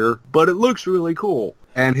barbed wire, but it looks really cool.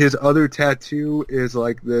 And his other tattoo is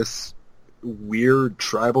like this weird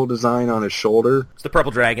tribal design on his shoulder. It's the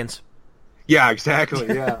Purple Dragons. Yeah, exactly,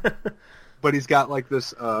 yeah. But he's got like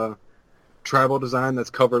this tribal design that's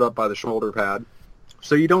covered up by the shoulder pad.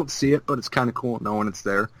 So you don't see it, but it's kind of cool knowing it's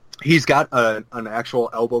there. He's got an actual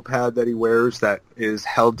elbow pad that he wears that is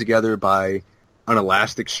held together by an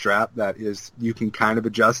elastic strap that is, you can kind of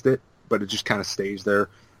adjust it, but it just kind of stays there,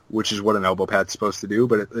 which is what an elbow pad's supposed to do.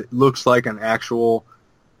 But it looks like an actual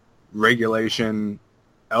regulation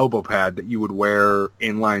elbow pad that you would wear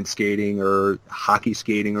inline skating or hockey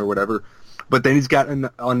skating or whatever. But then he's got,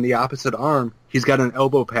 on the opposite arm, he's got an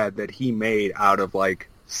elbow pad that he made out of, like,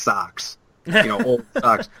 socks. Old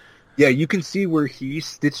socks. Yeah, you can see where he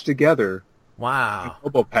stitched together an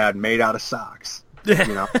elbow pad made out of socks.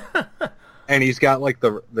 And he's got like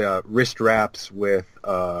the wrist wraps with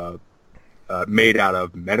made out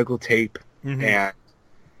of medical tape, and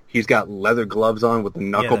he's got leather gloves on with the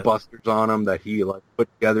knuckle busters on them that he like put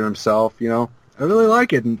together himself. I really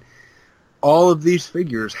like it, and all of these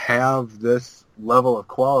figures have this level of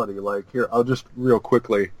quality. Like here, I'll just real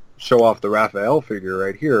quickly show off the Raphael figure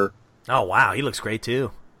right here. Oh, wow. He looks great, too.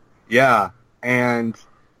 Yeah. And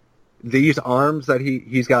these arms that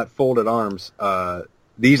he's got folded arms,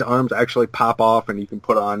 these arms actually pop off and you can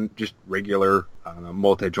put on just regular,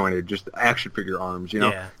 multi-jointed, just action figure arms,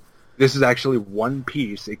 Yeah. This is actually one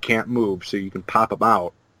piece. It can't move, so you can pop them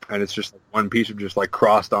out. And it's just one piece of just, like,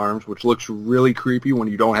 crossed arms, which looks really creepy when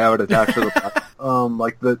you don't have it attached to the body.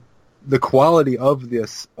 Like, the quality of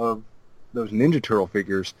those Ninja Turtle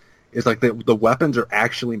figures is like the weapons are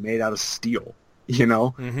actually made out of steel. You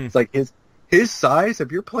know, It's like his size.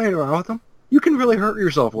 If you're playing around with them, you can really hurt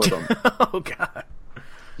yourself with them. Oh God.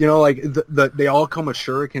 You know, like they all come with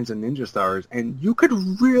shurikens and ninja stars, and you could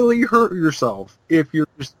really hurt yourself if you're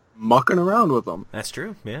just mucking around with them. That's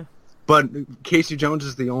true. Yeah. But Casey Jones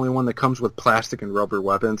is the only one that comes with plastic and rubber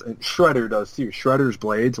weapons, and Shredder does too. Shredder's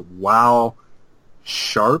blades, while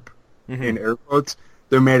sharp in air quotes,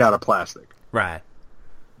 they're made out of plastic. Right.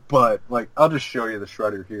 But like, I'll just show you the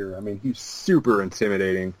Shredder here. I mean, he's super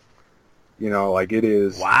intimidating. You know, like it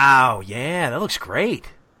is. Wow. Yeah, that looks great.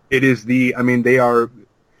 It is the. I mean,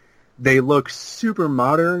 they look super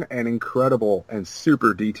modern and incredible and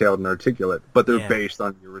super detailed and articulate, but they're based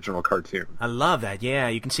on the original cartoon. I love that. Yeah,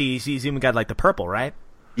 you can see he's even got like the purple, right?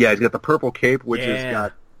 Yeah, he's got the purple cape, which has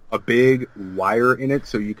got a big wire in it,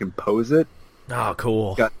 so you can pose it. Oh,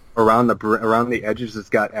 cool. Got around the edges, it's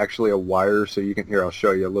got actually a wire, so you can. Here, I'll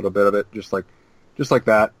show you a little bit of it, just like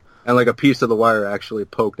that, and like a piece of the wire actually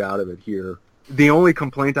poked out of it here. The only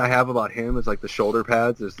complaint I have about him is like the shoulder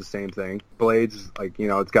pads is the same thing. Blades, like, you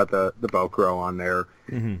know, it's got the Velcro on there.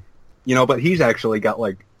 You know, but he's actually got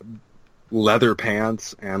like leather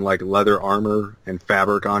pants and like leather armor and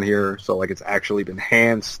fabric on here. So like it's actually been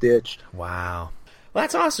hand stitched. Wow. Well,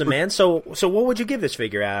 that's awesome, man. So what would you give this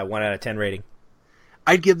figure a 1 out of 10 rating?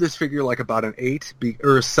 I'd give this figure like about an 8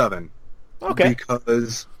 or a 7. Okay.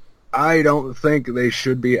 Because I don't think they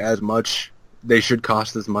should be as much. They should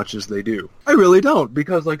cost as much as they do. I really don't,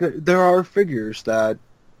 because like there are figures that,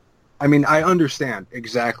 I mean, I understand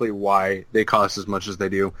exactly why they cost as much as they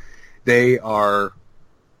do. They are,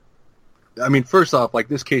 I mean, first off, like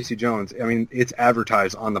this Casey Jones, I mean, it's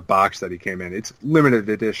advertised on the box that he came in. It's limited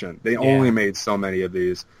edition. They only made so many of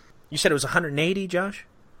these. You said it was 180, Josh?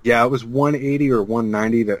 Yeah, it was 180 or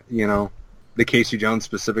 190 that, you know, the Casey Jones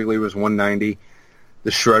specifically was 190.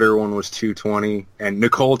 The Shredder one was 220. And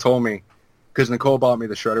Nicole told me, because Nicole bought me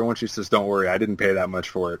the Shredder one, she says, "Don't worry, I didn't pay that much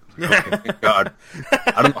for it." Okay, thank God.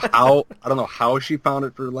 I don't know how she found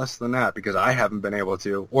it for less than that, because I haven't been able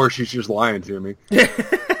to, or she's just lying to me.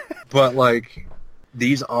 But like,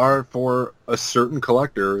 these are for a certain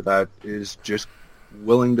collector that is just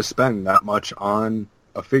willing to spend that much on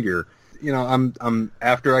a figure. You know, I'm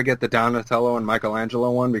after I get the Donatello and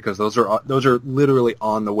Michelangelo one, because those are literally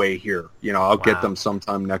on the way here. You know, I'll get them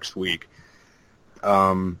sometime next week.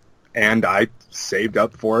 And I saved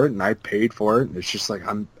up for it, and I paid for it. And it's just like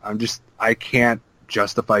I can't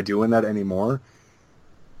justify doing that anymore.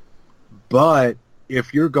 But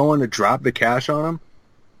if you're going to drop the cash on them,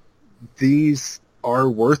 these are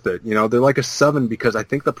worth it. You know, they're like a 7, because I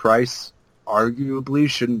think the price arguably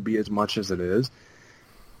shouldn't be as much as it is.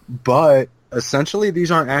 But essentially,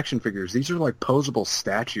 these aren't action figures. These are like posable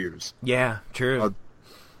statues. Yeah, true.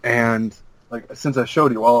 And like, since I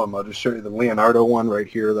showed you all of them, I'll just show you the Leonardo one right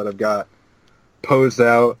here that I've got posed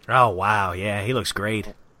out. Oh, wow. Yeah, he looks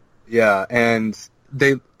great. Yeah, and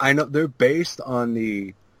I know they're based on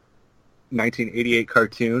the 1988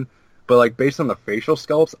 cartoon, but like based on the facial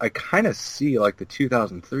sculpts, I kind of see like the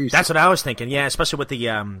 2003. That's what I was thinking. Yeah, especially with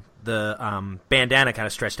the bandana kind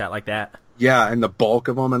of stretched out like that. Yeah, and the bulk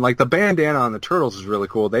of them, and like the bandana on the turtles is really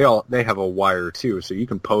cool. They have a wire too, so you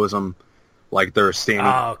can pose them like they're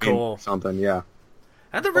standing cool. in something. Yeah,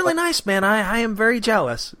 they're really nice, man. I am very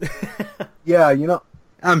jealous. Yeah, you know,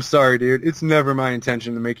 I'm sorry, dude. It's never my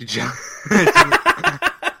intention to make you jealous.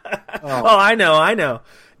 Oh, I know.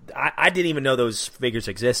 I didn't even know those figures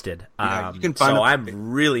existed. Yeah, you can find so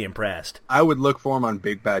I'm really impressed. I would look for them on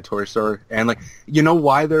Big Bad Toy Store, and like, you know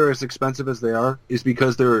why they're as expensive as they are is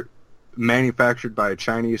because they're manufactured by a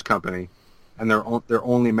Chinese company, and they're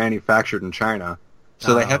only manufactured in China,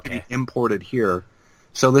 so they have to be imported here.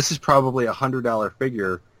 So this is probably $100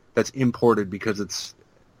 figure that's imported because that's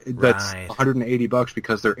 $180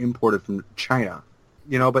 because they're imported from China.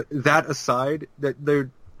 You know, but that aside, that they're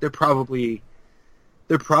probably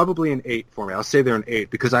an 8 for me. I'll say they're an 8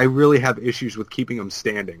 because I really have issues with keeping them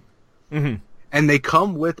standing. Mm-hmm. And they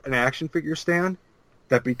come with an action figure stand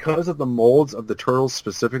that, because of the molds of the turtles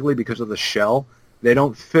specifically, because of the shell, they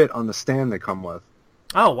don't fit on the stand they come with.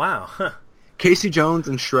 Oh, wow. Huh. Casey Jones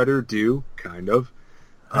and Shredder do, kind of.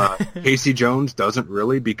 Casey Jones doesn't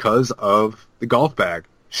really because of the golf bag.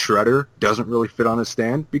 Shredder doesn't really fit on his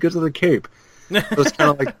stand because of the cape. So it's kind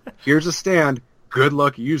of like, here's a stand, good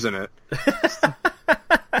luck using it.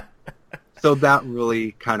 So that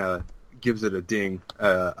really kind of gives it a ding,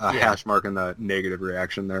 hash mark in the negative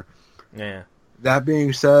reaction there. Yeah. That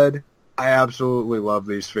being said, I absolutely love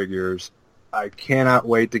these figures. I cannot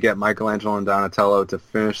wait to get Michelangelo and Donatello to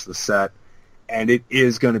finish the set, and it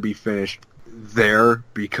is going to be finished there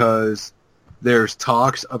because there's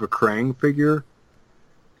talks of a Krang figure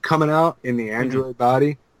coming out in the Android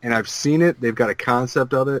body, and I've seen it. They've got a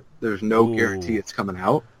concept of it. There's no guarantee it's coming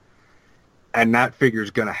out. And that figure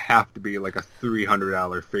is going to have to be like a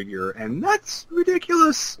 $300 figure, and that's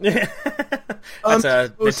ridiculous. That's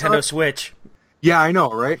a Nintendo Switch. Yeah, I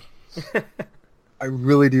know, right? I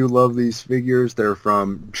really do love these figures. They're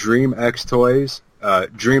from DreamX Toys.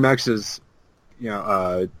 DreamX is,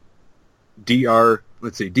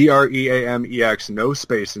 DREAMEX, no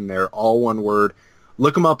space in there, all one word.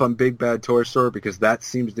 Look them up on Big Bad Toy Store because that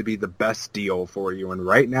seems to be the best deal for you. And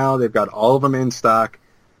right now, they've got all of them in stock.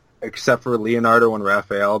 Except for Leonardo and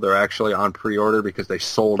Raphael, they're actually on pre-order because they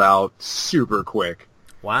sold out super quick.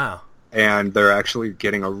 Wow. And they're actually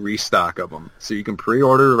getting a restock of them. So you can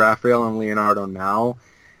pre-order Raphael and Leonardo now.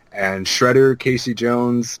 And Shredder, Casey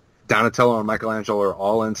Jones, Donatello, and Michelangelo are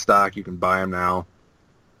all in stock. You can buy them now.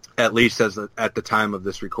 At least at the time of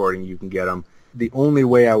this recording, you can get them. The only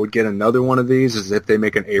way I would get another one of these is if they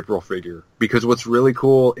make an April figure. Because what's really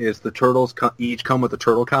cool is the turtles each come with a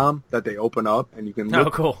turtle com that they open up, and you can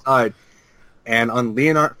look inside. And on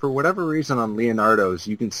Leonardo, for whatever reason, on Leonardo's,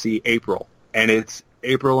 you can see April. And it's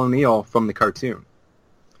April O'Neil from the cartoon.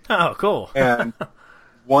 Oh, cool. And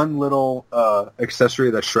one little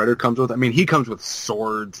accessory that Shredder comes with, I mean, he comes with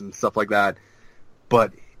swords and stuff like that,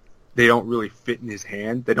 but they don't really fit in his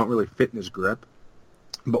hand. They don't really fit in his grip.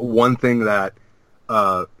 But one thing that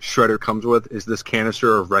Shredder comes with is this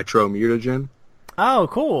canister of retro mutagen. Oh,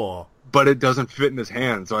 cool. But it doesn't fit in his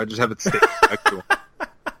hand, so I just have it stay next to him.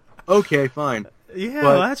 Okay, fine. Yeah,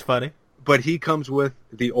 well, that's funny. But he comes with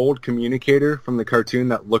the old communicator from the cartoon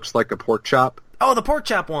that looks like a pork chop. Oh, the pork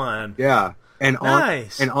chop one. Yeah. And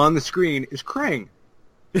nice. on the screen is Krang.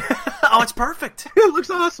 Oh, it's perfect. It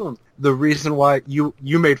looks awesome. The reason why you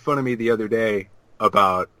made fun of me the other day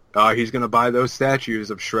about he's going to buy those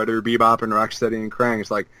statues of Shredder, Bebop, and Rocksteady and Krang.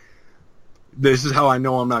 It's like, this is how I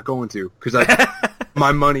know I'm not going to, because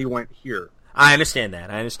my money went here. I understand that.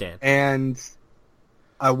 And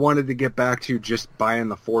I wanted to get back to just buying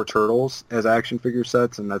the 4 turtles as action figure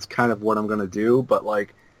sets, and that's kind of what I'm going to do. But,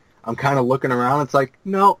 like, I'm kind of looking around. It's like,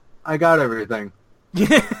 no, I got everything.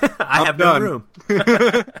 I have no room.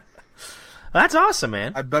 That's awesome,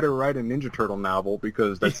 man. I better write a Ninja Turtle novel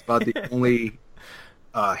because that's about the only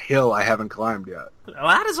hill I haven't climbed yet. Well,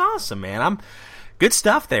 that is awesome, man. Good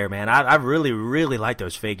stuff there, man. I really, really like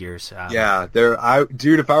those figures. Yeah,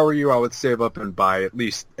 dude. If I were you, I would save up and buy at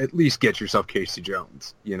least get yourself Casey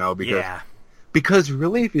Jones. Because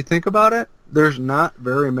really, if you think about it, there's not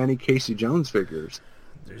very many Casey Jones figures.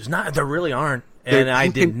 There really aren't, and I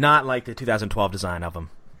did not like the 2012 design of them.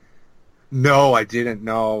 No, I didn't.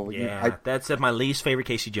 No. Yeah, that's my least favorite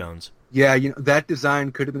Casey Jones. Yeah, that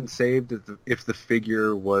design could have been saved if the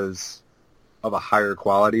figure was of a higher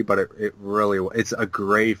quality, but it's a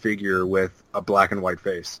gray figure with a black and white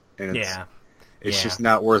face, and it's just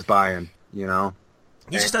not worth buying. He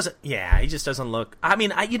just doesn't. Yeah, he just doesn't look. I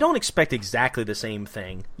mean, you don't expect exactly the same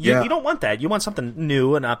thing. You don't want that. You want something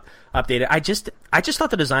new and updated. I just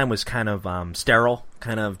thought the design was kind of sterile,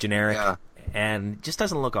 kind of generic. Yeah. And just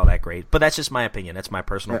doesn't look all that great. But that's just my opinion. That's my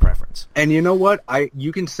personal preference. And you know what?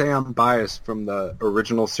 You can say I'm biased from the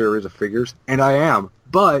original series of figures, and I am.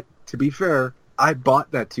 But, to be fair, I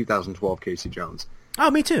bought that 2012 Casey Jones.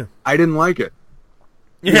 Oh, me too. I didn't like it.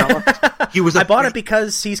 I bought it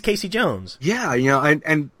because he's Casey Jones. Yeah,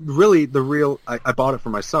 and really, I bought it for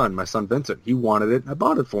my son Vincent. He wanted it, and I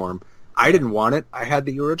bought it for him. I didn't want it. I had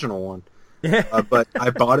the original one. But I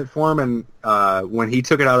bought it for him, and when he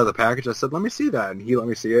took it out of the package, I said, "Let me see that," and he let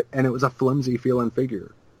me see it, and it was a flimsy feeling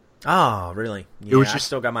figure. Oh, really? Yeah, I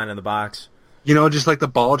still got mine in the box. Just like the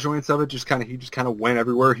ball joints of it, he just kind of went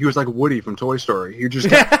everywhere. He was like Woody from Toy Story. He just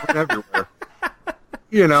went everywhere.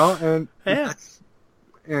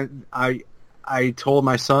 And I told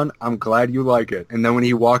my son, "I'm glad you like it," and then when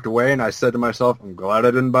he walked away, and I said to myself, "I'm glad I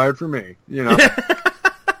didn't buy it for me,"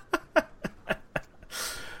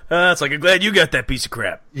 It's like, I'm glad you got that piece of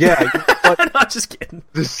crap. Yeah. No, I'm just kidding.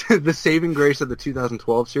 The saving grace of the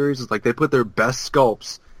 2012 series is like they put their best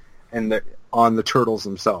sculpts on the turtles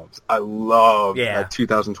themselves. I love that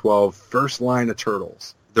 2012 first line of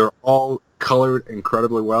turtles. They're all colored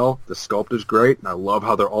incredibly well. The sculpt is great, and I love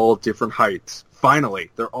how they're all different heights.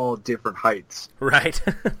 Finally, they're all different heights. Right.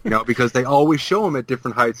 Because they always show them at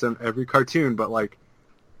different heights in every cartoon, but like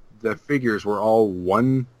the figures were all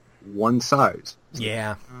one size.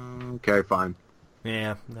 Yeah. Okay, fine.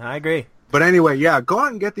 Yeah, I agree. But anyway, go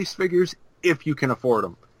out and get these figures if you can afford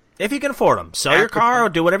them. If you can afford them. Sell your car or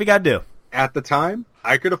do whatever you got to do. At the time,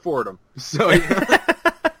 I could afford them. So,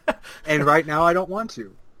 and right now I don't want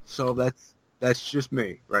to. So That's just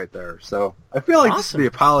me right there. So I feel like this is Awesome. the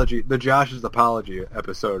apology, the Josh's apology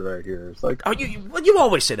episode right here. It's like, Oh, you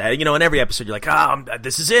always say that. You know, in every episode, you're like,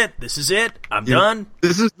 this is it. This is it. I'm done.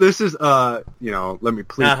 This is let me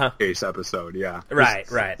plead the case episode. Yeah. Right.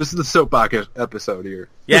 This is the soapbox episode here.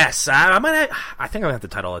 Yes, I think I'm gonna have to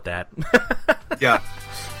title it that. Yeah.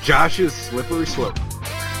 Josh's slippery slope.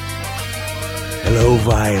 Hello,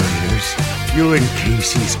 violators. You're in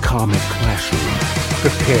Casey's comic classroom.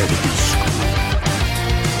 Prepare to be schooled.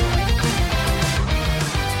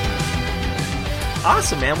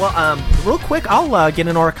 Awesome, man. Well, real quick, I'll get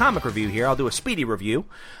into our comic review here. I'll do a speedy review.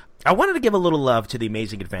 I wanted to give a little love to the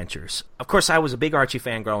Amazing Adventures. Of course, I was a big Archie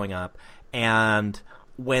fan growing up, and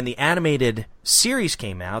when the animated series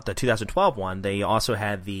came out, the 2012 one, they also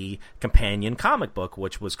had the companion comic book,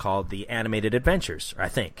 which was called The Animated Adventures, I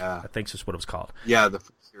think. I think that's what it was called. Yeah, the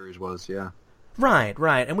series was, yeah. Right.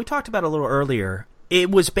 And we talked about it a little earlier. It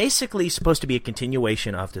was basically supposed to be a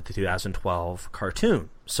continuation of the 2012 cartoon,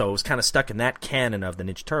 so it was kind of stuck in that canon of the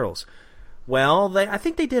Ninja Turtles. Well, I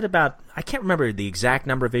think they did about, I can't remember the exact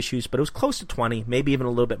number of issues, but it was close to 20, maybe even a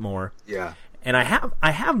little bit more. Yeah. And I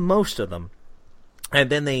have most of them. And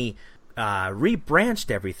then they rebranched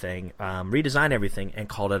everything, redesigned everything, and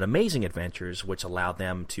called it Amazing Adventures, which allowed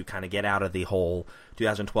them to kind of get out of the whole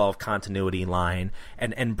 2012 continuity line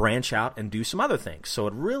and branch out and do some other things. So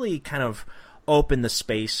it really kind of opened the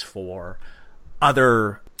space for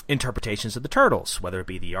other interpretations of the Turtles, whether it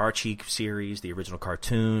be the Archie series, the original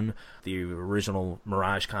cartoon, the original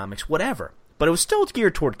Mirage comics, whatever. But it was still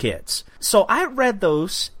geared toward kids. So I read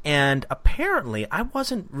those, and apparently I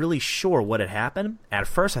wasn't really sure what had happened. At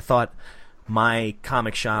first I thought my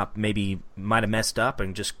comic shop maybe might have messed up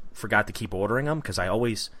and just forgot to keep ordering them, because I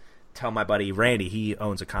always tell my buddy Randy, he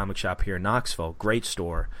owns a comic shop here in Knoxville, great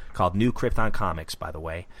store, called New Krypton Comics, by the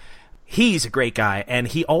way. He's a great guy, and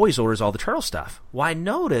he always orders all the Turtle stuff. Well, I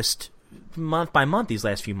noticed month by month these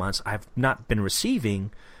last few months, I've not been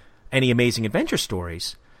receiving any Amazing Adventure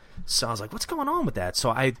stories. So I was like, what's going on with that? So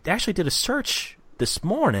I actually did a search this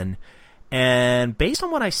morning, and based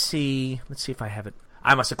on what I see, let's see if I have it.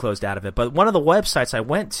 I must have closed out of it, but one of the websites I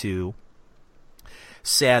went to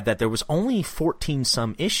said that there was only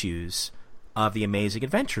 14-some issues of the Amazing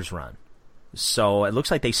Adventures run. So it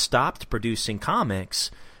looks like they stopped producing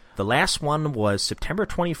comics. The last one was September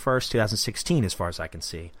 21st, 2016, as far as I can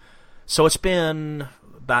see. So it's been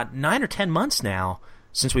about 9 or 10 months now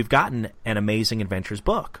since we've gotten an Amazing Adventures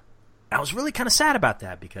book. I was really kind of sad about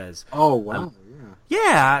that because... Oh, wow,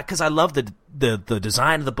 yeah, because I love the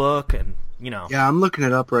design of the book, and, you know... Yeah, I'm looking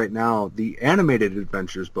it up right now. The Animated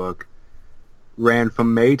Adventures book ran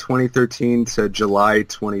from May 2013 to July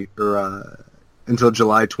until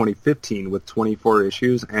July 2015 with 24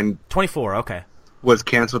 issues, and 24, okay. Was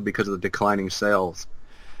canceled because of the declining sales.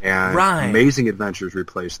 And right. Amazing Adventures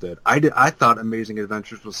replaced it. I thought Amazing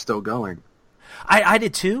Adventures was still going. I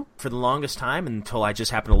did too, for the longest time, until I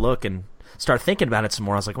just happened to look and start thinking about it some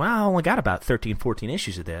more. I was like, well, I only got about 13, 14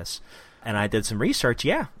 issues of this. And I did some research.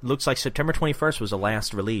 Yeah, it looks like September 21st was the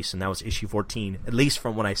last release, and that was issue 14, at least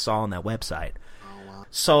from what I saw on that website. Oh, wow.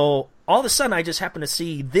 So all of a sudden, I just happened to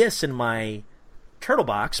see this in my Turtle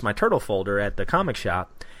box, my Turtle folder at the comic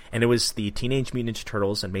shop, and it was the Teenage Mutant Ninja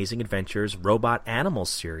Turtles Amazing Adventures Robot Animals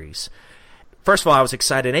series. First of all, I was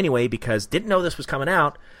excited anyway because didn't know this was coming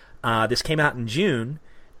out. This came out in June,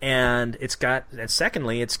 and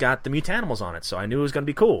secondly, it's got the Mutanimals on it, so I knew it was going to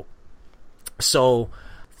be cool. So,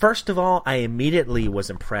 first of all, I immediately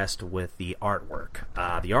was impressed with the artwork.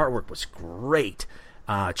 The artwork was great.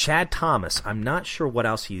 Chad Thomas, I'm not sure what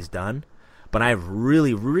else he's done, but I've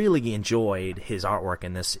really, really enjoyed his artwork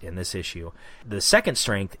in this issue. The second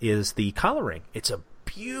strength is the coloring. It's a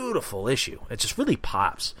beautiful issue. It just really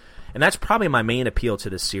pops. And that's probably my main appeal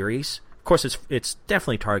to this series. Of course, it's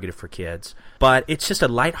definitely targeted for kids, but it's just a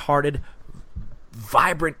lighthearted,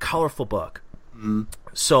 vibrant, colorful book. Mm-hmm.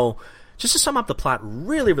 So, just to sum up the plot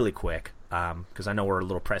really, really quick, because I know we're a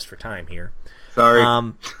little pressed for time here. Sorry.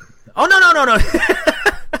 Oh, no.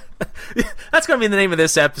 That's going to be the name of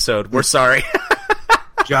this episode. We're sorry.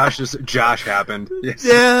 Josh happened. Yes.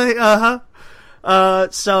 Yeah,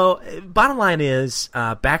 so, bottom line is,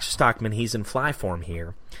 Baxter Stockman, he's in fly form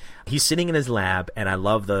here. He's sitting in his lab, and I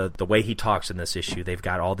love the way he talks in this issue. They've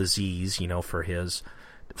got all the Z's, for his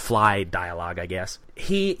fly dialogue, I guess.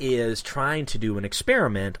 He is trying to do an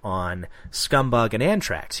experiment on Scumbug and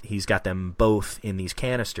Anthrax. He's got them both in these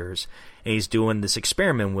canisters, and he's doing this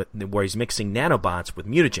experiment where he's mixing nanobots with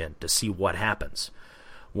mutagen to see what happens.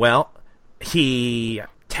 Well, he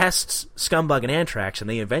tests Scumbug and Anthrax, and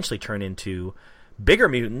they eventually turn into bigger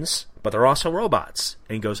mutants, but they're also robots.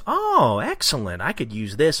 And he goes, oh, excellent. I could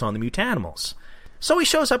use this on the Mutanimals. So he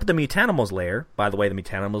shows up at the Mutanimals lair. By the way, the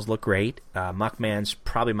Mutanimals look great. Muckman's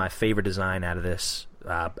probably my favorite design out of this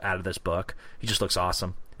book. He just looks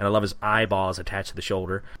awesome. And I love his eyeballs attached to the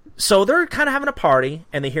shoulder. So they're kind of having a party,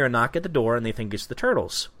 and they hear a knock at the door, and they think it's the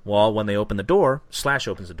Turtles. Well, when they open the door, Slash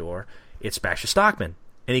opens the door, it's Baxter Stockman.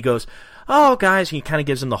 And he goes, oh, guys, and he kind of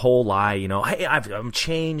gives them the whole lie, hey, I'm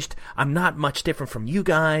changed. I'm not much different from you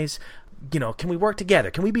guys. Can we work together?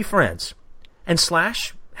 Can we be friends? And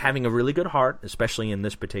Slash, having a really good heart, especially in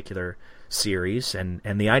this particular series and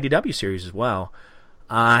the IDW series as well,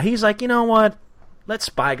 he's like, you know what? Let's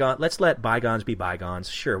let bygones be bygones.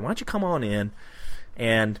 Sure, why don't you come on in?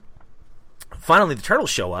 And finally the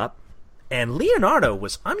Turtles show up, and Leonardo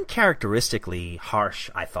was uncharacteristically harsh,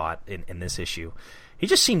 I thought, in this issue. He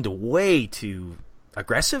just seemed way too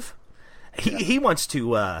aggressive. He wants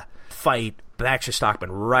to fight Baxter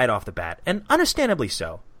Stockman right off the bat, and understandably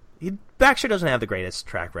so. Baxter doesn't have the greatest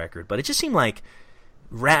track record, but it just seemed like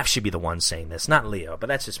Raph should be the one saying this, not Leo, but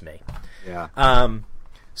that's just me. Yeah.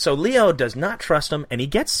 So Leo does not trust him, and he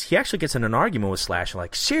actually gets in an argument with Slash,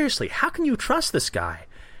 like, seriously, how can you trust this guy?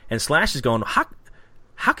 And Slash is going,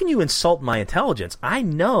 how can you insult my intelligence? I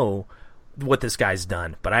know what this guy's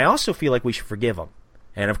done, but I also feel like we should forgive him.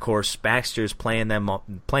 And of course, Baxter's playing them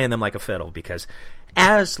like a fiddle, because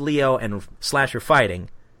as Leo and Slash are fighting,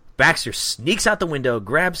 Baxter sneaks out the window,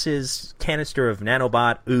 grabs his canister of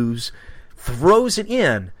nanobot ooze, throws it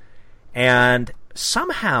in, and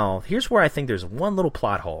somehow, here's where I think there's one little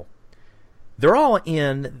plot hole. They're all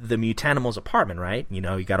in the Mutanimals apartment, right? You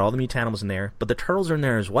got all the Mutanimals in there, but the Turtles are in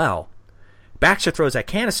there as well. Baxter throws that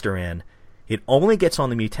canister in. It only gets on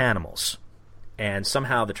the Mutanimals. And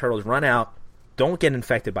somehow the Turtles run out, don't get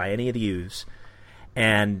infected by any of the ooze.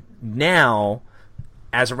 And now,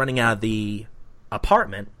 as they're running out of the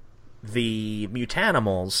apartment, the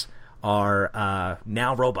Mutanimals are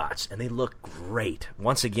now robots, and they look great.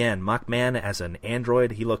 Once again, Muckman as an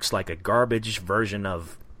android, he looks like a garbage version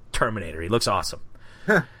of Terminator. He looks awesome.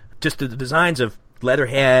 Just the designs of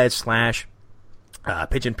Leatherhead, Slash,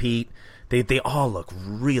 Pigeon Pete, they all look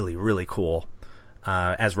really, really cool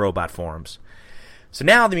as robot forms. So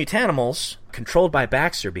now the Mutanimals, controlled by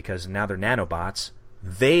Baxter because now they're nanobots,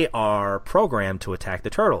 they are programmed to attack the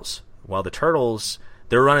Turtles. Well, the Turtles,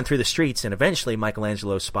 they're running through the streets, and eventually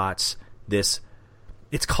Michelangelo spots this.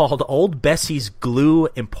 It's called Old Bessie's Glue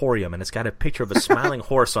Emporium, and it's got a picture of a smiling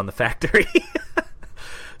horse on the factory.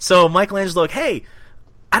 So Michelangelo, like, hey,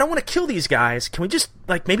 I don't want to kill these guys. Can we just,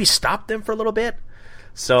 maybe stop them for a little bit?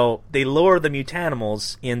 So they lure the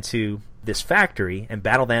Mutanimals into this factory and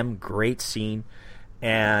battle them. Great scene.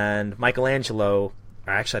 And Michelangelo,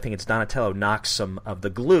 or actually I think it's Donatello, knocks some of the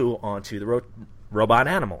glue onto the robot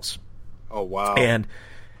animals. Oh, wow. And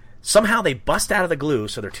somehow they bust out of the glue,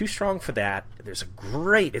 so they're too strong for that. There's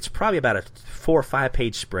it's probably about a 4 or 5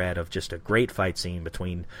 page spread of just a great fight scene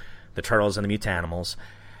between the Turtles and the Mutanimals.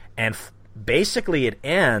 And basically it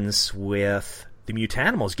ends with the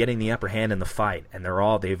Mutanimals getting the upper hand in the fight, and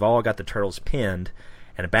they've all got the Turtles pinned,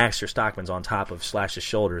 and Baxter Stockman's on top of Slash's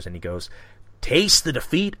shoulders, and he goes, "Taste the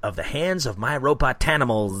defeat of the hands of my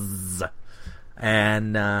Robotanimals."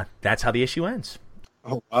 And that's how the issue ends.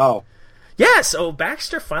 Oh, wow. Yeah, so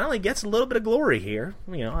Baxter finally gets a little bit of glory here.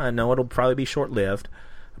 I know it'll probably be short-lived,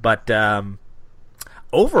 but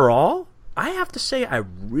overall, I have to say I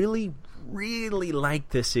really, really liked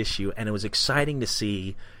this issue, and it was exciting to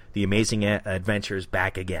see the Amazing Adventures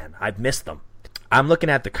back again. I've missed them. I'm looking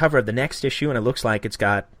at the cover of the next issue, and it looks like it's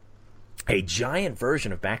got a giant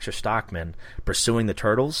version of Baxter Stockman pursuing the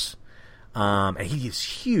Turtles, and he is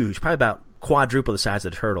huge, probably about quadruple the size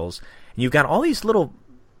of the Turtles. And you've got all these little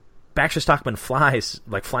Baxter Stockman flies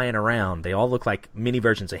flying around. They all look like mini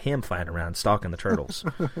versions of him flying around, stalking the Turtles.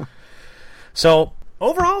 So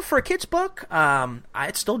overall, for a kid's book,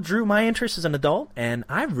 it still drew my interest as an adult, and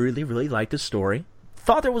I really, really liked this story.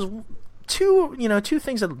 Thought there was two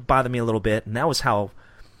things that bothered me a little bit, and that was how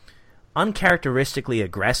uncharacteristically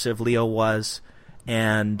aggressive Leo was,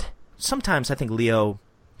 and sometimes I think Leo,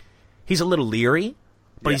 he's a little leery,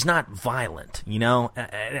 but he's not violent,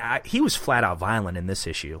 he was flat out violent in this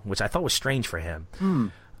issue, which I thought was strange for him.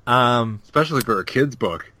 Especially for a kid's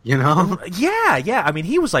book, Yeah. I mean,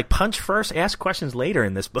 he was like punch first, ask questions later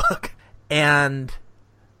in this book. And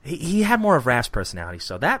he had more of Raph's personality,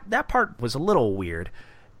 so that part was a little weird.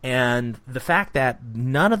 And the fact that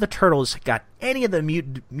none of the Turtles got any of the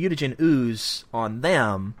mutagen ooze on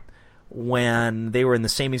them when they were in the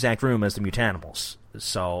same exact room as the Mutanimals.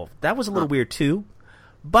 So that was a little weird too.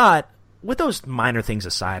 But with those minor things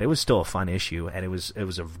aside, it was still a fun issue, and it was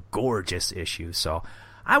a gorgeous issue. So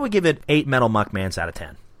I would give it 8 Metal Muckmans out of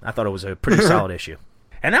 10. I thought it was a pretty solid issue.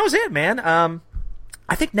 And that was it, man.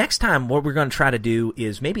 I think next time what we're going to try to do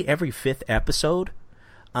is maybe every 5th episode,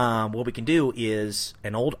 what we can do is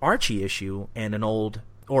an old Archie issue and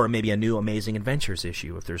or maybe a new Amazing Adventures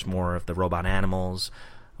issue if there's more of the robot animals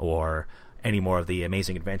or any more of the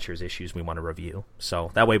Amazing Adventures issues we want to review.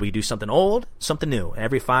 So that way we do something old, something new.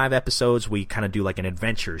 Every 5 episodes we kind of do like an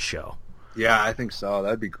adventures show. Yeah, I think so.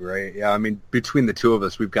 That'd be great. Yeah, I mean, between the two of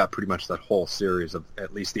us, we've got pretty much that whole series of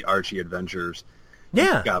at least the Archie Adventures.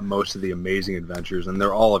 Yeah. We've got most of the Amazing Adventures, and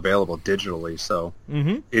they're all available digitally, so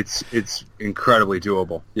it's incredibly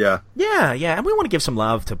doable. Yeah. Yeah, and we want to give some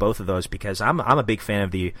love to both of those because I'm a big fan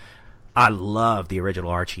of I love the original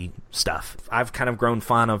Archie stuff. I've kind of grown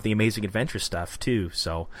fond of the Amazing Adventures stuff, too.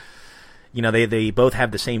 So, they both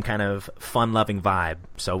have the same kind of fun-loving vibe.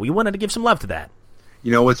 So we wanted to give some love to that.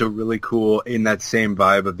 You know what's a really cool, in that same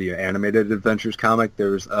vibe of the Animated Adventures comic,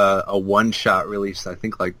 there's a one-shot release, I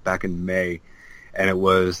think, like back in May, and it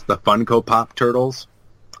was the Funko Pop Turtles.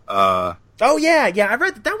 Oh, yeah, I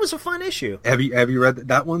read that. That was a fun issue. Have you read that?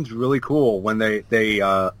 That one's really cool when they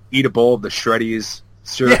eat a bowl of the Shreddies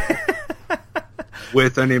syrup.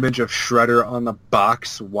 With an image of Shredder on the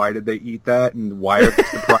box. Why did they eat that, and why are they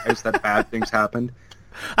surprised that bad things happened?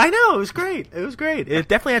 I know, it was great. It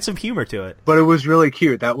definitely had some humor to it. But it was really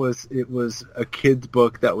cute. It was a kid's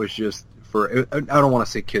book that was just for, I don't want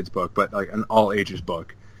to say kid's book, but like an all ages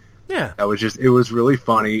book. Yeah. It was really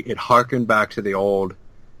funny. It harkened back to the old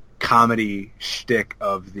comedy shtick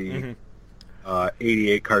of the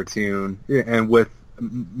 88 cartoon, and with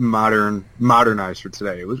modernized for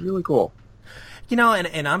today. It was really cool.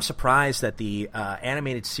 And I'm surprised that the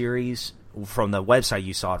animated series from the website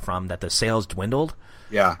you saw it from, that the sales dwindled.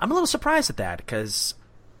 Yeah. I'm a little surprised at that because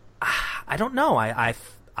I don't know. I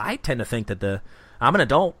tend to think that I'm an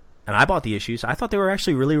adult and I bought the issues. I thought they were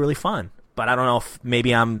actually really, really fun. But I don't know if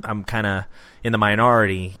maybe I'm kind of in the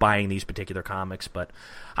minority buying these particular comics. But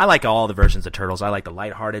I like all the versions of Turtles. I like the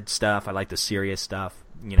lighthearted stuff. I like the serious stuff.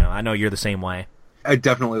 I know you're the same way. I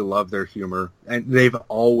definitely love their humor. And they've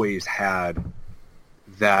always had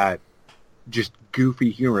that just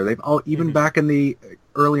goofy humor. They've even back in the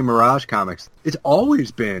early Mirage comics, it's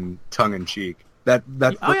always been tongue in cheek. That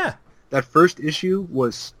first issue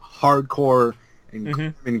was hardcore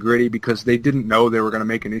and gritty because they didn't know they were going to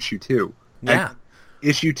make an issue 2. Yeah. And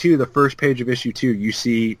issue 2, the first page of issue 2, you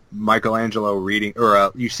see Michelangelo reading,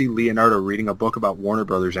 or you see Leonardo reading a book about Warner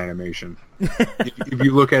Brothers animation. if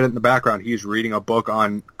you look at it in the background, he's reading a book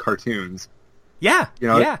on cartoons. Yeah.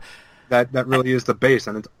 Yeah. That really is the base,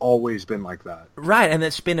 and it's always been like that. Right, and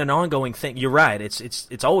it's been an ongoing thing. You're right.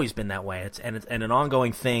 It's always been that way. It's an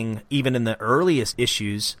ongoing thing, even in the earliest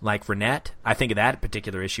issues, like Renette. I think of that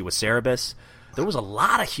particular issue with Cerebus. There was a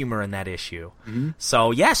lot of humor in that issue. Mm-hmm.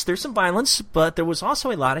 So, yes, there's some violence, but there was also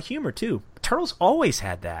a lot of humor, too. Turtles always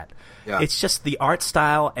had that. Yeah. It's just the art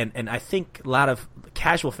style, and I think a lot of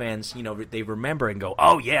casual fans, they remember and go,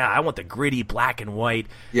 oh, yeah, I want the gritty black and white,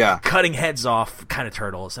 cutting heads off kind of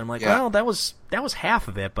Turtles. And I'm like, well, that was half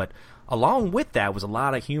of it, but along with that was a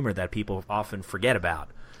lot of humor that people often forget about.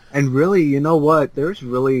 And really, you know what?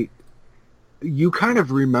 You kind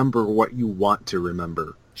of remember what you want to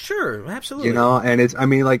remember. Sure, absolutely. And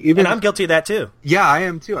even... And I'm guilty of that, too. Yeah, I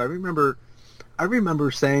am, too. I remember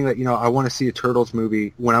saying that, I want to see a Turtles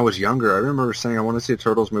movie when I was younger. I remember saying I want to see a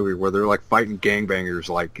Turtles movie where they're, like, fighting gangbangers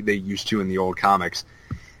like they used to in the old comics.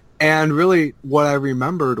 And really, what I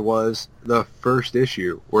remembered was the first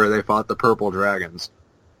issue where they fought the Purple Dragons.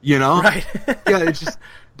 Right. Yeah, it's just...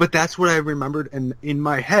 But that's what I remembered, and in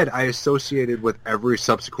my head, I associated with every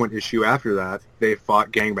subsequent issue after that, they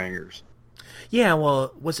fought gangbangers. Yeah,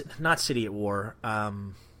 well, was it not City at War?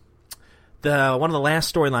 One of the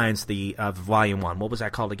last storylines of Volume 1. What was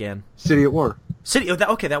that called again? City at War.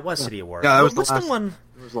 That was City at War. Yeah, that was the one?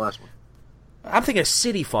 It was the last one. I'm thinking of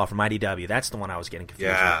City Fall from IDW. That's the one I was getting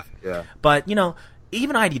confused with. Yeah. But,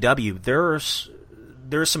 even IDW,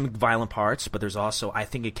 there's some violent parts, but there's also, I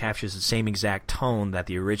think it captures the same exact tone that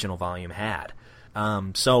the original volume had.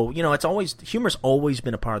 So, it's always, humor's always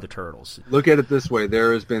been a part of the Turtles. Look at it this way.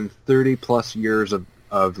 There has been 30 plus years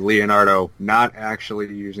of Leonardo not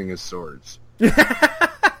actually using his swords.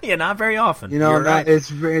 Yeah, not very often. Right.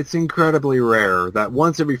 It's incredibly rare that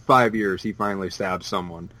once every 5 years he finally stabs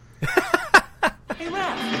someone. Hey,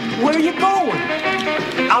 Raph, where are you going?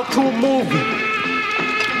 Out to a movie.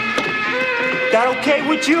 That okay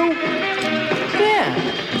with you? Yeah.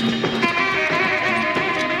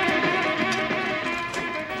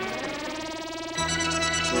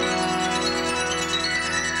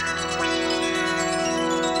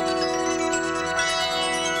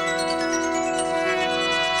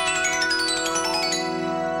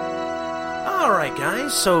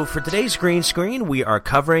 so for today's green screen, we are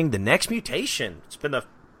covering The Next Mutation. It's been the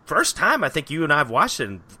first time I think you and I have watched it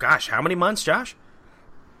in, gosh, how many months, Josh?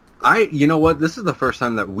 You know what? This is the first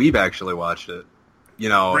time that we've actually watched it. You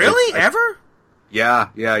know, really? Ever? Yeah.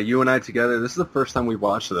 You and I together. This is the first time we've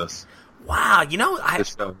watched this. Wow. You know,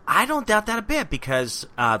 I don't doubt that a bit because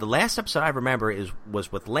the last episode I remember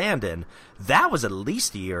was with Landon. That was at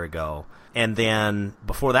least a year ago, and then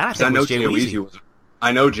before that, I think it was Jay Weezy.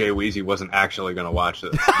 I know Jay Weezy wasn't actually going to watch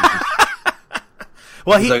this.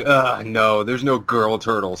 Well, he's like, no, there's no girl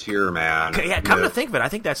turtles here, man. Yeah, come to think of it, I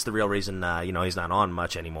think that's the real reason, he's not on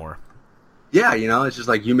much anymore. Yeah, it's just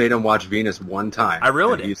like you made him watch Venus one time. I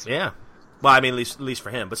really did, yeah. Well, I mean, at least for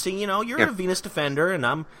him. But see, you're a Venus defender, and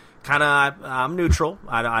I'm I'm neutral.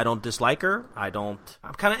 I don't dislike her. I'm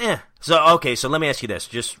kind of eh. So let me ask you this.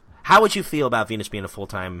 Just, how would you feel about Venus being a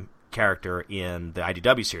full-time character in the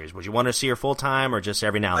IDW series? Would you want to see her full-time or just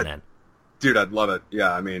every now and then? Dude, I'd love it.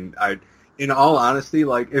 Yeah, I mean, in all honesty,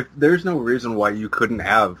 like, if there's no reason why you couldn't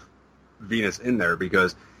have Venus in there,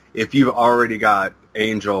 because if you've already got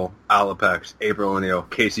Angel, Alapex, April O'Neil,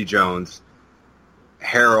 Casey Jones,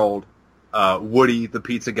 Harold, Woody the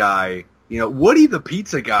pizza guy, Woody the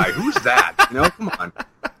pizza guy, who's that? Come on.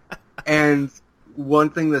 And one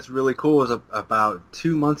thing that's really cool is about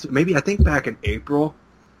 2 months, maybe I think back in April,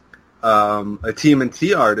 a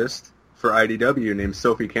TMNT artist for IDW named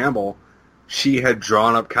Sophie Campbell, she had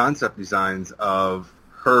drawn up concept designs of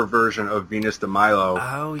her version of Venus de Milo.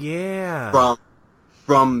 Oh, yeah.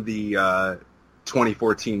 From the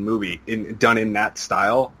 2014 movie, done in that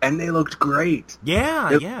style, and they looked great.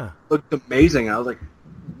 Yeah, They looked amazing. And I was like,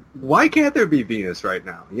 why can't there be Venus right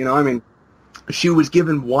now? I mean, she was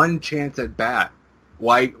given one chance at bat.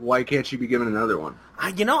 Why can't she be given another one?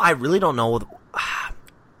 I really don't know.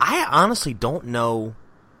 I honestly don't know.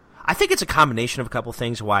 I think it's a combination of a couple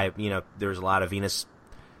things why, there's a lot of Venus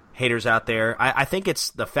haters out there. I think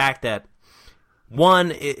it's the fact that, one,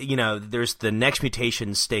 there's the Next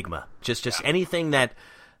Mutation stigma. Just anything that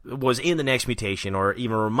was in the Next Mutation or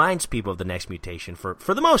even reminds people of the Next Mutation, for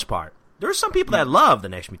the most part. There are some people that love the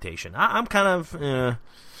Next Mutation. I'm kind of,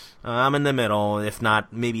 I'm in the middle, if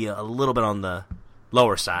not maybe a little bit on the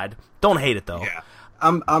lower side. Don't hate it, though. Yeah.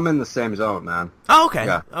 I'm in the same zone, man. Oh, okay.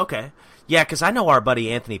 Yeah. Okay. Yeah, because I know our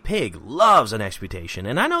buddy Anthony Pig loves an Next Mutation,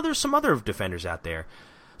 and I know there's some other defenders out there.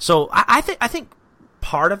 So I think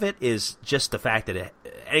part of it is just the fact that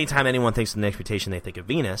anytime anyone thinks of the Next Mutation, they think of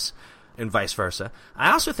Venus, and vice versa.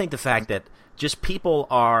 I also think the fact that just people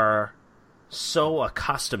are so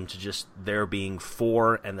accustomed to just there being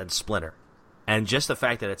 4 and then Splinter, and just the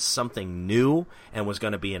fact that it's something new and was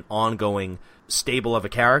going to be an ongoing stable of a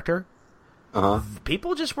character,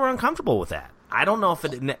 people just were uncomfortable with that. I don't know if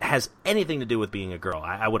it has anything to do with being a girl.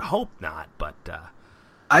 I would hope not, but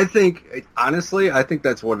I think, honestly,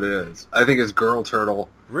 that's what it is. I think it's Girl Turtle.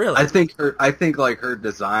 Really? I think like her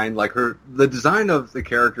design, like the design of the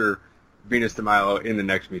character Venus de Milo in the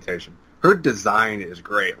Next Mutation. Her design is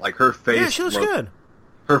great. Like, her face. Yeah, she looks good.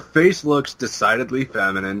 Her face looks decidedly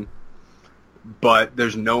feminine, but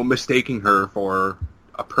there's no mistaking her for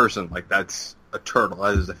a person. Like, that's a turtle.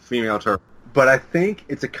 That is a female turtle. But I think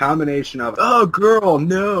it's a combination of, oh, girl,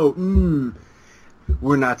 no,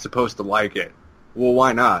 we're not supposed to like it. Well,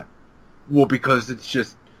 why not? Well, because that's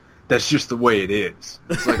just the way it is.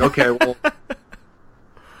 It's like, okay, well,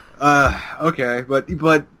 okay,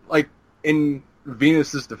 but like, in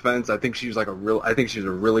Venus's defense, I think she's a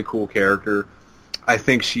really cool character. I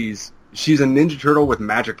think she's a Ninja Turtle with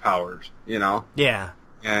magic powers, Yeah.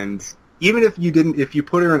 And even if you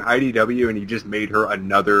put her in IDW and you just made her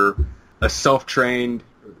a self-trained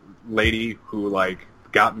lady who, like,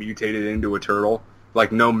 got mutated into a turtle,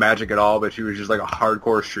 like, no magic at all, but she was just like a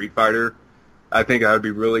hardcore Street Fighter, I think that would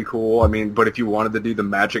be really cool. I mean, but if you wanted to do the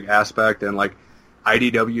magic aspect, and, like,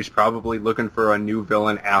 IDW is probably looking for a new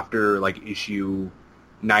villain after, like, issue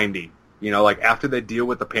 90. Like, after they deal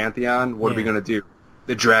with the Pantheon, what are we going to do?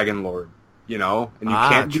 The Dragon Lord, and you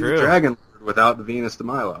can't do the Dragon Lord without the Venus de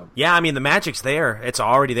Milo. Yeah, I mean, the magic's there. It's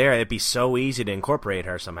already there. It'd be so easy to incorporate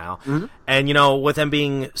her somehow. Mm-hmm. And, with them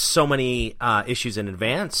being so many issues in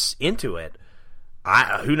advance into it,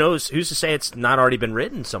 who knows? Who's to say it's not already been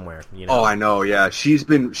written somewhere? Oh, I know, yeah. She's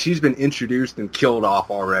been introduced and killed off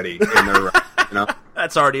already in their,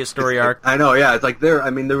 That's already a story arc. I know, yeah. It's like the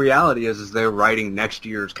reality is they're writing next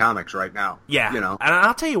year's comics right now. Yeah. And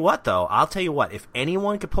I'll tell you what, though. If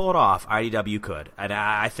anyone could pull it off, IDW could. And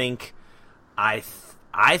I think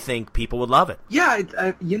people would love it.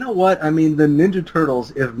 Yeah, you know what? I mean, the Ninja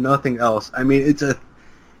Turtles, if nothing else, I mean,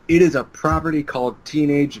 it is a property called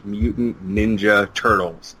Teenage Mutant Ninja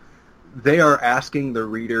Turtles. they are asking the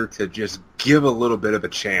reader to just give a little bit of a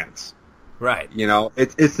chance. Right. You know,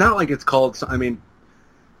 it's not like it's called.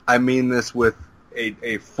 I mean this with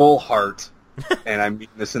a full heart, and I mean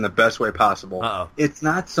this in the best way possible. Uh-oh. It's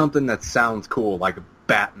not something that sounds cool like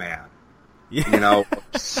Batman, Yeah. you know,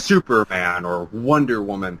 Superman or Wonder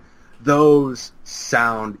Woman. Those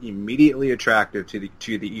sound immediately attractive to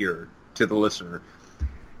the ear, to the listener.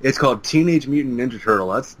 It's called Teenage Mutant Ninja Turtle.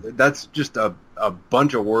 That's just a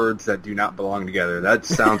bunch of words that do not belong together. That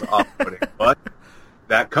sounds off-putting, but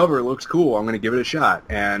that cover looks cool. I'm going to give it a shot.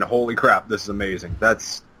 And holy crap, this is amazing.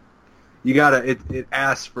 It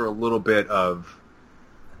asks for a little bit of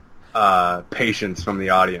patience from the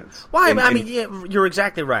audience. Well, I mean, you're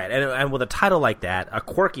exactly right. And with a title like that, a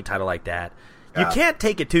quirky title like that, you can't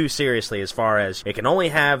take it too seriously as far as it can only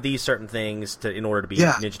have these certain things in order to be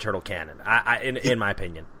Ninja Turtle canon, in my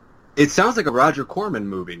opinion. It sounds like a Roger Corman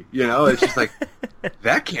movie, you know. It's just like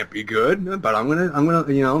that can't be good, but I'm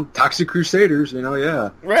gonna, you know, Toxic Crusaders, you know,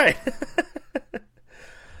 yeah. Right.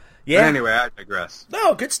 Yeah. But anyway, I digress.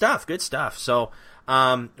 No, good stuff. Good stuff. So,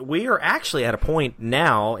 we are actually at a point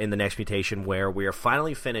now in the Next Mutation where we are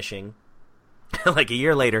finally finishing. Like a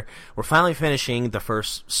year later, we're finally finishing the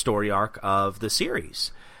first story arc of the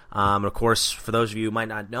series. And of course, for those of you who might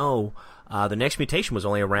not know, the Next Mutation was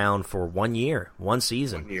only around for 1 year, one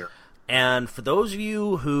season. 1 year. And for those of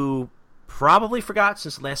you who probably forgot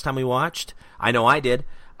since the last time we watched, I know I did,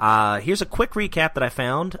 here's a quick recap that I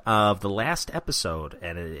found of the last episode,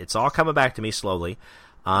 and it's all coming back to me slowly.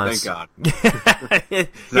 Thank God.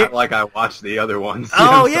 It's not like I watched the other ones.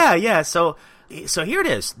 Oh, yeah. So here it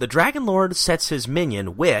is. The Dragon Lord sets his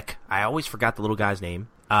minion, Wick, I always forgot the little guy's name,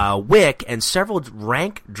 Wick and several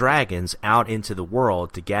rank dragons out into the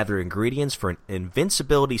world to gather ingredients for an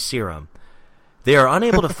invincibility serum. They are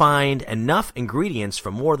unable to find enough ingredients for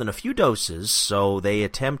more than a few doses, so they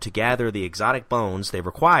attempt to gather the exotic bones they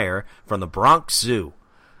require from the Bronx Zoo.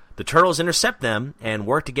 The turtles intercept them and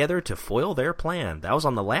work together to foil their plan. That was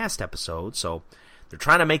on the last episode, so they're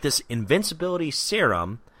trying to make this invincibility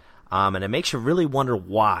serum. And it makes you really wonder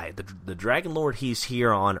why. The Dragon Lord, he's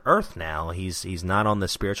here on Earth now. He's not on the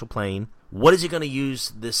spiritual plane. What is he going to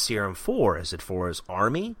use this serum for? Is it for his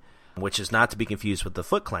army? Which is not to be confused with the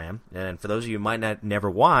Foot Clan. And for those of you who might not never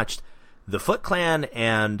watched, the Foot Clan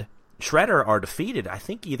and Shredder are defeated, I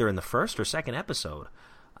think, either in the first or second episode.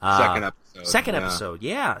 Second episode,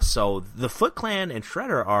 yeah. So the Foot Clan and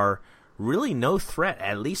Shredder are really no threat,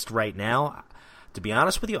 at least right now. To be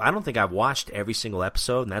honest with you, I don't think I've watched every single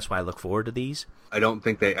episode, and that's why I look forward to these. I don't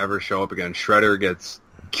think they ever show up again. Shredder gets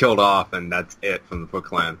killed off, and that's it from the Foot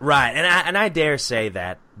Clan. Right, and I dare say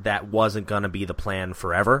that wasn't going to be the plan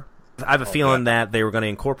forever. I have a feeling that they were going to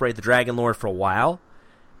incorporate the Dragon Lord for a while,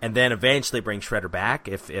 and then eventually bring Shredder back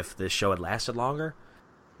if the show had lasted longer.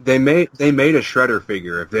 They made a Shredder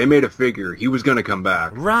figure. If they made a figure, he was going to come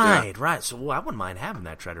back. Right. So I wouldn't mind having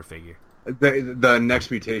that Shredder figure. The Next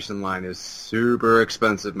Mutation line is super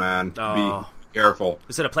expensive, man. Oh. Be careful.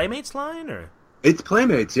 Is it a Playmates line or? It's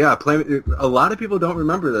Playmates, yeah. A lot of people don't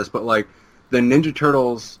remember this, but like the Ninja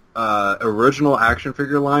Turtles original action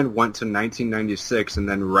figure line went to 1996, and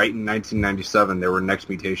then right in 1997 there were Next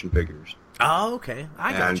Mutation figures. Oh, okay.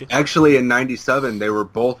 I got you. Actually, in 97 they were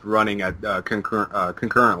both running at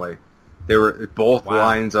concurrently. They were both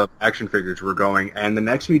lines of action figures were going, and the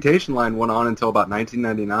Next Mutation line went on until about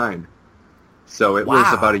 1999. So it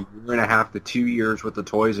was about a year and a half to 2 years with the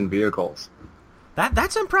toys and vehicles.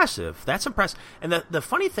 That's impressive. That's impressive. And the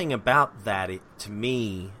funny thing about that, to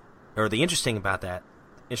me, or the interesting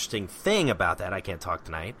thing about that, I can't talk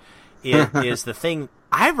tonight, is the thing,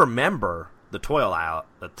 I remember the toy aisle.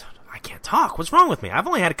 I can't talk. What's wrong with me? I've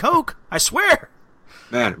only had a Coke. I swear.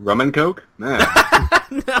 Man, rum and Coke? Man.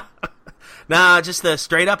 Nah, just the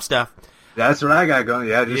straight up stuff. That's what I got going.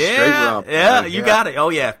 Yeah, just straight rum. Yeah, you got it. Oh,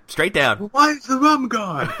 yeah, straight down. Why is the rum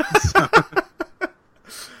gone?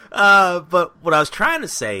 But what I was trying to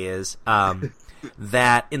say is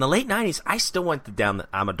that in the late 90s, I still went down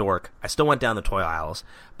I'm a dork. I still went down the toy aisles,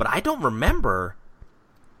 but I don't remember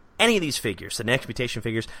any of these figures, the Next Mutation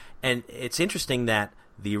figures. And it's interesting that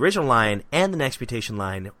the original line and the Next Mutation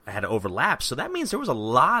line had overlapped, so that means there was a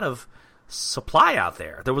lot of supply out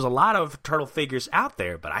there. There was a lot of turtle figures out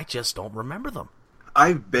there, but I just don't remember them.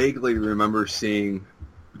 I vaguely remember seeing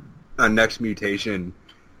a Next Mutation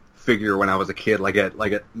figure when I was a kid, like at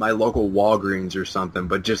my local Walgreens or something.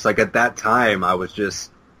 But just like at that time, I was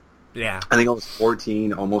just, I think I was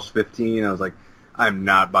 14, almost 15. I was like, I'm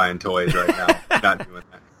not buying toys right now. Not doing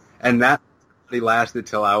that. And that really lasted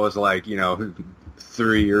till I was like,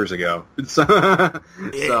 3 years ago. So.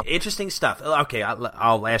 Interesting stuff. Okay,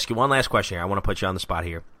 I'll ask you one last question here. I want to put you on the spot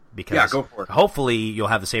here. because go for it. hopefully you'll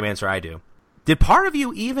have the same answer I do. Did part of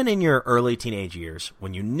you, even in your early teenage years,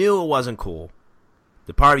 when you knew it wasn't cool,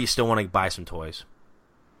 did part of you still want to buy some toys?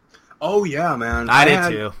 Oh yeah, man. I did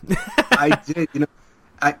too. I did. You know,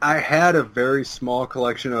 I had a very small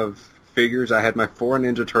collection of figures. I had my 4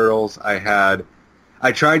 Ninja Turtles.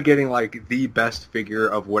 I tried getting like the best figure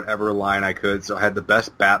of whatever line I could. So I had the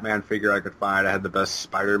best Batman figure I could find. I had the best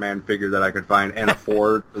Spider-Man figure that I could find and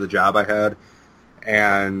afford for the job I had.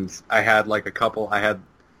 And I had like a couple. I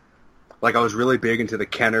was really big into the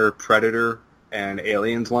Kenner Predator and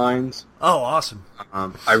Aliens lines. Oh, awesome.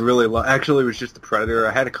 I really actually, it was just the Predator.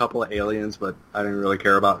 I had a couple of Aliens, but I didn't really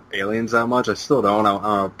care about Aliens that much. I still don't. I'm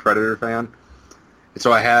a Predator fan. And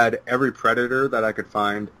so I had every Predator that I could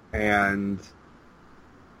find, and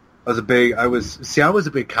I was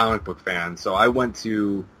a big comic book fan. So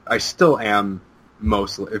I still am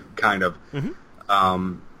mostly, kind of.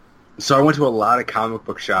 Mm-hmm. So I went to a lot of comic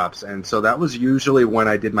book shops, and so that was usually when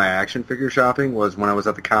I did my action figure shopping, was when I was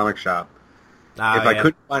at the comic shop. If I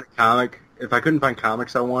couldn't find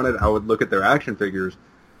comics I wanted, I would look at their action figures.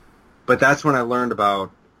 But that's when I learned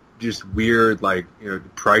about just weird, like,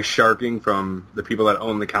 price sharking from the people that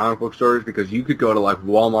own the comic book stores, because you could go to like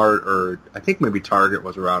Walmart, or I think maybe Target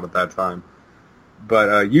was around at that time.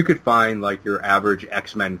 But you could find like your average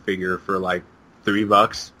X-Men figure for like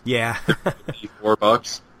 $3. Yeah.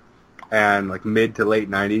 $4. And like mid to late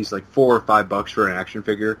 90s, like $4 or $5 for an action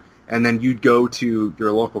figure. And then you'd go to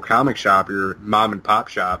your local comic shop, your mom and pop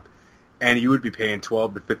shop, and you would be paying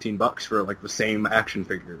 $12 to $15 for like the same action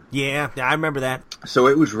figure. Yeah, I remember that. So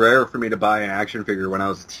it was rare for me to buy an action figure when I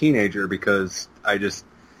was a teenager, because I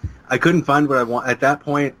couldn't find what I want. At that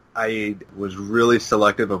point, I was really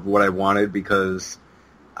selective of what I wanted, because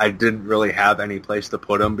I didn't really have any place to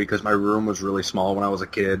put them, because my room was really small when I was a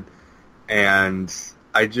kid, and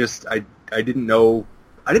I didn't know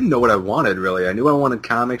what I wanted, really. I knew I wanted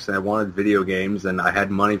comics, and I wanted video games, and I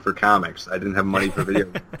had money for comics. I didn't have money for video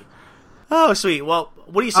games. Oh, sweet. Well,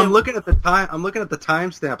 what do you say? I'm looking at the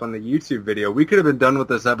timestamp on the YouTube video. We could have been done with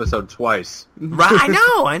this episode twice. Right,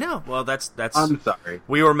 I know. Well, that's. I'm sorry.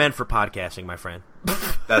 We were meant for podcasting, my friend.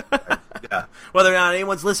 That's right. Yeah. Whether or not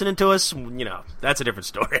anyone's listening to us, that's a different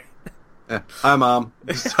story. Yeah. Hi, Mom.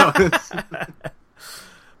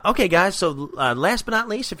 Okay, guys, so last but not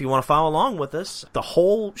least, if you want to follow along with us, the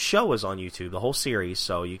whole show is on YouTube, the whole series,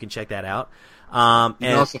 so you can check that out. You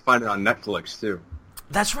can also find it on Netflix, too.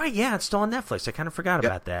 That's right, yeah, it's still on Netflix. I kind of forgot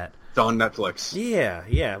about that. It's on Netflix.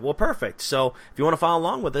 Yeah, well, perfect. So if you want to follow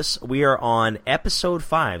along with us, we are on Episode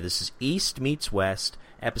 5. This is East Meets West,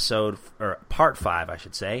 Part 5, I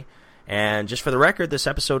should say. And just for the record, this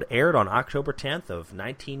episode aired on October 10th of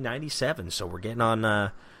 1997, so we're getting on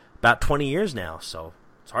about 20 years now, so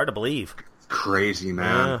it's hard to believe. It's crazy,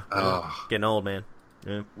 man. Getting old, man.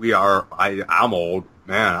 Yeah. We are. I'm old,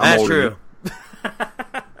 man. I'm That's old. true.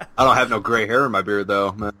 I don't have no gray hair in my beard,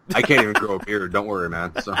 though. Man. I can't even grow a beard. Don't worry,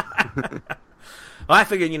 man. So. Well, I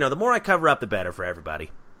figured, the more I cover up, the better for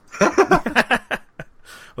everybody. Well,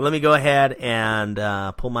 let me go ahead and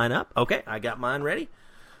pull mine up. Okay, I got mine ready.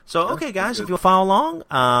 So, okay, guys, if you'll follow along,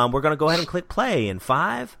 we're going to go ahead and click play in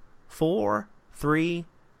 5, 4, 3,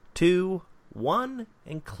 2, 1,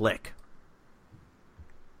 and click.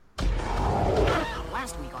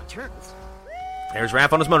 Last week on Turtles. There's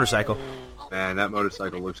Raph on his motorcycle. Man, that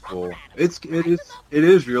motorcycle looks cool. It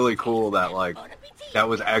is really cool that that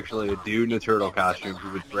was actually a dude in a turtle costume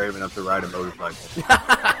who was brave enough to ride a motorcycle.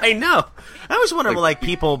 I know. I always wonder what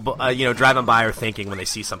people driving by are thinking when they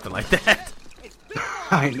see something like that.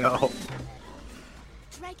 I know.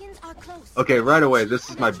 Okay, right away, this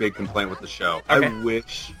is my big complaint with the show. Okay.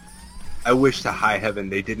 I wish to high heaven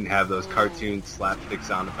they didn't have those cartoon slapstick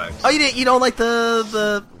sound effects. Oh, you don't like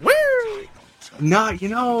the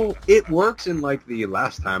No, it works in the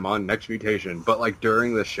last time on Next Mutation, but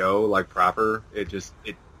during the show, proper,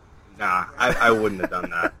 I wouldn't have done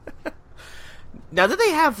that. Now, did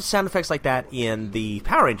they have sound effects like that in the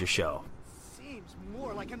Power Rangers show? Seems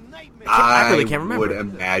more like a nightmare. I really can't remember. I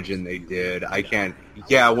would imagine they did. I can't.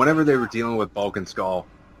 Yeah, whenever they were dealing with Bulk and Skull.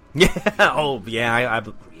 Yeah. Oh, yeah.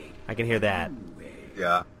 I can hear that.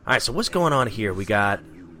 Yeah. All right. So what's going on here? We got.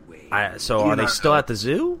 Are they still at the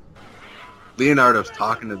zoo? Leonardo's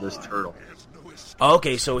talking to this turtle.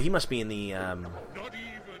 Okay, so he must be in the.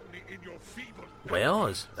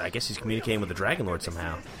 Well, I guess he's communicating with the Dragon Lord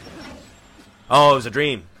somehow. Oh, it was a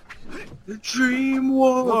dream. The Dream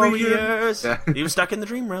Warriors. Yeah. He was stuck in the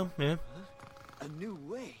dream realm. Yeah. A new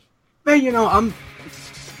way. Man,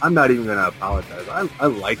 I'm not even gonna apologize. I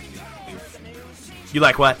like these suits. You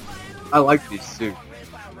like what? I like these suits.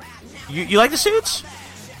 You like the suits?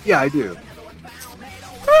 Yeah, I do.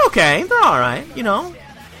 Whew. okay. They're all right. You know.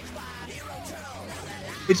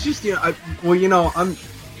 It's just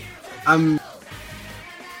I'm.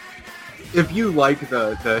 If you like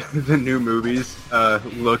the new movies,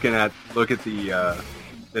 look at the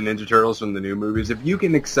Ninja Turtles from the new movies. If you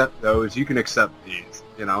can accept those, you can accept these.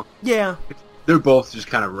 You know. Yeah. They're both just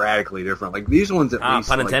kind of radically different. Like these ones, at least.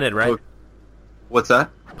 Pun intended, right? What's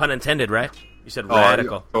that? Pun intended, right? You said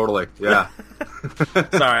radical. Totally. Yeah.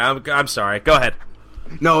 Sorry, I'm sorry. Go ahead.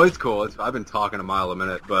 No, it's cool. I've been talking a mile a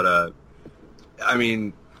minute, but I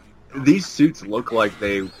mean, these suits look like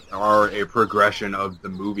they are a progression of the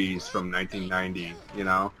movies from 1990. You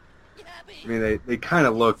know, I mean, they kind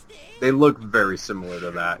of look very similar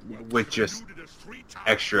to that, with just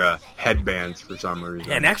extra headbands for some reason.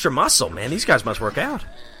 Yeah, and extra muscle, man. These guys must work out.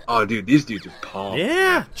 Oh, dude, these dudes are pumped.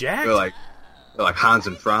 Yeah, jacked. They're like Hans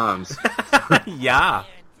and Franz. Yeah.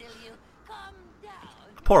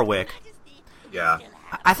 Poor Wick. Yeah.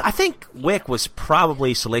 I think Wick was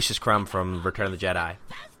probably Salacious Crumb from Return of the Jedi.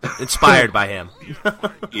 Inspired by him.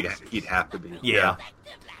 He'd have to be. Yeah.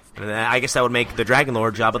 And I guess that would make the Dragon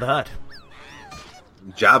Lord Jabba the Hutt.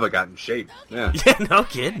 Jabba got in shape. Yeah. Yeah, no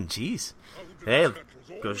kidding. Jeez. Hey,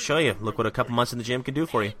 go show you. Look what a couple months in the gym can do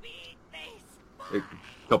for you. A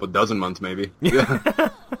couple dozen months, maybe. Yeah.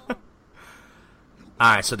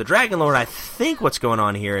 Alright, so the Dragon Lord, I think what's going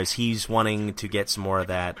on here is he's wanting to get some more of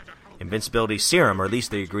that invincibility serum, or at least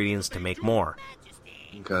the ingredients to make more.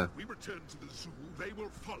 Okay. We return to the zoo, they will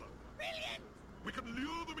follow. Brilliant. We can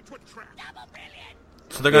lure them into a trap. Double brilliant.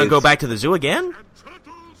 So they're going to go back to the zoo again? And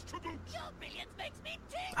turtles to boot. Your brilliance makes me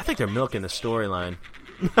tick. I think they're milking the storyline.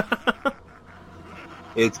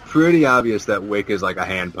 It's pretty obvious that Wick is like a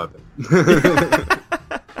hand puppet.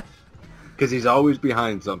 Because he's always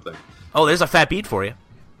behind something. Oh, there's a fat beat for you.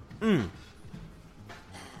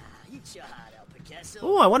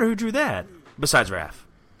 Oh, I wonder who drew that. Besides Raph.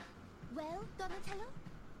 Well, Donatello?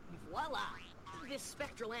 Voila! This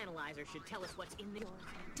spectral analyzer should tell us what's in there.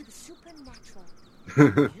 To the supernatural.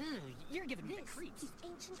 You're giving me the This creeps. is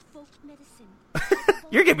ancient folk medicine.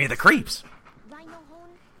 You're giving me the creeps. Rhino horn.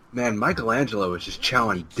 Man, Michelangelo was just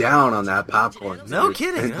chowing down on that popcorn. No dude.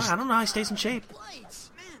 kidding. Just- I don't know how he stays in shape.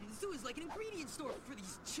 Lights! Man, the zoo is like an ingredient store for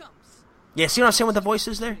these chumps. Yeah, see what I'm saying with the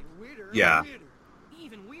voices there? Weirder. Yeah.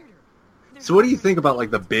 Even weirder. So what do you think about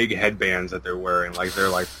like the big headbands that they're wearing? Like they're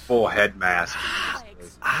like full head masks.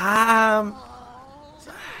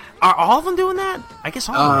 Are all of them doing that? I guess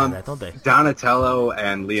all of them have that, don't they? Donatello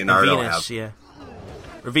and Leonardo Venus, have. yeah.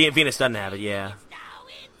 Or Venus doesn't have it, yeah.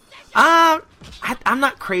 I'm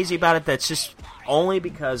not crazy about it. That's just only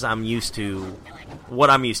because I'm used to what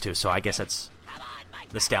I'm used to. So I guess that's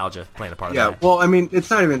nostalgia playing a part of Yeah, that. well, I mean, it's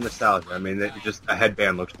not even nostalgia. I mean, just a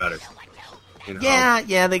headband looks better. You know?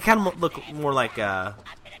 Yeah, they kind of look more like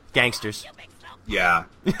gangsters. Yeah,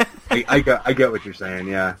 I get what you're saying.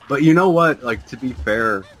 Yeah, but you know what? Like, to be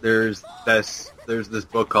fair, there's this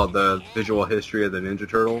book called The Visual History of the Ninja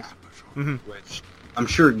Turtles, which I'm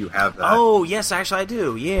sure you have that. Oh yes, actually I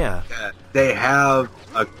do. Yeah. Yeah, they have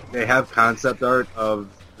concept art of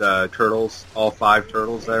the turtles, all 5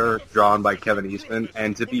 turtles there, drawn by Kevin Eastman.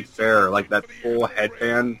 And to be fair, like that full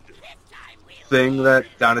headband thing that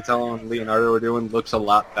Donatello and Leonardo were doing looks a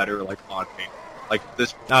lot better, like on paper. Like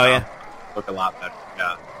this. Oh yeah. Look a lot better.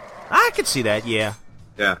 Yeah. I could see that. Yeah.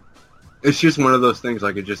 Yeah. It's just one of those things.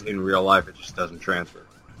 Like it just in real life, it just doesn't transfer.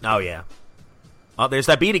 Oh yeah. Oh, there's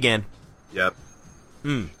that beat again. Yep.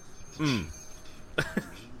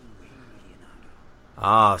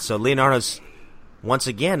 So Leonardo's once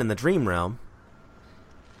again in the dream realm.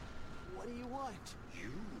 What do you want?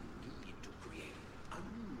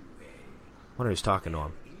 Wonder who's talking to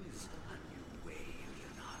him.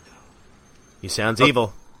 He sounds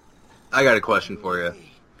evil. I got a question for you.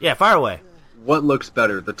 Yeah, fire away. What looks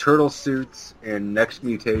better, the turtle suits in Next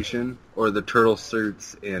Mutation or the turtle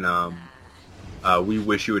suits in We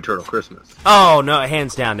Wish You a Turtle Christmas? Oh no,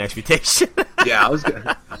 hands down, Next Mutation. Yeah, I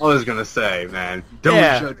was gonna say, man,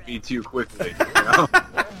 don't judge me too quickly. You know?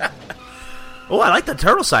 Oh, I like the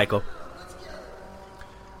turtle cycle.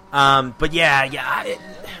 But yeah.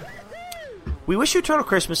 We Wish You a Turtle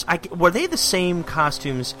Christmas. Were they the same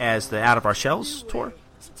costumes as the Out of Our Shells tour?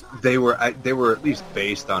 They were at least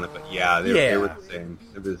based on it, but yeah, they were the same.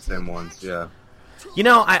 They were the same ones. Yeah. You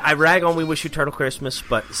know, I rag on We Wish You a Turtle Christmas,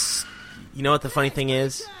 but you know what the funny thing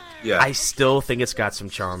is? Yeah. I still think it's got some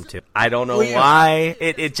charm to it. I don't know why.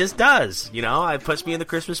 It just does. You know, it puts me in the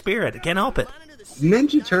Christmas spirit. I can't help it.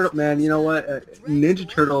 Ninja Turtle, man, you know what? Ninja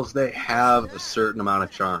Turtles, they have a certain amount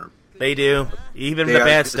of charm. They do. Even the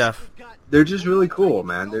bad stuff. They're just really cool,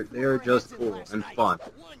 man. They are just cool and fun.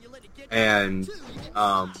 And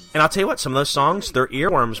I'll tell you what, some of those songs, they're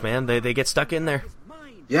earworms, man. They get stuck in there.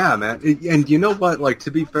 Yeah, man. And you know what? Like,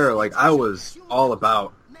 to be fair, like, I was all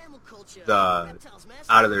about the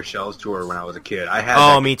Out of Their Shells tour when I was a kid. I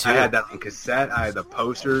had me too. I had that on cassette. I had the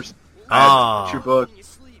posters. I had the picture book.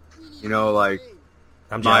 You know, like,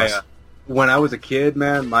 I'm jealous. When I was a kid,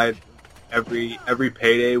 man, my every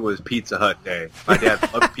payday was Pizza Hut day. My dad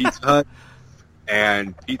loved Pizza Hut,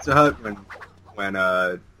 and Pizza Hut when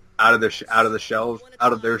Out of Their Shells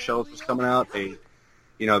was coming out, they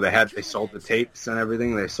sold the tapes and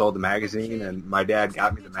everything. They sold the magazine, and my dad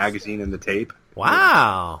got me the magazine and the tape.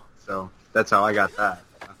 Wow. So that's how I got that.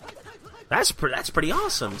 That's pretty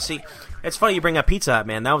awesome. See, it's funny you bring up Pizza Hut,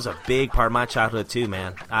 man. That was a big part of my childhood too,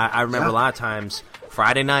 man. I remember a lot of times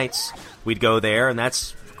Friday nights we'd go there, and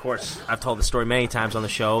that's, of course, I've told the story many times on the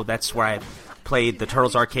show. That's where I played the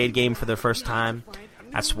Turtles arcade game for the first time.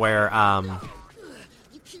 That's where I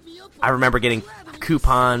remember getting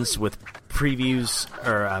coupons with previews,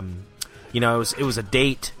 or it was a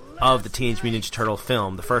date of the Teenage Mutant Ninja Turtle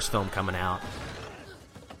film, the first film coming out.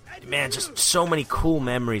 Man, just so many cool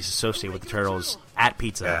memories associated with the Turtles at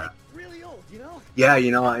Pizza Hut. Yeah,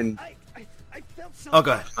 and oh,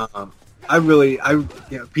 go ahead.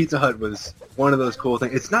 Pizza Hut was one of those cool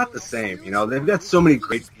things. It's not the same, They've got so many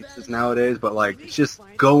great pizzas nowadays, but like, it's just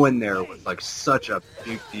going there was like such a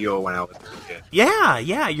big deal when I was a kid. Yeah,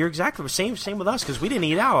 you're exactly the same with us, because we didn't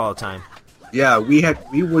eat out all the time. Yeah, we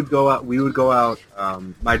would go out.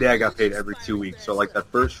 My dad got paid every 2 weeks, so like that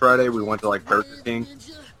first Friday we went to like Burger King,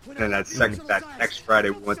 and then that next Friday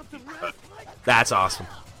we went to Pizza Hut. That's awesome.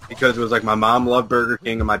 Because it was like my mom loved Burger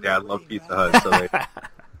King and my dad loved Pizza Hut, so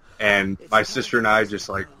and my sister and I just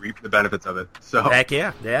like reaped the benefits of it. So heck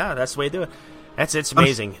yeah, that's the way to do it. It's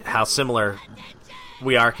amazing how similar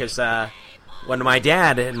we are, because when my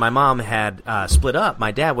dad and my mom had split up,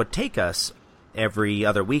 my dad would take us every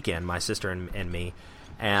other weekend, my sister and me,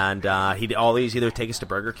 and he'd always either take us to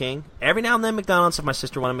Burger King, every now and then McDonald's if my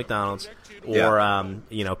sister wanted McDonald's, or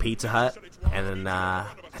Pizza Hut, and then I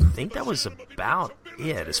think that was about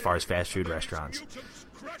it as far as fast food restaurants.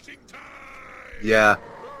 Yeah,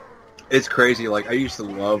 it's crazy. Like, I used to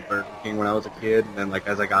love Burger King when I was a kid, and then like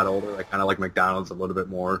as I got older, I kind of like McDonald's a little bit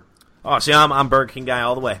more. Oh, see, I'm Burger King guy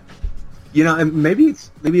all the way. And maybe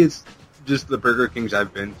it's just the Burger Kings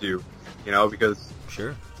I've been to. Because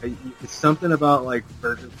sure, it's something about like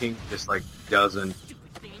Burger King just like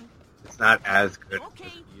it's not as good as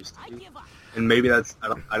it used to be, and maybe that's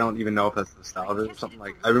I don't even know if that's nostalgia or something.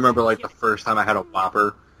 Like, I remember like the first time I had a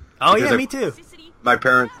Whopper. Oh yeah, me too. My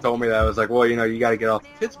parents told me that. I was like, well, you got to get off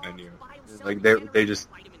the kids menu. Like they just,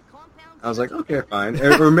 I was like, okay, fine.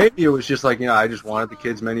 Or maybe it was just like, I just wanted the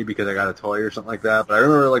kids menu because I got a toy or something like that. But I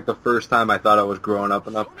remember like the first time I thought I was growing up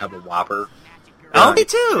enough to have a Whopper. Oh, me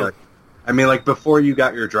too. I mean, like, before you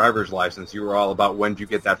got your driver's license, you were all about when did you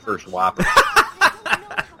get that first Whopper.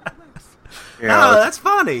 That's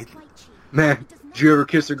funny. Man, did you ever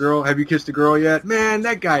kiss a girl? Have you kissed a girl yet? Man,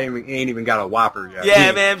 that guy ain't even got a Whopper yet.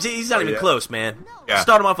 Yeah, man, he's not even close, man. Yeah.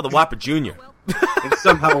 Start him off with a Whopper Jr. And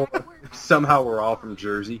somehow we're all from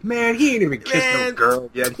Jersey. Man, he ain't even kissed no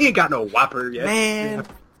girl yet. He ain't got no Whopper yet. Man.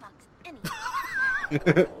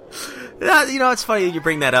 It's funny you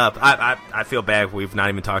bring that up. I feel bad we've not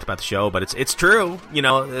even talked about the show, but it's true,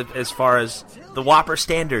 as far as the Whopper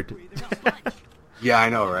standard. Yeah, I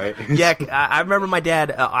know, right? Yeah, I remember my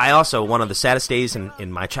dad, one of the saddest days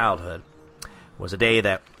in my childhood was a day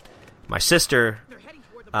that my sister,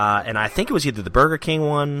 and I think it was either the Burger King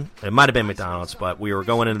one, it might have been McDonald's, but we were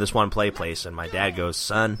going into this one play place, and my dad goes,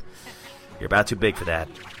 "Son, you're about too big for that."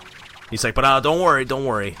 He's like, "But don't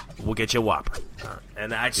worry, we'll get you a Whopper."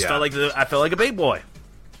 And I just felt like a big boy.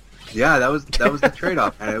 Yeah, that was the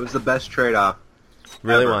trade-off, and it was the best trade-off. It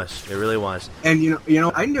really was. And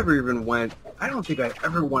I never even went. I don't think I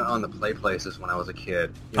ever went on the play places when I was a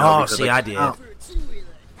kid. I did.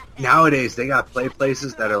 Nowadays they got play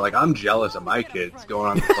places that are like, I'm jealous of my kids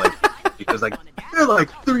going on the play because like they're like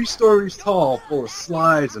 3 stories tall, full of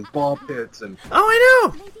slides and ball pits and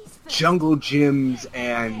I know, jungle gyms.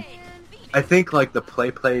 And I think like the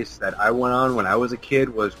play place that I went on when I was a kid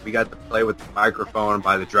was we got to play with the microphone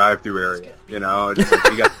by the drive-through area. Just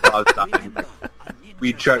like we got to go outside.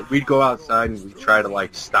 We'd go outside and we'd try to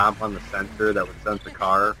like stomp on the sensor that would sense the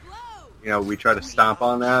car. We try to stomp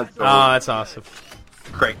on that. So that's awesome.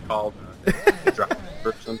 Crank called the drive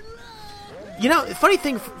person. The funny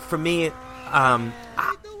thing for me,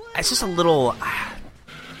 it's just a little,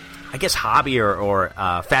 I guess, hobby or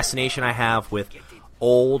fascination I have with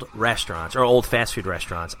old restaurants or old fast food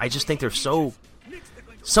restaurants. I just think they're so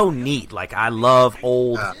neat. Like, I love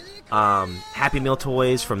old Happy Meal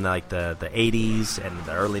toys from the 80s and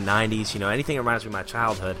the early 90s. Anything that reminds me of my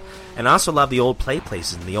childhood. And I also love the old play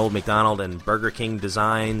places and the old McDonald's and Burger King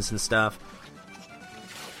designs and stuff.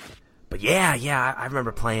 But yeah, I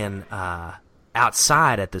remember playing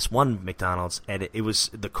outside at this one McDonald's, and it was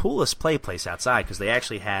the coolest play place outside because they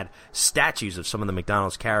actually had statues of some of the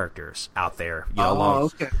McDonald's characters out there.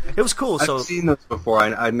 Okay. It was cool. I've seen those before.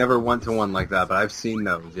 I never went to one like that, but I've seen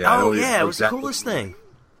those. Yeah. It was the coolest thing.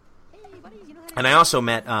 And I also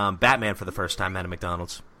met Batman for the first time at a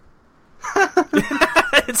McDonald's.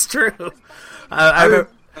 It's true.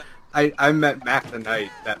 I met Mac the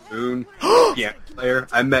Knight, that Moon piano player.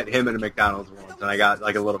 I met him at a McDonald's once, and I got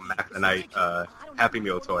like a little Mac the Knight Happy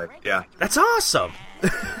Meal toy. Yeah, that's awesome.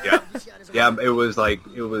 yeah. It was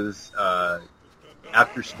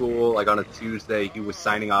after school, like on a Tuesday. He was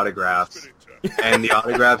signing autographs, and the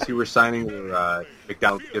autographs he was signing were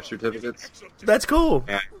McDonald's gift certificates. That's cool.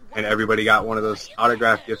 And everybody got one of those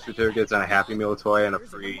autographed gift certificates and a Happy Meal toy and a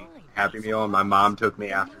free Happy Meal. And my mom took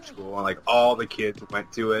me after school, and like all the kids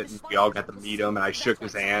went to it, and we all got to meet him. And I shook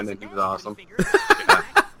his hand, and he was awesome. Yeah.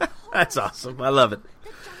 That's awesome. I love it.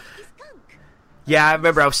 Yeah, I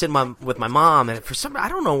remember I was sitting with my mom, and for some I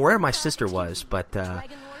don't know where my sister was, but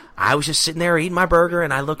I was just sitting there eating my burger,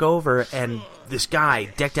 and I look over, and this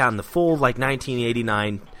guy decked out in the full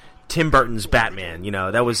 1989 Tim Burton's Batman.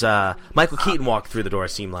 That was Michael Keaton walked through the door. It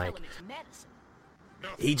seemed like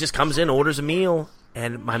he just comes in, orders a meal,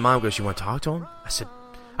 and my mom goes, "You want to talk to him?" I said,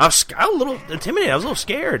 I was a little intimidated. I was a little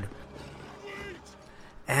scared.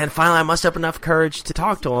 And finally, I mustered up enough courage to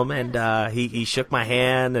talk to him, and he shook my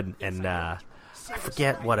hand, and I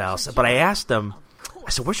forget what else. But I asked him,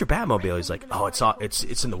 I said, "Where's your Batmobile?" He's like, "Oh,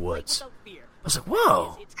 it's in the woods." I was like,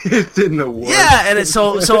 "Whoa!" It's in the woods. Yeah, and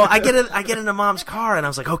so I get into Mom's car, and I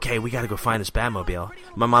was like, "Okay, we got to go find this Batmobile."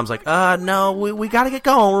 My mom's like, "No, we got to get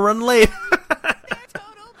going. We're running late."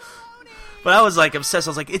 But I was like obsessed. I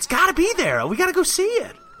was like, "It's got to be there. We got to go see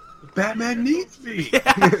it." Batman needs me.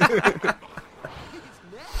 Yeah.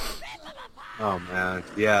 Oh man,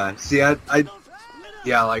 yeah. See, I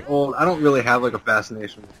don't really have like a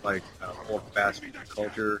fascination with like old fast food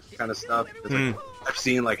culture kind of stuff. Like, I've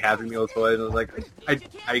seen like Happy Meal toys, and I was like,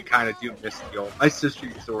 I kind of do miss the old. My sister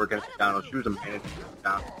used to work at McDonald's. She was a manager at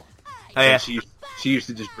McDonald's. Oh yeah. And she used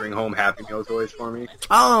to just bring home Happy Meal toys for me.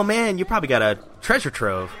 Oh man, you probably got a treasure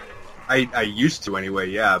trove. I used to anyway,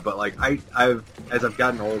 yeah. But like as I've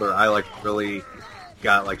gotten older, I like really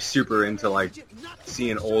got like super into like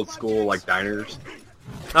seeing old school like diners.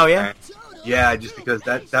 Oh yeah. And, yeah, just because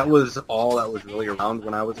that was all that was really around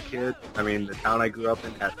when I was a kid. I mean, the town I grew up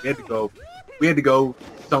in we had to go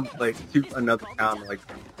someplace to another town like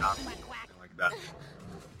something like that.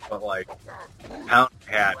 But like the town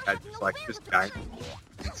had just like this diner.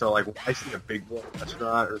 So like when I see a Big Boy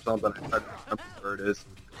restaurant or something, I try to remember where it is.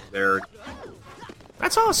 There.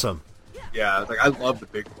 That's awesome. Yeah, it's like I love the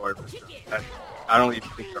Big Boy restaurant. I don't even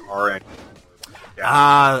think there are any.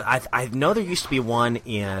 Yeah. I know there used to be one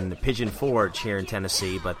in Pigeon Forge here in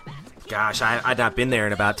Tennessee, but gosh, I've not been there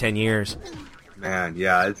in about 10 years. Man,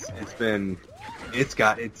 yeah, it's been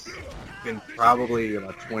probably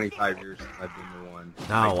about 25 years since I've been to one.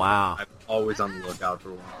 Oh, wow. I'm always on the lookout for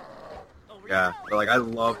one. Yeah, but like I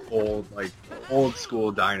love old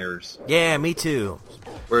school diners. Yeah, me too.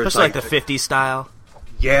 Where especially like the 50s style.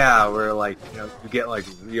 Yeah, where like you get like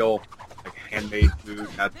real like handmade food,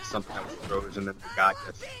 not something that was frozen and forgot.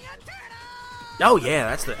 Oh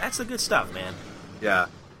yeah, that's the good stuff, man. Yeah.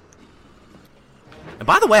 And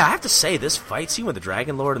by the way, I have to say, this fight scene with the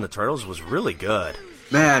Dragon Lord and the Turtles was really good.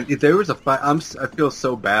 Man, if there was a fight, I feel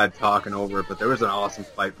so bad talking over it, but there was an awesome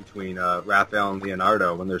fight between Raphael and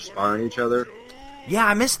Leonardo when they're sparring each other. Yeah,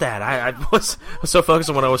 I missed that. I was so focused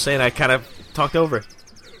on what I was saying, I kind of talked over it.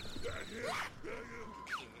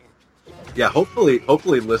 Yeah, hopefully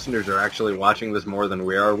listeners are actually watching this more than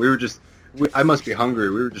we are. I must be hungry.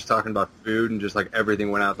 We were just talking about food, and just like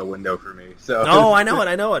everything went out the window for me. So. Oh, I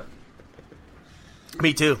know it.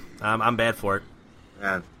 Me too. I'm bad for it.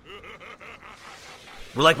 Man.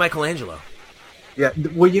 We're like Michelangelo. Yeah,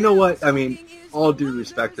 well, you know what? I mean, all due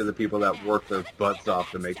respect to the people that worked their butts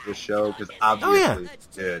off to make this show, because obviously they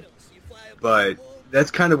did. But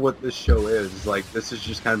that's kind of what this show is. Like, this is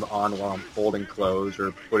just kind of on while I'm folding clothes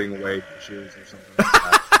or putting away dishes or something like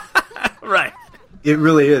that. Right. It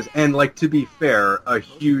really is. And, like, to be fair, a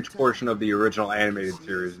huge portion of the original animated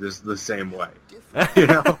series is the same way. You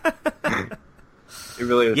know? It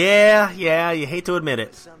really is. Yeah, you hate to admit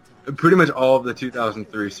it. Pretty much all of the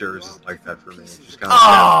 2003 series is like that for me. It's just kind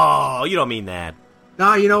of you don't mean that.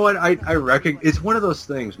 Nah, you know what? I recognize it's one of those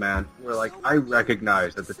things, man, where like I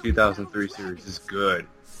recognize that the 2003 series is good,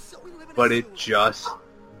 but it just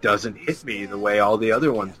doesn't hit me the way all the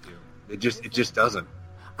other ones do. It just doesn't.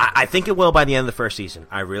 I think it will by the end of the first season.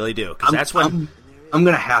 I really do, because that's when I'm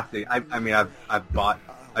gonna have to. I mean, I've bought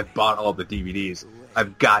all the DVDs.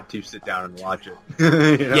 I've got to sit down and watch it.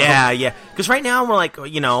 You know? Yeah. Because right now we're like,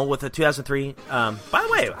 with the 2003. By the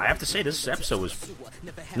way, I have to say this episode was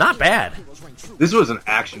not bad. This was an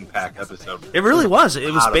action-packed episode. It really was.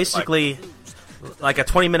 It was basically like a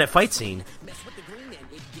 20-minute fight scene.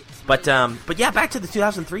 But yeah, back to the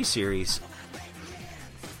 2003 series.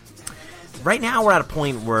 Right now we're at a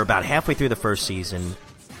point where we're about halfway through the first season,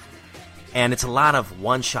 and it's a lot of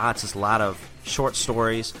one-shots, it's a lot of short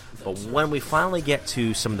stories. But when we finally get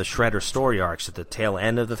to some of the Shredder story arcs at the tail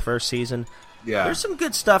end of the first season, there's some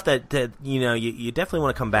good stuff that you definitely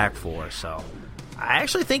want to come back for. So I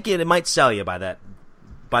actually think it might sell you by the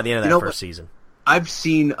end of that first season. I've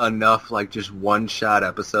seen enough like just one-shot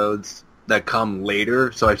episodes that come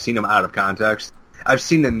later, so I've seen them out of context. I've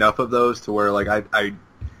seen enough of those to where like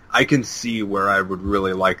I can see where I would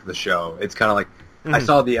really like the show. It's kind of like I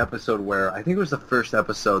saw the episode where I think it was the first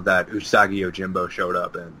episode that Usagi Yojimbo showed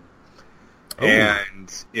up in.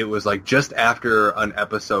 And it was like just after an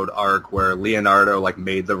episode arc where Leonardo like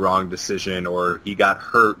made the wrong decision, or he got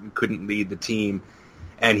hurt and couldn't lead the team,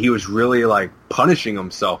 and he was really like punishing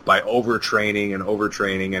himself by overtraining.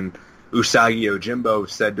 And Usagi Yojimbo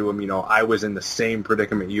said to him, I was in the same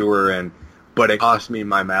predicament you were in, but it cost me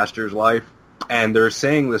my master's life. And they're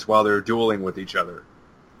saying this while they're dueling with each other.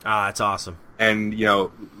 Ah, that's awesome. And,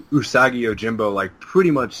 Usagi Yojimbo, like,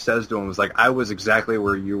 pretty much says to him, was like, I was exactly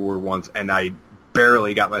where you were once, and I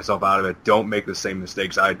barely got myself out of it. Don't make the same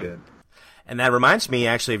mistakes I did. And that reminds me,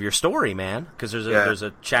 actually, of your story, man, because there's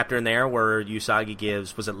a chapter in there where Usagi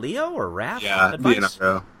gives, was it Leo or Raph? Yeah,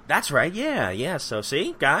 Leonardo. That's right, yeah. So,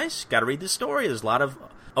 see, guys, got to read this story. There's a lot of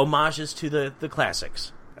homages to the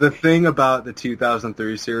classics. The thing about the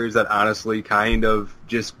 2003 series that honestly kind of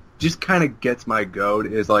just kind of gets my goat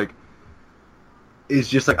is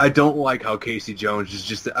just like I don't like how Casey Jones is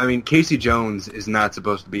just. I mean, Casey Jones is not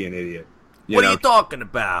supposed to be an idiot. What are you talking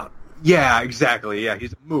about? Yeah, exactly. Yeah,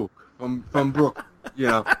 he's a mook from Brooklyn.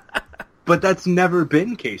 But that's never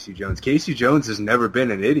been Casey Jones. Casey Jones has never been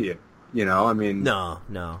an idiot. I mean, no.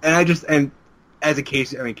 And as a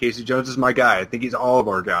Casey Jones is my guy. I think he's all of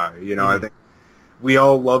our guy. I think we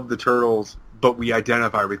all love the Turtles, but we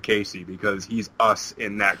identify with Casey because he's us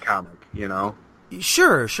in that comic.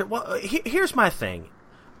 Sure. Well, here's my thing.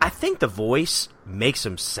 I think the voice makes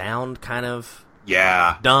him sound kind of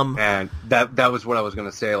dumb. And that was what I was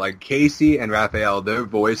going to say. Like, Casey and Raphael, their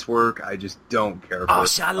voice work, I just don't care for.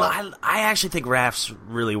 See, I actually think Raph's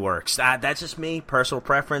really works. That's just me, personal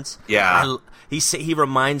preference. Yeah. He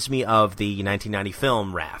reminds me of the 1990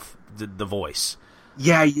 film Raph, the voice.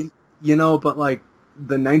 Yeah, but, like,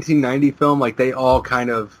 the 1990 film, like, they all kind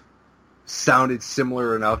of sounded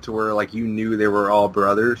similar enough to where like you knew they were all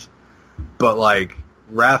brothers, but like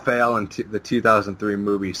Raphael in the 2003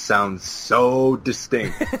 movie sounds so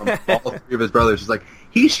distinct from all three of his brothers. It's like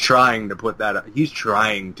he's trying to put that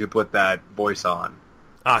voice on.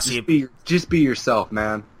 Just be yourself,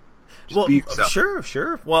 man. Be yourself.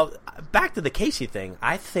 Sure. Well, back to the Casey thing.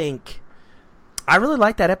 I think I really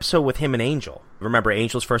liked that episode with him and Angel. Remember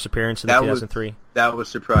Angel's first appearance in 2003? That was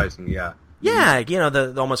surprising. Yeah. Yeah,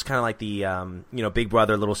 the almost kind of like the big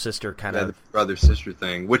brother, little sister kind of the brother-sister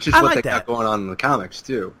thing, which is what they got going on in the comics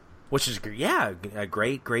too. Which is a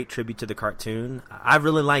great tribute to the cartoon. I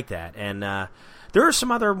really like that, and there are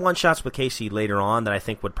some other one-shots with Casey later on that I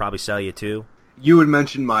think would probably sell you too. You had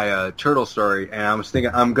mentioned my turtle story, and I was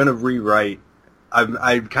thinking I'm going to rewrite.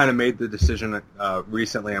 I kind of made the decision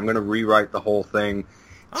recently. I'm going to rewrite the whole thing.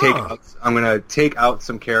 I'm going to take out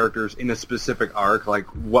some characters in a specific arc. Like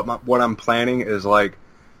what I'm planning is like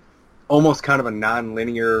almost kind of a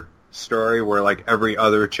non-linear story where like every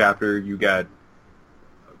other chapter you go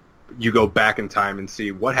back in time and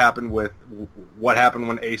see what happened when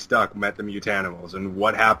Ace Duck met the Mutanimals, and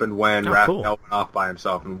what happened when Raphael went off by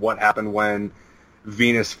himself, and what happened when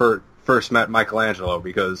Venus first met Michelangelo,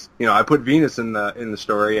 because I put Venus in the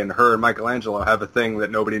story, and her and Michelangelo have a thing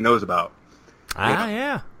that nobody knows about.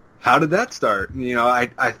 Yeah. How did that start?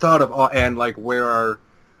 I thought of and like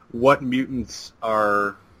what mutants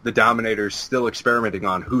are the Dominators still experimenting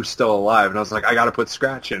on? Who's still alive? And I was like, I got to put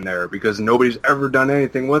Scratch in there because nobody's ever done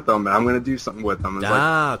anything with them, and I'm going to do something with them.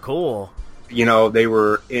 Cool. They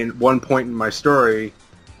were in one point in my story.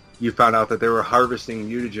 You found out that they were harvesting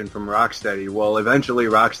mutagen from Rocksteady. Well, eventually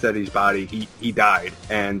Rocksteady's body, he died,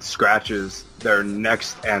 and Scratch is their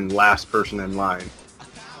next and last person in line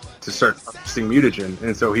to start harvesting mutagen,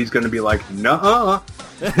 and so he's going to be like, nuh-uh.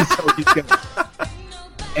 So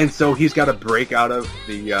And so he's got to break out of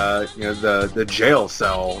the jail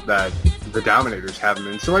cell that the Dominators have him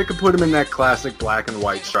in. So I could put him in that classic black and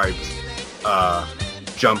white striped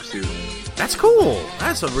jumpsuit. That's cool.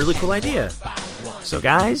 That's a really cool idea. So,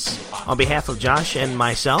 guys, on behalf of Josh and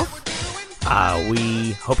myself,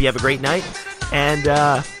 we hope you have a great night. And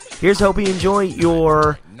here's to hope you enjoy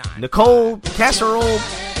your Nicole casserole,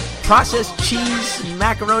 processed cheese,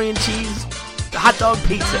 macaroni and cheese, hot dog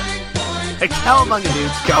pizza. Cowabunga,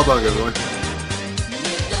 dudes. Cowabunga, everyone.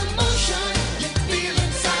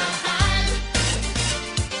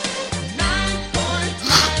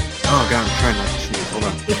 Oh, God, I'm trying not to sneeze. Hold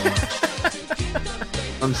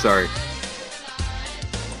on. I'm sorry.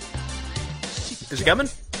 Is it coming?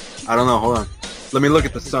 I don't know. Hold on. Let me look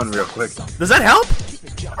at the sun real quick. Does that help?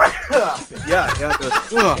 Yeah, it does.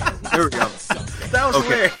 There we go. That was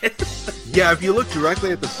Okay. weird. Yeah, if you look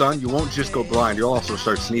directly at the sun, you won't just go blind. You'll also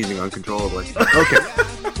start sneezing uncontrollably. Okay.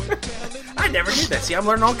 I never knew that. See, I'm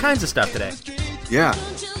learning all kinds of stuff today. Yeah.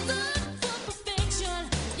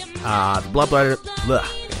 The Blood Brothers. I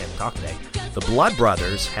can't talk today. The Blood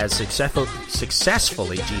Brothers has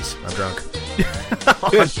successfully. Jeez, I'm drunk.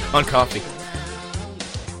 on coffee.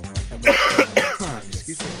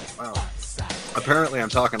 Excuse me. Wow. Apparently, I'm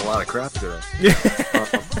talking a lot of crap today.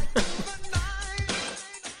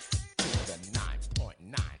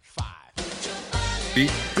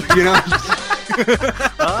 You know.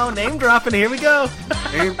 Oh, name dropping. Here we go.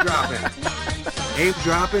 Name dropping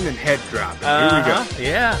and head dropping. Here we go.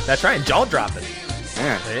 Yeah, that's right. Jaw dropping.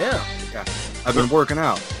 Man. Yeah. Yeah. I've been working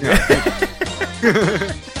out. Yeah.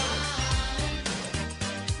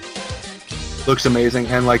 Looks amazing,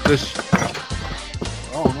 and like this.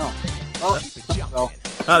 Oh no!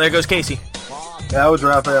 Oh, there goes Casey. That was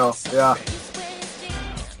Raphael. Yeah.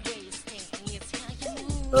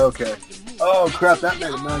 Okay. Oh crap! That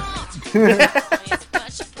made a mess.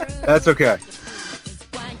 That's okay.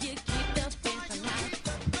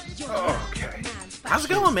 Okay. How's it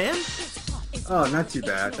going, man? Oh, not too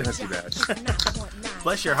bad. Not too bad.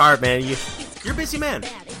 Bless your heart, man. You're a busy man.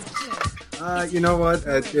 You know what?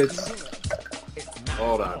 It's.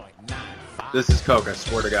 Hold on. This is Coke. I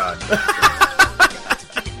swear to God.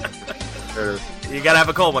 There it is. You gotta have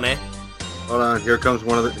a cold one, eh? Hold on. Here comes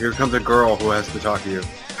Here comes a girl who has to talk to you.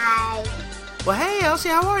 Hi. Well, hey, Elsie,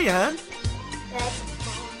 how are you, hon? Good.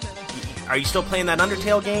 Are you still playing that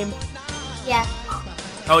Undertale game? Yeah.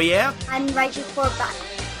 Oh, yeah? I'm right before back.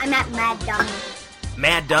 I'm at Mad Dummy.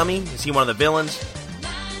 Mad Dummy? Is he one of the villains?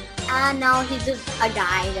 No, he's just a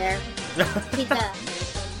guy there. He's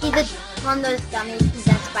one of those dummies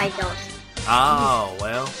possessed by ghosts. Oh,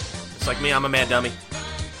 well. It's like me, I'm a mad dummy.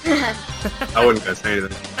 I wouldn't gonna say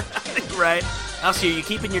anything. Right. Elsie, are you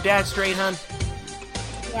keeping your dad straight, hon?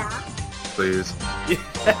 Yeah. Please.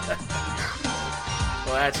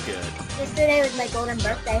 Well, that's good. Yesterday was my golden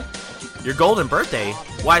birthday. Your golden birthday?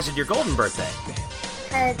 Why is it your golden birthday?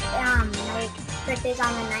 Because, my birthday's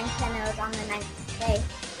on the 9th and it was on the 9th day.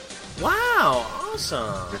 Wow,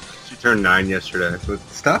 awesome. She turned 9 yesterday. So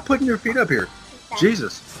stop putting your feet up here.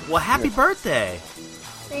 Jesus. Well, happy birthday.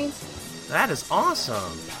 Thanks. That is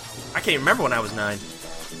awesome. I can't even remember when I was 9.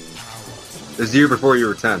 This is the year before you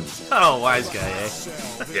were 10. Oh, wise guy, eh?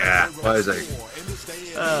 Yeah. Wise guy.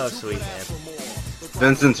 Oh, sweet man.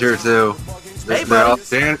 Vincent's here too. Hey, buddy.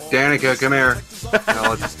 Danica, come here.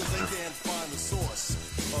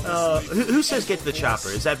 No, Who says get to the chopper?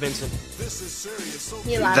 Is that Vincent?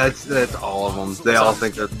 You are. that's all of them. They all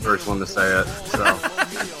think they're the first one to say it. So.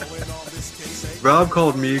 Rob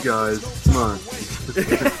called me, guys. Come on.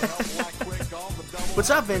 What's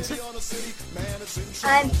up, Vincent?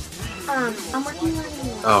 I'm working on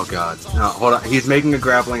Oh God. No, hold on. He's making a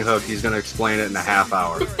grappling hook. He's gonna explain it in a half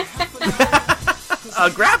hour. A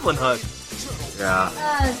grappling hook. Yeah.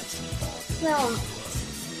 no.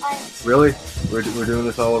 Really? We're doing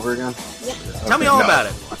this all over again? Yep. Tell me all about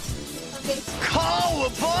it. Okay.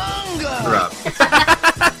 Rob.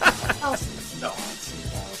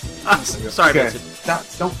 Oh, Sorry, Okay. Vincent. Stop.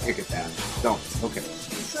 Don't pick at that. Don't. Okay.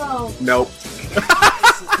 so, Nope.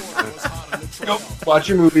 Nope. Watch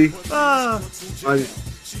your movie. Oh,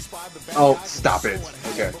 stop it.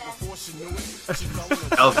 Okay.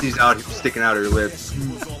 Elsie's out here sticking out her lips.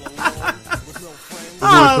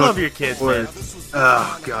 Oh, I love your kids, man.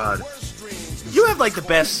 Oh God. You have like the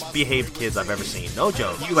best behaved kids I've ever seen. No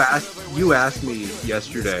joke. You asked me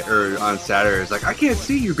yesterday or on Saturday. It's like I can't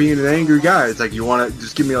see you being an angry guy. It's like you want to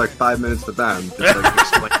just give me like 5 minutes with them. Just like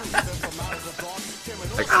explain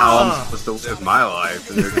like how I'm supposed to live my life,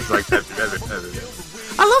 and they're just like.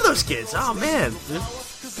 I love those kids. Oh man.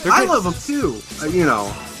 They're I good. love them too. You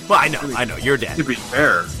know. Well, I know. You're dad. To be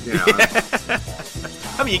fair, you know.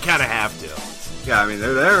 I mean, you kind of have to. Yeah, I mean,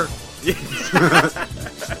 they're there.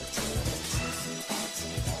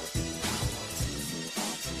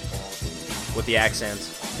 With the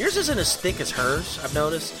accents. Yours isn't as thick as hers, I've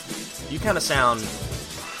noticed. You kind of sound...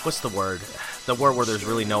 What's the word? The word where there's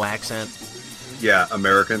really no accent? Yeah,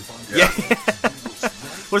 American. Yeah.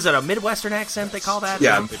 Was it a Midwestern accent they call that?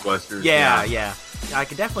 Yeah, Midwestern. Yeah. I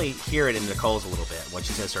can definitely hear it in Nicole's a little bit when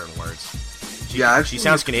she says certain words. She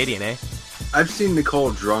sounds Canadian, eh? I've seen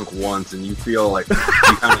Nicole drunk once, and you feel like it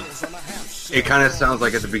kind of sounds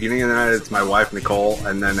like at the beginning of the night it's my wife Nicole,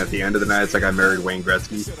 and then at the end of the night it's like I married Wayne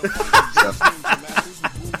Gretzky.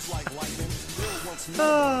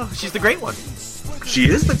 She's the great one. She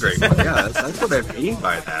is the great one. Yeah, that's what I mean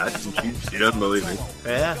by that. And she doesn't believe me.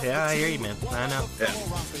 Yeah, I hear you, man. I know. Yeah.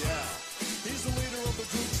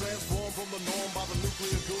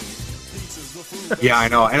 Yeah, I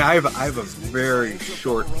know, and I have a very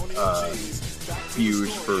short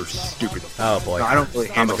fuse for stupid. Oh boy, no, I don't really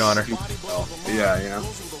handle goner. stupid well. Yeah, you know.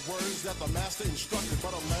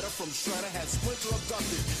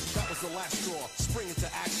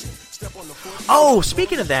 Oh,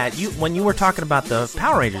 speaking of that, when you were talking about the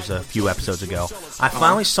Power Rangers a few episodes ago, I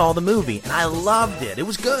finally saw the movie and I loved it. It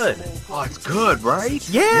was good. Oh, it's good, right?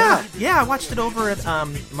 Yeah. I watched it over at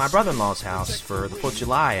my brother-in-law's house for the 4th of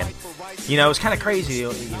July, and it was kind of crazy.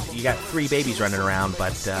 You got 3 babies running around,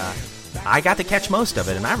 but I got to catch most of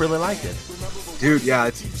it, and I really liked it. Dude, yeah,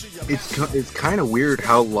 it's kind of weird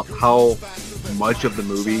how much of the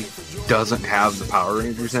movie doesn't have the Power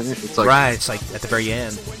Rangers in it. It's like right, it's like at the very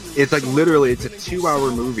end. It's like literally, it's a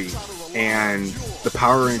 2-hour movie, and the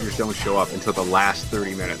Power Rangers don't show up until the last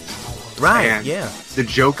 30 minutes. Right, and yeah. The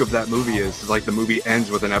joke of that movie is like the movie ends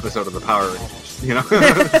with an episode of the Power Rangers, you know?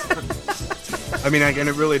 I mean, and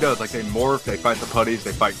it really does. Like, they morph, they fight the putties,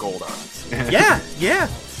 they fight Goldar. Yeah.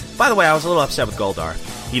 By the way, I was a little upset with Goldar.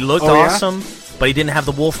 He looked awesome, but he didn't have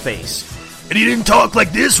the wolf face. And he didn't talk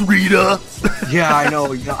like this, Rita. Yeah, I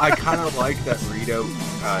know. I kind of like that Rita,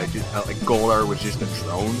 like Goldar was just a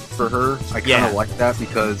drone for her. I kind of like that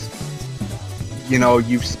because,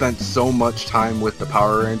 you've spent so much time with the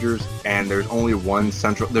Power Rangers, and there's only one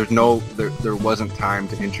central. There wasn't time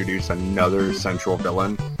to introduce another central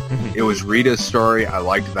villain. Mm-hmm. It was Rita's story. I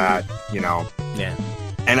liked that. Yeah.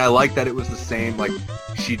 And I like that it was the same. Like,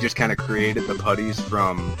 she just kind of created the putties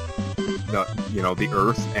from the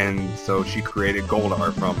earth, and so she created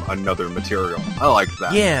Goldar from another material. I liked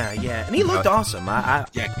that. Yeah, and he looked awesome. Yeah,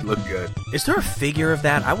 he looked good. Is there a figure of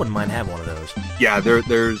that? I wouldn't mind having one of those. Yeah,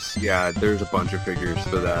 there's a bunch of figures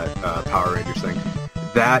for that Power Rangers thing.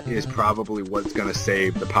 That is probably what's going to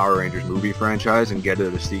save the Power Rangers movie franchise and get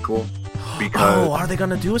it a sequel. Because are they going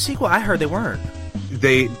to do a sequel? I heard they weren't.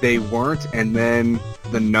 They weren't, and then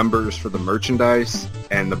the numbers for the merchandise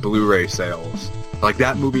and the Blu-ray sales. Like,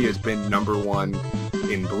 that movie has been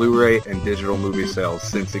 *1 in Blu-ray and digital movie sales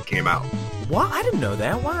since it came out. What? I didn't know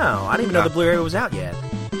that. Wow. I didn't even know the Blu-ray was out yet.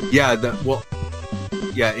 Yeah,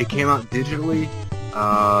 it came out digitally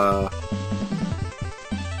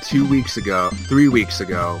 3 weeks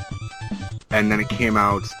ago, and then it came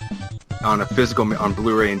out on on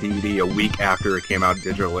Blu-ray and DVD a week after it came out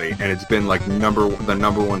digitally, and it's been like the number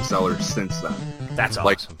one seller since then. That's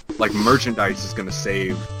awesome. Like merchandise is going to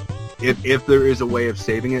save. If there is a way of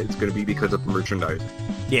saving it, it's going to be because of merchandising.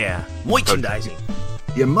 Yeah, merchandising.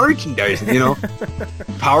 Yeah, merchandising,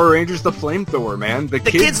 Power Rangers the Flamethrower, man. The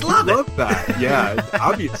kids love that. Yeah,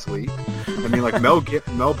 obviously. I mean, like, Mel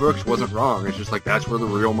Brooks wasn't wrong. It's just like, that's where the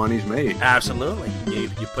real money's made. Absolutely. You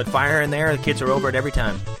put fire in there, the kids are over it every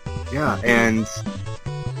time. Yeah, and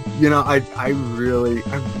I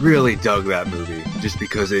really dug that movie just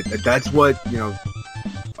because that's what,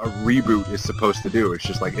 a reboot is supposed to do. It's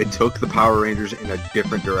just like, it took the Power Rangers in a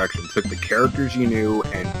different direction. It took the characters you knew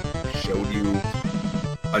and showed you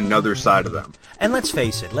another side of them. And let's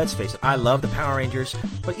face it, I love the Power Rangers,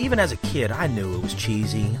 but even as a kid, I knew it was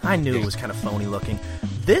cheesy. I knew it was kind of phony looking.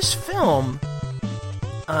 This film,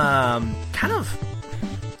 kind of,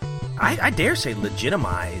 I dare say,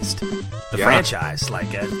 legitimized the franchise. Like,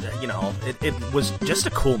 it was just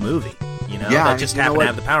a cool movie, that just happened to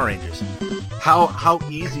have the Power Rangers. How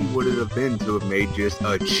easy would it have been to have made just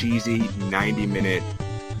a cheesy 90-minute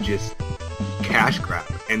just cash grab,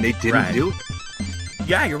 and they didn't do it.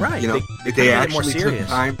 Yeah, you're right. They actually took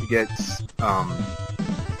time to get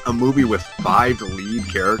a movie with 5 lead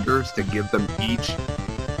characters to give them each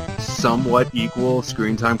somewhat equal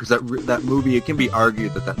screen time, because that movie, it can be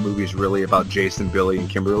argued that movie is really about Jason, Billy, and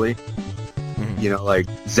Kimberly. Mm-hmm. Like,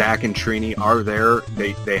 Zach and Trini are there.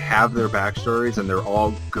 They have their backstories, and they're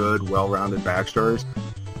all good, well-rounded backstories.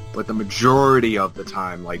 But the majority of the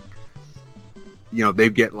time, like, they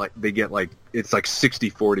get like it's like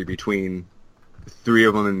 60-40 between 3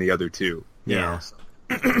 of them and the other 2. Yeah. So,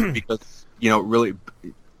 because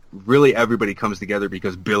really everybody comes together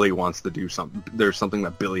because Billy wants to do something. There's something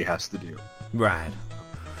that Billy has to do. Right.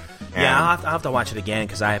 And, Yeah, I'll have to watch it again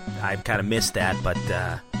because I kind of missed that. But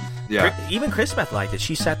even Chris Beth liked it.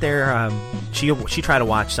 She sat there. She tried to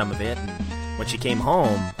watch some of it, and when she came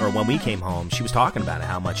home, or when we came home, she was talking about it,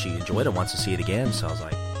 how much she enjoyed it, wants to see it again. So I was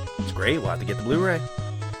like, it's great. We'll have to get the Blu-ray.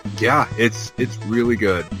 Yeah, it's really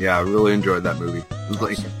good. Yeah, I really enjoyed that movie. It was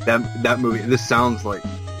like that movie. This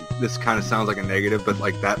kind of sounds like a negative, but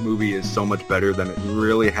like that movie is so much better than it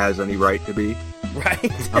really has any right to be. Right.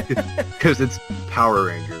 Because it's Power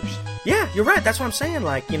Rangers. Yeah, you're right. That's what I'm saying.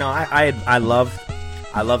 Like, I love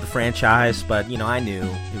the franchise, but I knew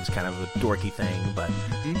it was kind of a dorky thing.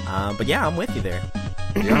 But yeah, I'm with you there.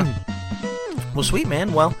 Yeah. Well, sweet,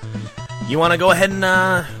 man. Well, you want to go ahead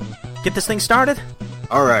and get this thing started?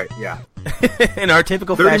 All right. Yeah. In our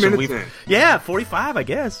typical 30 fashion, minutes in. Yeah, 45, I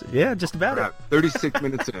guess. Yeah, just about it. 36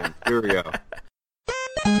 minutes in. Here we go.